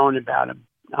bitch and moan about him.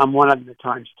 I'm one of them at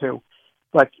times too.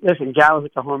 But listen, Gallo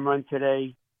hit the home run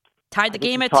today. Tied the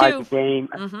game at 2.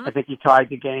 Mm-hmm. I think he tied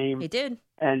the game. He did.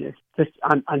 And it's just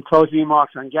on closing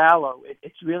remarks on Gallo,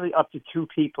 it's really up to two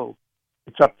people.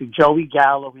 It's up to Joey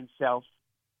Gallo himself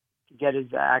to get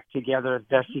his act together as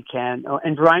best he can,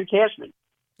 and Brian Cashman.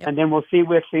 Yep. And then we'll see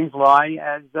where things lie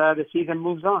as the season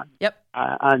moves on. Yep.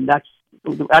 And that's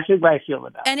actually the way I feel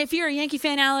about it. And if you're a Yankee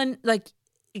fan, Alan,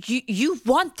 you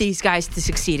want these guys to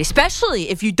succeed, especially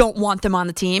if you don't want them on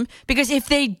the team, because if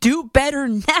they do better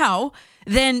now,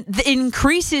 then it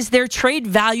increases their trade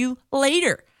value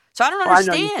later. So I don't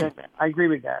understand. I agree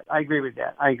with that.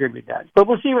 But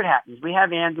we'll see what happens. We have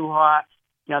Andujar.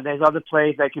 There's other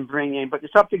players they can bring in, but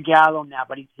it's up to Gallo now.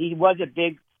 But he was a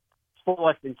big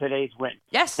force in today's win.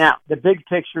 Yes. Now, the big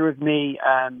picture with me,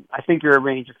 I think you're a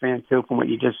Ranger fan too, from what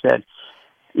you just said.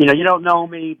 You don't know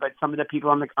me, but some of the people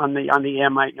on the air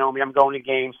might know me. I'm going to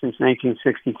games since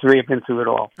 1963. I've been through it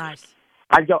all. Nice.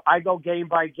 I go game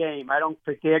by game. I don't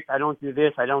predict. I don't do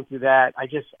this. I don't do that. I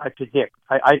predict.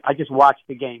 I just watch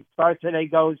the game. As far as today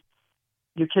goes,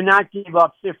 you cannot give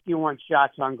up 51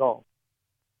 shots on goal.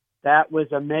 That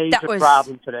was a major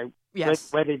problem today.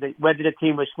 Yes. Whether the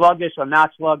team was sluggish or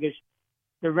not sluggish,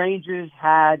 the Rangers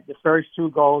had the first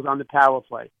 2 goals on the power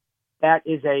play. That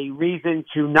is a reason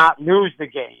to not lose the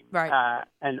game. Right.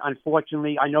 And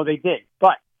unfortunately, I know they did.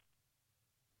 But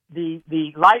the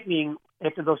Lightning,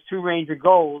 after those 2 Ranger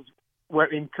goals, were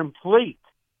in complete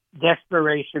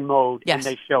desperation mode, yes. And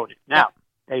they showed it. Now,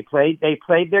 they played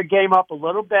their game up a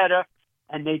little better,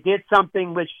 and they did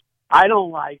something which I don't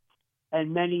like,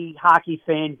 and many hockey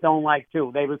fans don't like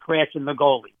too. They were crashing the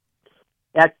goalie.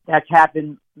 That's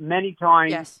happened many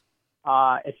times. Yes.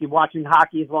 If you're watching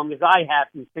hockey as long as I have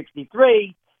since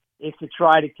 '63, is to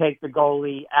try to take the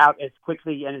goalie out as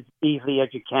quickly and as easily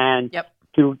as you can. Yep.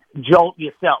 To jolt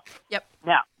yourself. Yep.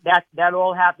 Now, that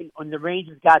all happened when the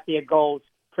Rangers got their goals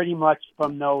pretty much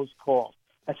from those calls.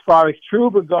 As far as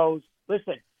Trouba goes,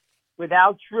 listen,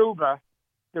 without Trouba,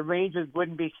 the Rangers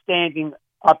wouldn't be standing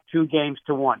up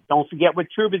 2-1. Don't forget what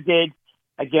Trouba did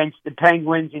against the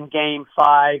Penguins in Game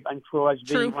 5 on Crosby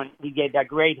True. when he gave that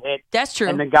great hit. That's true.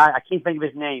 And the guy, I can't think of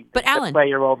his name. But the Alan,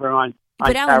 player over on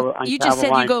Alan, you just said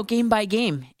you Carolina. go game by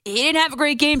game. He didn't have a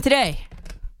great game today.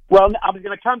 Well, I was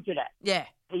going to come to that. Yeah.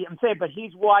 I'm saying, but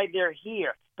he's why they're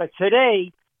here. But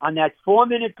today, on that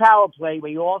 4-minute power play,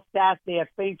 we all sat there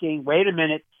thinking, wait a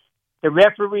minute, the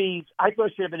referees, I thought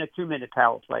it should have been a 2-minute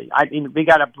power play. I mean, we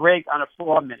got a break on a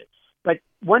 4-minute. But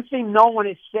one thing no one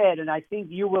has said, and I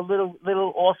think you were a little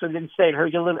also didn't say it,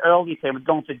 heard you a little early say, we're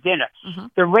going for dinner. Mm-hmm.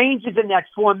 The Rangers in that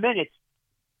 4 minutes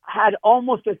had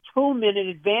almost a 2-minute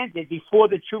advantage before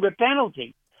the Trouba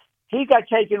penalty. He got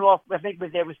taken off, I think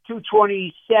there was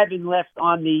 2:27 left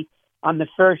on the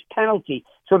first penalty.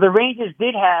 So the Rangers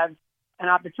did have an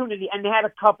opportunity, and they had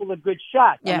a couple of good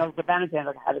shots. Yeah. I know the Valentine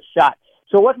had a shot.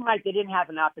 So it wasn't like they didn't have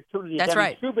an opportunity. That's then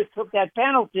right. When Trouba took that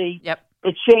penalty, Yep.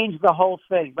 it changed the whole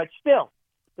thing. But still,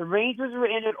 the Rangers were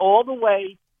in it all the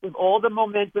way with all the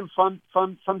momentum from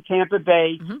Tampa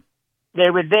Bay. Mm-hmm. They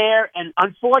were there, and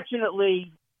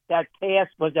unfortunately, that pass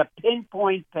was a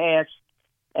pinpoint pass,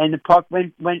 and the puck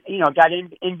got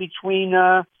in between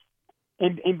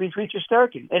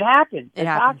Shesterkin. It happened. It It's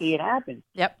happens. hockey. It happened.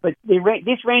 Yep. But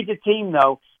this Ranger team,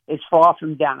 though, is far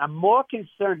from down. I'm more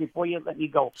concerned, before you let me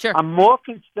go, Sure. I'm more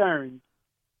concerned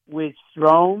with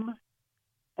Strome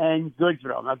and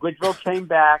Goodrow. Now, Goodrow came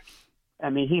back. I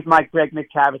mean, he's my Greg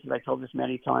McTavish, as I told this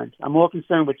many times. I'm more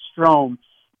concerned with Strome.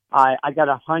 I got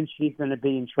a hunch he's going to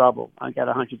be in trouble.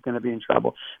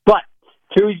 But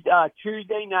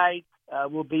Tuesday night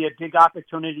will be a big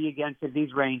opportunity against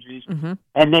these Rangers, Mm-hmm.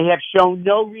 and they have shown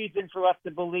no reason for us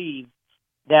to believe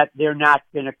that they're not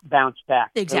going to bounce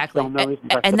back. Exactly. There's no reason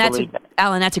for us And to that's believe that.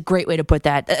 Alan, that's a great way to put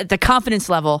that. The confidence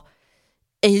level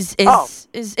is there.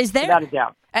 Without a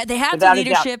doubt. They have Without the a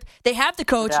doubt. leadership. They have the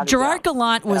coach. Without a Gerard doubt.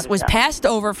 Gallant was Without a doubt. passed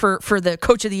over for the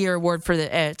Coach of the Year award for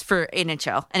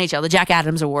NHL, the Jack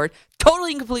Adams Award.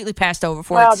 Totally and completely passed over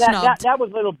for Well, it. that Snubbed.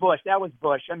 was little Bush. That was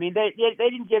Bush. I mean, they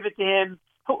didn't give it to him.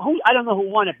 Who I don't know who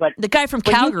won it, but the guy from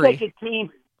when Calgary. you take a team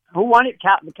who won it,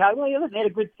 Calgary, they had a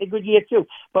good year too.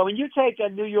 But when you take a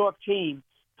New York team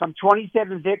from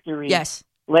 27 victories Yes.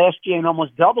 last year and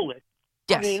almost double it.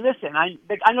 Yes. I mean, listen,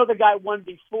 I know the guy won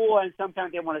before, and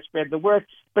sometimes they want to spread the word,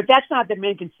 but that's not the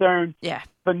main concern. Yeah.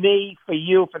 For me, for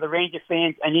you, for the Ranger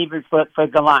fans, and even for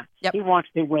Gallant. Yep. He wants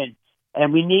to win,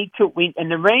 and we need to win. And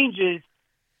the Rangers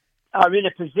are in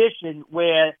a position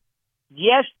where,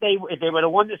 yes, if they would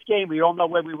have won this game, we all know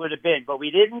where we would have been, but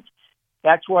we didn't.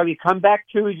 That's why we come back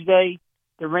Tuesday.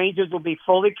 The Rangers will be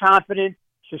fully confident.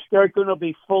 Shesterkin will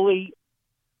be fully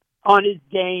on his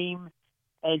game.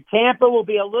 And Tampa will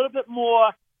be a little bit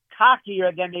more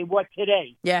cockier than they were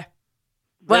today. Yeah.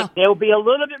 Well, there'll be a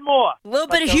little bit more. A little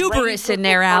but bit of the hubris Rangers in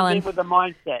there, will come Alan. in with a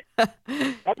mindset.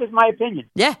 That was my opinion.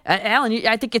 Yeah, Alan,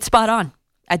 I think it's spot on.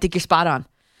 I think you're spot on.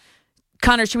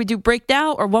 Connor, should we do break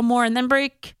now or one more and then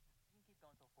break?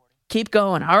 Keep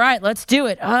going. All right, let's do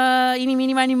it. Eeny,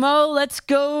 meeny, miny, mo. Let's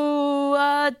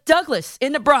go. Douglas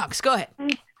in the Bronx. Go ahead.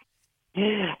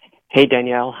 Hey,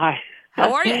 Danielle. Hi.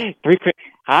 How are you?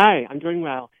 Hi, I'm doing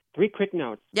well. 3 quick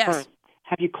notes. Yes. First,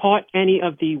 have you caught any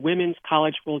of the Women's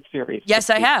College World Series? Yes,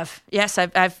 I have. Yes,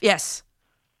 I've yes.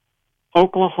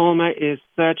 Oklahoma is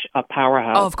such a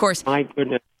powerhouse. Oh, of course. My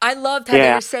goodness. I loved how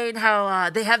they were saying how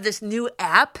they have this new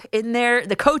app in there.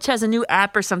 The coach has a new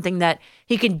app or something that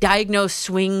he can diagnose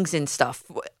swings and stuff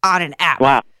on an app.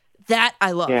 Wow. That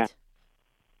I loved. Yeah.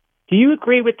 Do you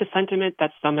agree with the sentiment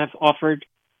that some have offered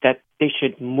that they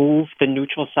should move the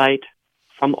neutral site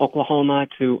from Oklahoma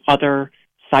to other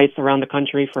sites around the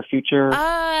country for future?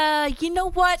 You know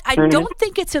what? I tournaments? don't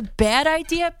think it's a bad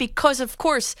idea because, of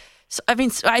course,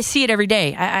 I see it every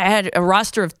day. I had a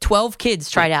roster of 12 kids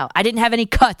tried out. I didn't have any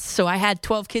cuts, so I had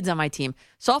 12 kids on my team.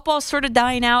 Softball's sort of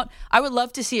dying out. I would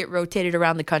love to see it rotated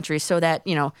around the country so that,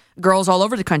 girls all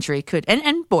over the country could,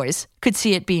 and boys, could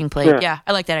see it being played. Sure. Yeah,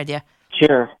 I like that idea.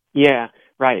 Sure. Yeah,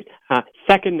 right.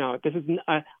 Second note, this is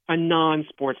a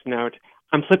non-sports note.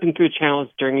 I'm flipping through channels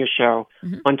during your show.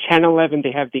 Mm-hmm. On Channel 11,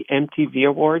 they have the MTV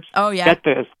Awards. Oh, yeah. Get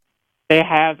this. They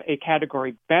have a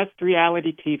category, Best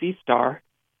Reality TV Star.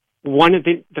 One of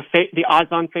the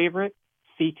odds-on favorite,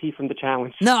 CT from The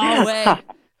Challenge. No way.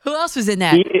 Who else was in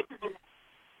that?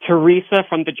 Teresa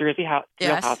from the Jersey Real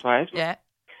Yes. Housewives. Yeah.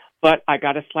 But I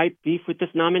got a slight beef with this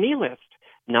nominee list.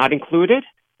 Not included,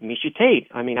 Misha Tate.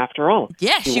 I mean, after all,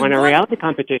 Yeah, she she won a won. reality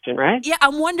competition, right? Yeah,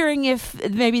 I'm wondering if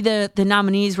maybe the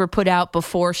nominees were put out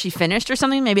before she finished or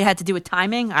something. Maybe it had to do with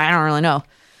timing. I don't really know.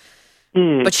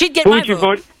 But she'd get Who my would you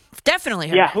vote. vote? Definitely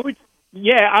her. Yeah,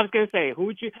 Yeah, I was going to say,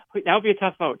 that would be a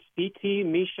tough vote. CT,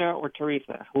 Misha, or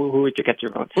Teresa? Who would you get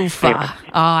your vote? Oofa. Anyway.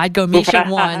 I'd go Misha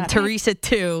 1, Teresa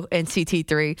 2, and CT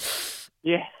 3.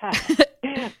 Yeah.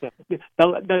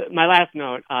 My last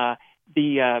note,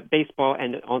 the baseball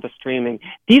and all the streaming.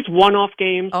 These one-off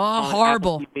games on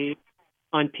horrible. Apple TV,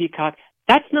 on Peacock,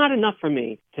 that's not enough for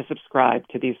me to subscribe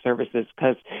to these services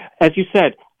because, as you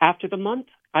said, after the month,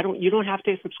 you don't have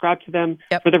to subscribe to them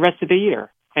for the rest of the year.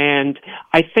 And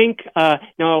I think,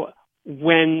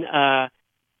 when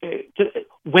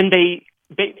they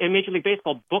in Major League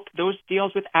Baseball book those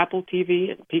deals with Apple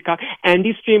TV and Peacock, and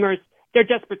these streamers, they're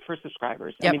desperate for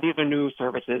subscribers. I mean, these are new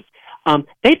services.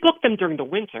 They book them during the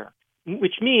winter,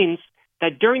 which means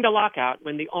that during the lockout,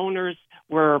 when the owners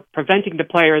were preventing the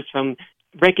players from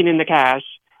raking in the cash,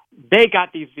 they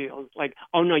got these deals. Like,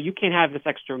 oh no, you can't have this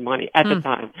extra money at the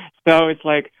time. So it's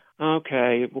like,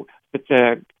 okay,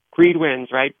 it's greed wins,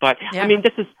 right? But I mean,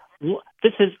 this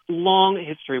is long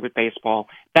history with baseball.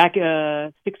 Back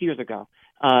 6 years ago,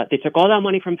 they took all that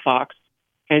money from Fox,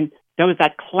 and there was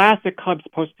that classic Cubs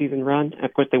postseason run.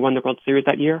 Of course, they won the World Series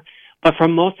that year. But for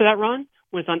most of that run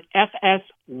was on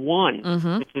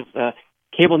FS1, which is a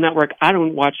cable network I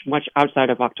don't watch much outside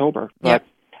of October. But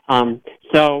that's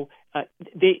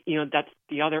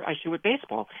the other issue with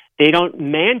baseball. They don't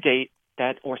mandate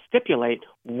that or stipulate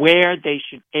where they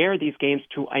should air these games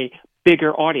to a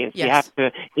bigger audience. You have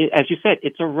to, as you said,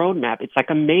 it's a roadmap. It's like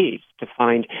a maze to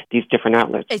find these different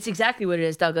outlets. It's exactly what it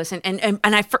is, Douglas. And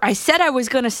I said I was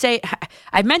going to say,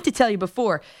 I meant to tell you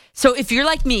before. So if you're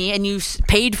like me and you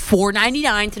paid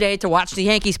 $4.99 today to watch the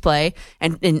Yankees play,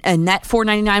 and that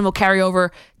 $4.99 will carry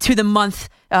over to the month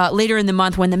later in the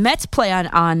month when the Mets play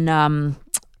on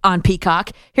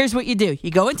Peacock. Here's what you do: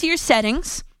 you go into your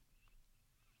settings,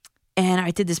 and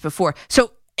I did this before.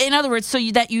 So in other words,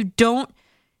 that you don't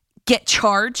get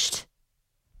charged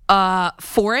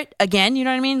for it again, you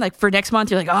know what I mean? Like for next month,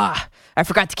 you're like, I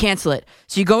forgot to cancel it.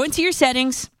 So you go into your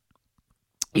settings,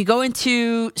 you go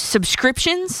into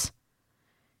subscriptions,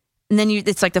 and then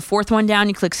it's like the fourth one down,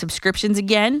 you click subscriptions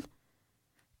again,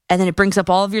 and then it brings up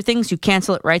all of your things, you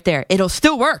cancel it right there. It'll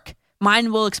still work.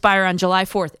 Mine will expire on July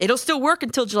 4th. It'll still work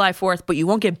until July 4th, but you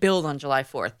won't get billed on July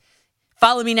 4th.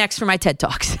 Follow me next for my TED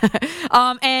Talks.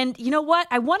 And you know what?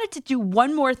 I wanted to do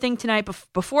one more thing tonight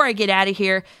before I get out of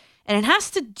here, and it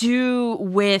has to do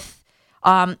with,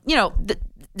 the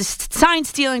sign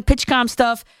stealing, PitchCom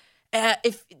stuff.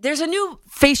 If there's a new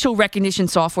facial recognition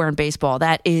software in baseball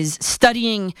that is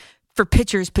studying for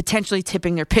pitchers potentially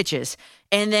tipping their pitches,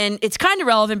 and then it's kind of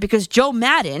relevant because Joe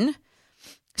Madden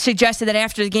suggested that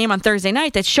after the game on Thursday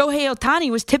night that Shohei Ohtani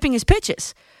was tipping his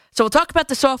pitches. So we'll talk about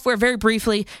the software very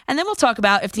briefly, and then we'll talk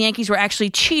about if the Yankees were actually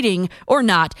cheating or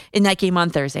not in that game on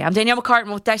Thursday. I'm Danielle McCartan.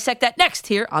 We'll dissect that next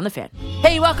here on The Fan.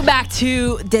 Hey, welcome back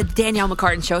to the Danielle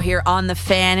McCartan Show here on The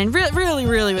Fan. And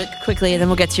really quickly, and then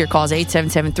we'll get to your calls,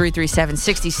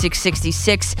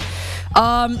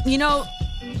 877-337-6666.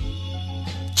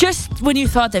 Just when you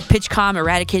thought that PitchCom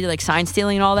eradicated like sign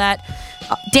stealing and all that,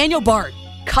 Daniel Bard,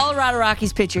 Colorado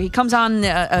Rockies pitcher, he comes on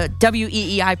a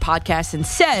WEEI podcast and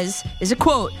says, is a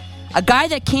quote, "A guy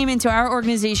that came into our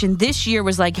organization this year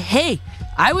was like, hey,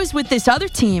 I was with this other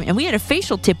team and we had a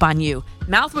facial tip on you.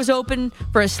 Mouth was open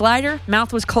for a slider,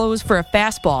 mouth was closed for a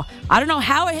fastball. I don't know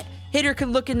how a hitter could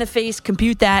look in the face,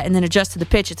 compute that, and then adjust to the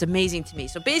pitch. It's amazing to me."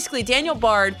 So basically, Daniel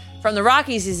Bard from the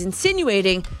Rockies is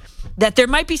insinuating that there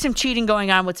might be some cheating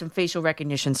going on with some facial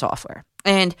recognition software.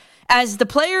 And as the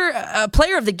player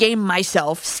of the game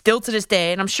myself, still to this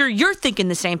day, and I'm sure you're thinking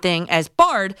the same thing as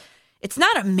Bard, it's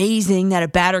not amazing that a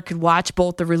batter could watch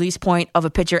both the release point of a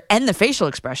pitcher and the facial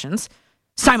expressions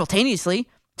simultaneously.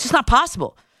 It's just not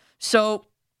possible. So,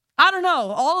 I don't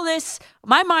know. All of this,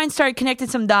 my mind started connecting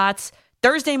some dots.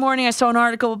 Thursday morning, I saw an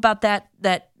article about that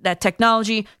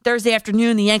technology. Thursday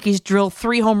afternoon, the Yankees drilled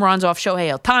 3 home runs off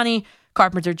Shohei Ohtani,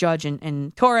 Carpenter, Judge,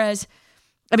 and Torres.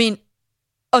 I mean,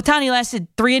 Ohtani lasted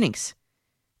 3 innings,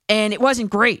 and it wasn't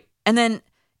great. And then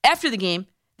after the game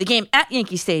at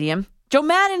Yankee Stadium, Joe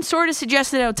Madden sort of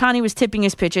suggested that Ohtani was tipping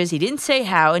his pitches. He didn't say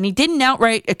how, and he didn't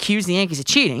outright accuse the Yankees of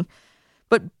cheating.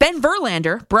 But Ben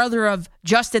Verlander, brother of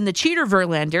Justin the Cheater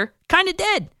Verlander, kind of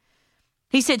did.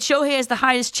 He said Shohei has the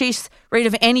highest chase rate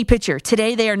of any pitcher.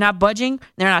 Today, they are not budging.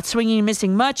 They're not swinging and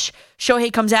missing much.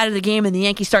 Shohei comes out of the game, and the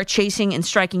Yankees start chasing and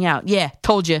striking out. Yeah,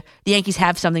 told you. The Yankees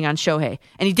have something on Shohei.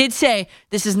 And he did say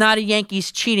this is not a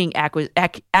Yankees cheating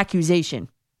accusation.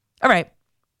 All right.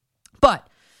 But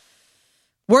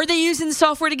were they using the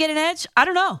software to get an edge? I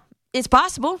don't know. It's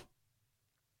possible.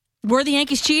 Were the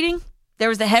Yankees cheating? There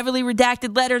was the heavily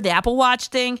redacted letter, the Apple Watch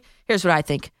thing. Here's what I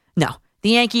think. No, the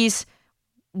Yankees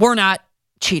were not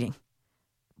cheating.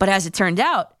 But as it turned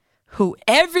out, who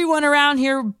everyone around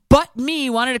here but me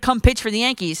wanted to come pitch for the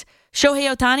Yankees,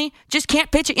 Shohei Ohtani, just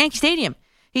can't pitch at Yankee Stadium.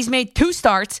 He's made 2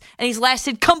 starts, and he's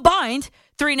lasted combined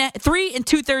 3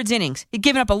 2/3 innings. He's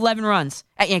given up 11 runs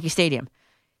at Yankee Stadium.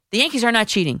 The Yankees are not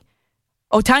cheating.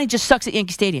 Ohtani just sucks at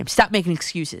Yankee Stadium. Stop making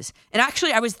excuses. And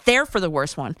actually, I was there for the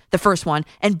first one.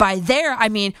 And by there, I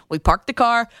mean, we parked the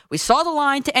car, we saw the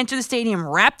line to enter the stadium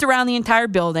wrapped around the entire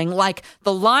building. Like,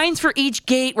 the lines for each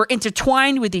gate were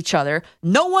intertwined with each other.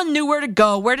 No one knew where to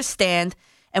go, where to stand.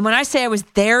 And when I say I was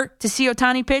there to see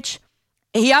Ohtani pitch,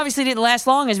 he obviously didn't last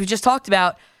long, as we just talked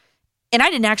about. And I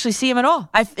didn't actually see him at all.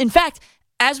 In fact,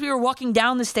 as we were walking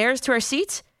down the stairs to our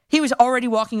seats, he was already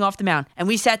walking off the mound. And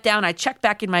we sat down. I checked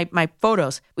back in my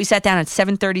photos. We sat down at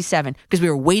 7:37 because we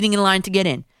were waiting in line to get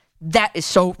in. That is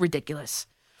so ridiculous.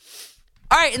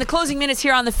 All right, in the closing minutes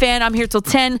here on The Fan, I'm here till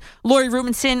 10. Lori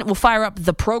Rubenson will fire up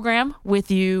the program with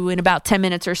you in about 10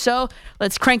 minutes or so.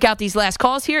 Let's crank out these last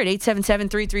calls here at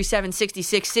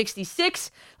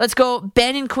 877-337-6666. Let's go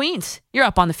Ben in Queens. You're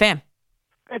up on The Fan.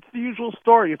 It's the usual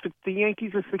story. If it's the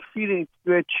Yankees are succeeding,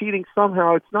 they're cheating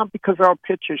somehow. It's not because our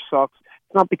pitcher sucks.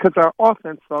 It's not because our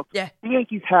offense sucks. Yeah. The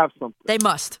Yankees have something. They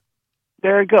must.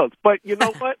 There it goes. But you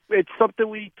know what? It's something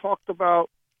we talked about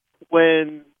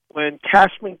when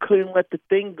Cashman couldn't let the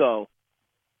thing go.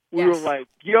 We were like,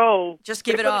 yo, just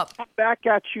give it up. Come back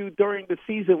at you during the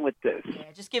season with this.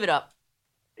 Yeah, just give it up.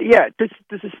 Yeah, this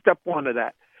is step one of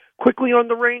that. Quickly on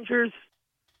the Rangers,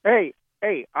 hey,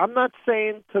 I'm not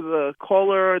saying to the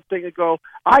caller thing ago,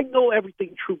 I know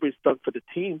everything Trouba's done for the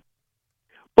team.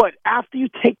 But after you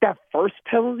take that first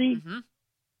penalty,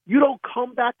 you don't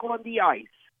come back on the ice.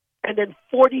 And then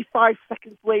 45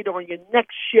 seconds later on your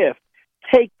next shift,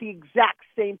 take the exact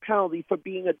same penalty for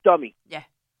being a dummy. Yeah.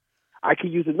 I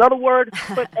could use another word,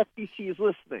 but FCC is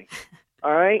listening.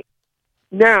 All right?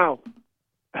 Now,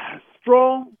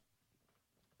 Strong,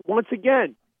 once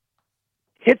again,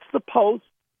 hits the post.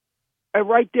 And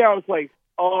right there, I was like,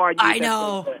 oh, I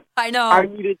know. I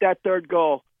needed that third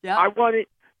goal. Yeah. I wanted,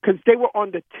 because they were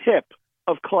on the tip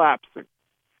of collapsing.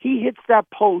 He hits that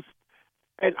post,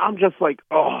 and I'm just like,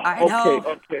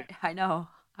 okay. I know.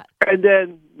 And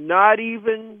then not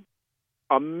even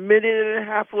a minute and a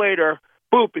half later,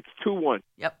 boop, it's 2-1.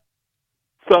 Yep.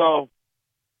 So,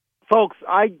 folks,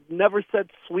 I never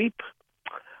said sweep.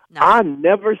 No. I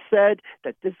never said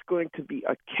that this is going to be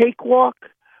a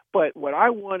cakewalk. But what I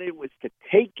wanted was to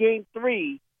take Game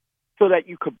 3 so that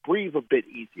you could breathe a bit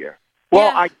easier.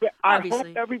 Well, yeah, I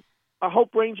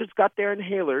hope Rangers got their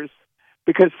inhalers,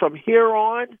 because from here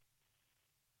on,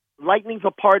 Lightning's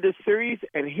a part of this series,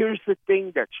 and here's the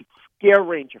thing that should scare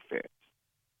Ranger fans.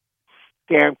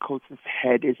 Stamkos'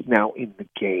 head is now in the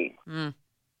game.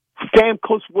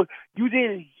 Stamkos, you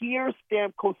didn't hear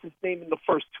Stamkos' name in the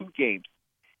first 2 games.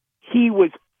 He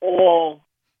was all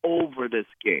over this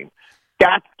game.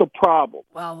 That's the problem.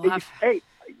 Well, hey,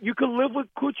 you can live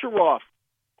with Kucherov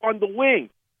on the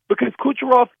wing because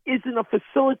Kucherov isn't a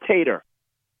facilitator.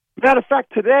 Matter of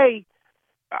fact, today,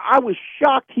 I was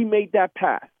shocked he made that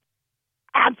pass.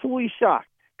 Absolutely shocked.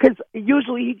 Because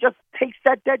usually he just takes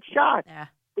that dead shot. Yeah.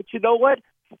 But you know what?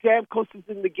 Stamkos is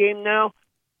in the game now.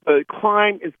 The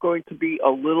climb is going to be a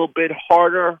little bit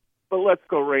harder. But let's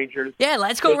go Rangers. Yeah,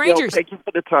 let's go Rangers. Thank you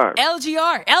for the time.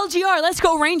 LGR, let's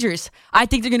go Rangers. I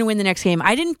think they're going to win the next game.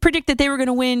 I didn't predict that they were going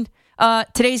to win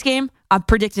today's game. I'm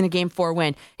predicting a Game 4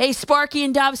 win. Hey, Sparky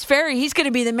in Dobbs Ferry. He's going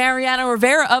to be the Mariano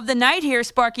Rivera of the night here.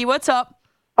 Sparky, what's up?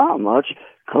 Not much.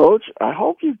 Coach, I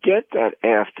hope you get that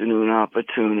afternoon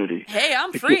opportunity. Hey,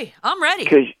 I'm free. I'm ready.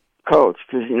 Coach,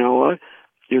 because you know what?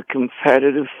 Your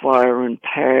competitive fire and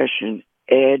passion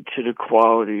add to the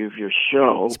quality of your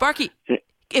show. Sparky,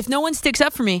 if no one sticks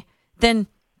up for me, then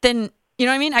you know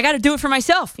what I mean? I got to do it for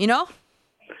myself, you know?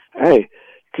 Hey,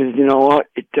 because you know what?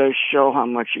 It does show how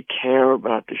much you care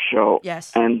about the show.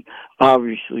 Yes. And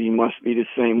obviously you must be the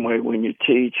same way when you're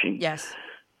teaching. Yes.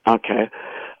 Okay.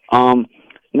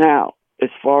 Now, as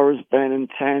far as Ben and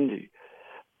Tandy,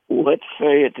 let's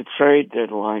say at the trade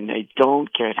deadline they don't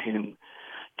get him.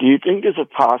 Do you think there's a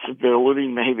possibility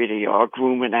maybe they are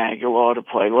grooming Aguilar to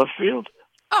play left field?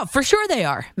 Oh, for sure they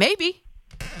are. Maybe.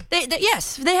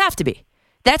 Yes, they have to be.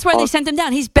 That's why they sent him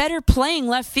down. He's better playing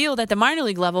left field at the minor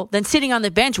league level than sitting on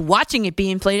the bench watching it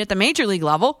being played at the major league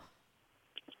level.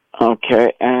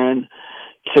 Okay, and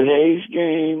today's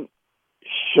game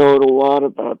showed a lot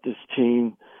about this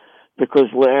team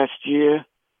because last year,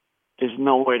 there's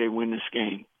no way they win this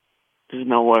game. There's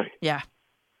no way. Yeah.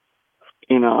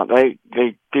 You know, they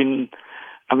didn't.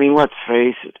 I mean, let's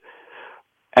face it.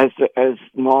 As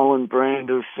Marlon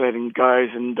Brando said in Guys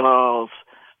and Dolls,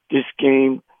 this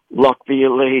game, luck be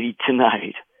a lady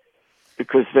tonight.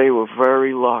 because they were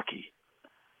very lucky.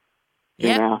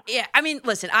 Yeah, You know? yeah. I mean,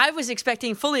 listen, I was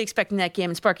fully expecting that game.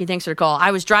 And Sparky, thanks for the call. I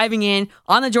was driving in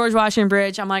on the George Washington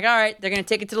Bridge. I'm like, all right, they're going to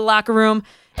take it to the locker room,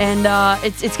 and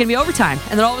it's going to be overtime.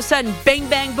 And then all of a sudden, bang,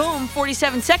 bang, boom,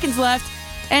 47 seconds left,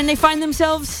 and they find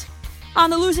themselves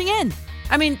on the losing end.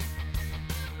 I mean,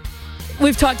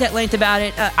 we've talked at length about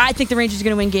it. I think the Rangers are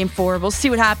going to win Game 4. We'll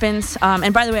see what happens.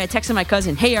 And by the way, I texted my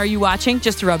cousin, hey, are you watching?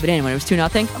 Just to rub it in when it was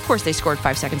 2-0. Of course, they scored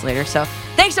 5 seconds later. So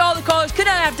thanks to all the callers. Could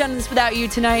not have done this without you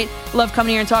tonight. Love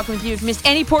coming here and talking with you. If you missed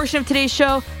any portion of today's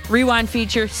show, rewind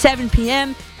feature, 7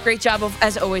 p.m. Great job,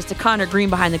 as always, to Connor Green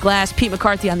behind the glass, Pete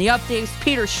McCarthy on the updates,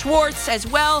 Peter Schwartz as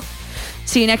well.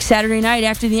 See you next Saturday night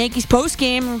after the Yankees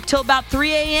postgame until about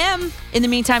 3 a.m. In the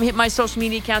meantime, hit my social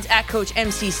media accounts at Coach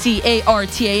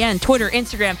MCCARTAN, Twitter,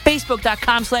 Instagram,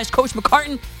 Facebook.com/Coach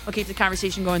McCartan. I'll keep the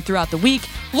conversation going throughout the week.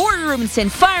 Lori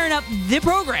Rubinson firing up the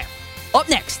program. Up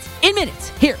next, in minutes,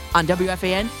 here on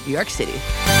WFAN New York City.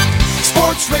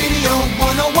 Sports Radio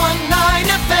 101.9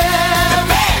 FM.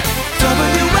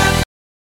 WFAN.